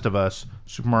 The Last of Us,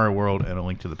 Super Mario World, and A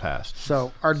Link to the Past.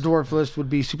 So our dwarf list would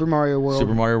be Super Mario World,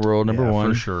 Super Mario World number 1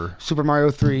 for sure. Super Mario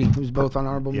 3, who's both on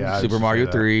honorable Yeah, mentions. Super Mario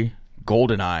 3,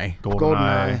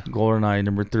 GoldenEye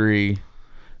number 3,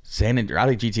 San Andreas. I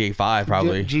think GTA 5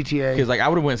 probably. GTA. Because like I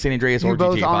would have went San Andreas You or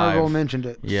both GTA 5. honorable mentioned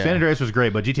it. Yeah. San Andreas was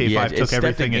great, but GTA 5 took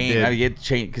everything it did. It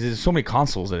changed because there's so many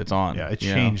consoles that it's on. Yeah, it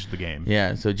changed the game.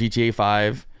 Yeah, so GTA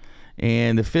 5,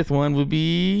 and the 5th one would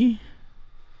be.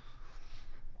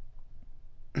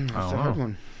 That's a hard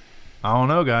one. I don't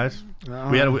know, guys.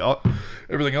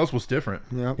 Everything else was different.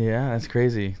 Yep. Yeah, that's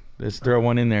crazy. Let's throw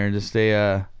one in there and just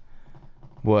say,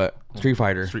 what? Street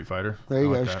Fighter. There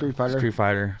you go, that. Street Fighter.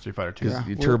 Street Fighter 2. Yeah.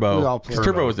 Turbo. We all played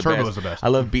Turbo was the Turbo best. was the best. I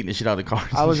love beating the shit out of the cars.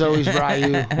 I was always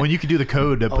Ryu. When you could do the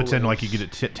code that puts in like you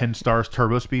get 10 stars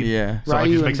turbo speed. Yeah. So it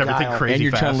Ryu just makes and everything Guile. crazy and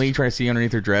you're fast. Chun-Li trying to see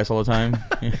underneath her dress all the time.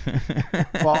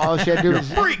 Well, all she had to do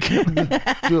was Freak.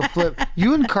 do a flip.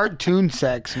 You and cartoon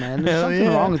sex, man. There's something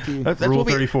wrong with you. That's Rule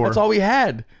what 34. That's all we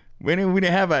had. We didn't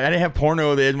have. I didn't have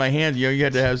porno at the edge of my hands. You know, you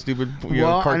had to have stupid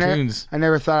cartoons. I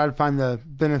never thought I'd find the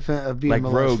benefit of being Like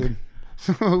molested.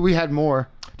 We had more.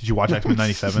 Did you watch X-Men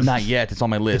 97? Not yet. It's on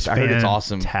my list. I heard it's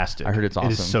awesome. Fantastic. I heard it's awesome.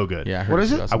 It is so good. Yeah. I heard What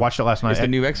is it's it? awesome. I watched it last night. It's the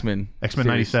new X-Men. X-Men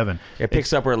series. 97. It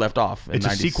picks up where it left off. It's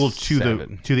a sequel to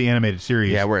the animated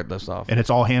series. Yeah, where it left off. And it's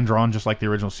all hand drawn, just like the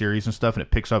original series and stuff. And it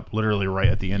picks up literally right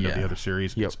at the end of the other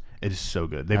series. Yep. It is so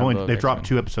good. They've dropped X-Men.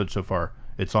 2 episodes so far.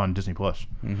 It's on Disney Plus.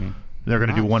 Mm-hmm. They're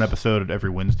going to do 1 episode every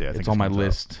Wednesday. I think it's on my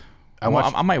list.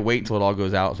 I might wait until it all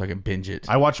goes out so I can binge it.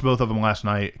 I watched both of them last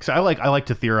night because I like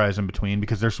to theorize in between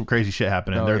because there's some crazy shit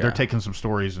happening. They're taking some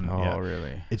stories and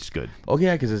really? It's good. Oh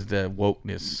yeah, because it's the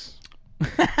wokeness.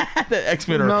 The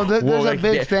X-Men are No, there's woke. a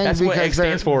big thing That's what because X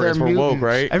stands for. they're Is for woke, mutants.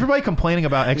 right? Everybody complaining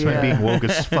about X-Men being woke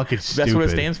is fucking stupid. That's what it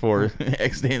stands for.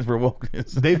 X stands for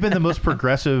wokeness. They've been the most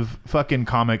progressive fucking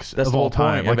comics That's of the all whole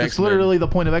time. point of Like it's X-Men. literally the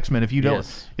point of X-Men. If you don't,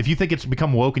 Yes. if you think it's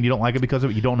become woke and you don't like it because of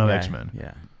it, you don't know X-Men.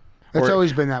 Yeah. It's Or-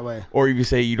 always been that way. Or if you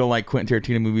say you don't like Quentin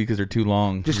Tarantino movies because they're too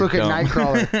long. Just you're look at dumb.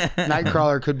 Nightcrawler.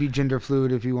 Nightcrawler could be gender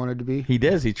fluid if he wanted to be. He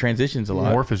does. He transitions a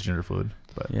lot. Morph is gender fluid,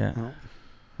 but Yeah.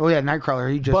 Oh yeah,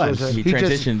 Nightcrawler. He just But was he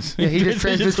transitions. He just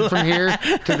transitioned from here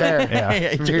to there.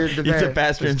 Yeah. From here to He's there. a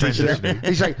fast It's transition. transitioning.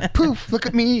 He's like, poof! Look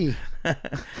at me.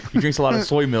 He drinks a lot of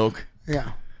soy milk.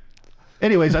 Yeah.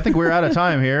 Anyways, I think we're out of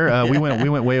time here. We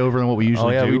went way over than what we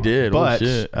usually do. Oh, yeah, we did. Holy But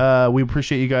shit. we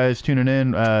appreciate you guys tuning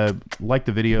in. Like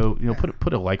the video,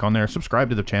 put a like on there. Subscribe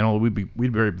to the channel. We'd be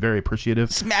very, very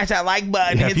appreciative. Smash that like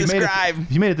button. Yeah, Hit subscribe.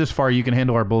 If you made it this far, you can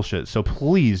handle our bullshit. So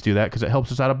please do that because it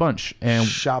helps us out a bunch. And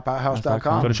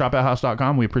ShopOuthouse.com. go to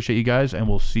shopouthouse.com. We appreciate you guys, and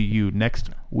we'll see you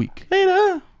next week.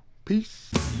 Later.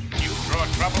 Peace. You draw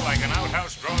trouble like an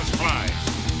outhouse draws flies.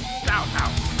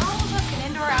 Outhouse. Oh, look, an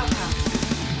indoor outhouse.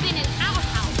 Been an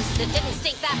outhouse that didn't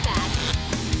stink that bad.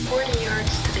 40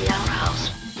 yards to the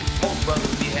outhouse. Most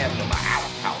brothers be having them out.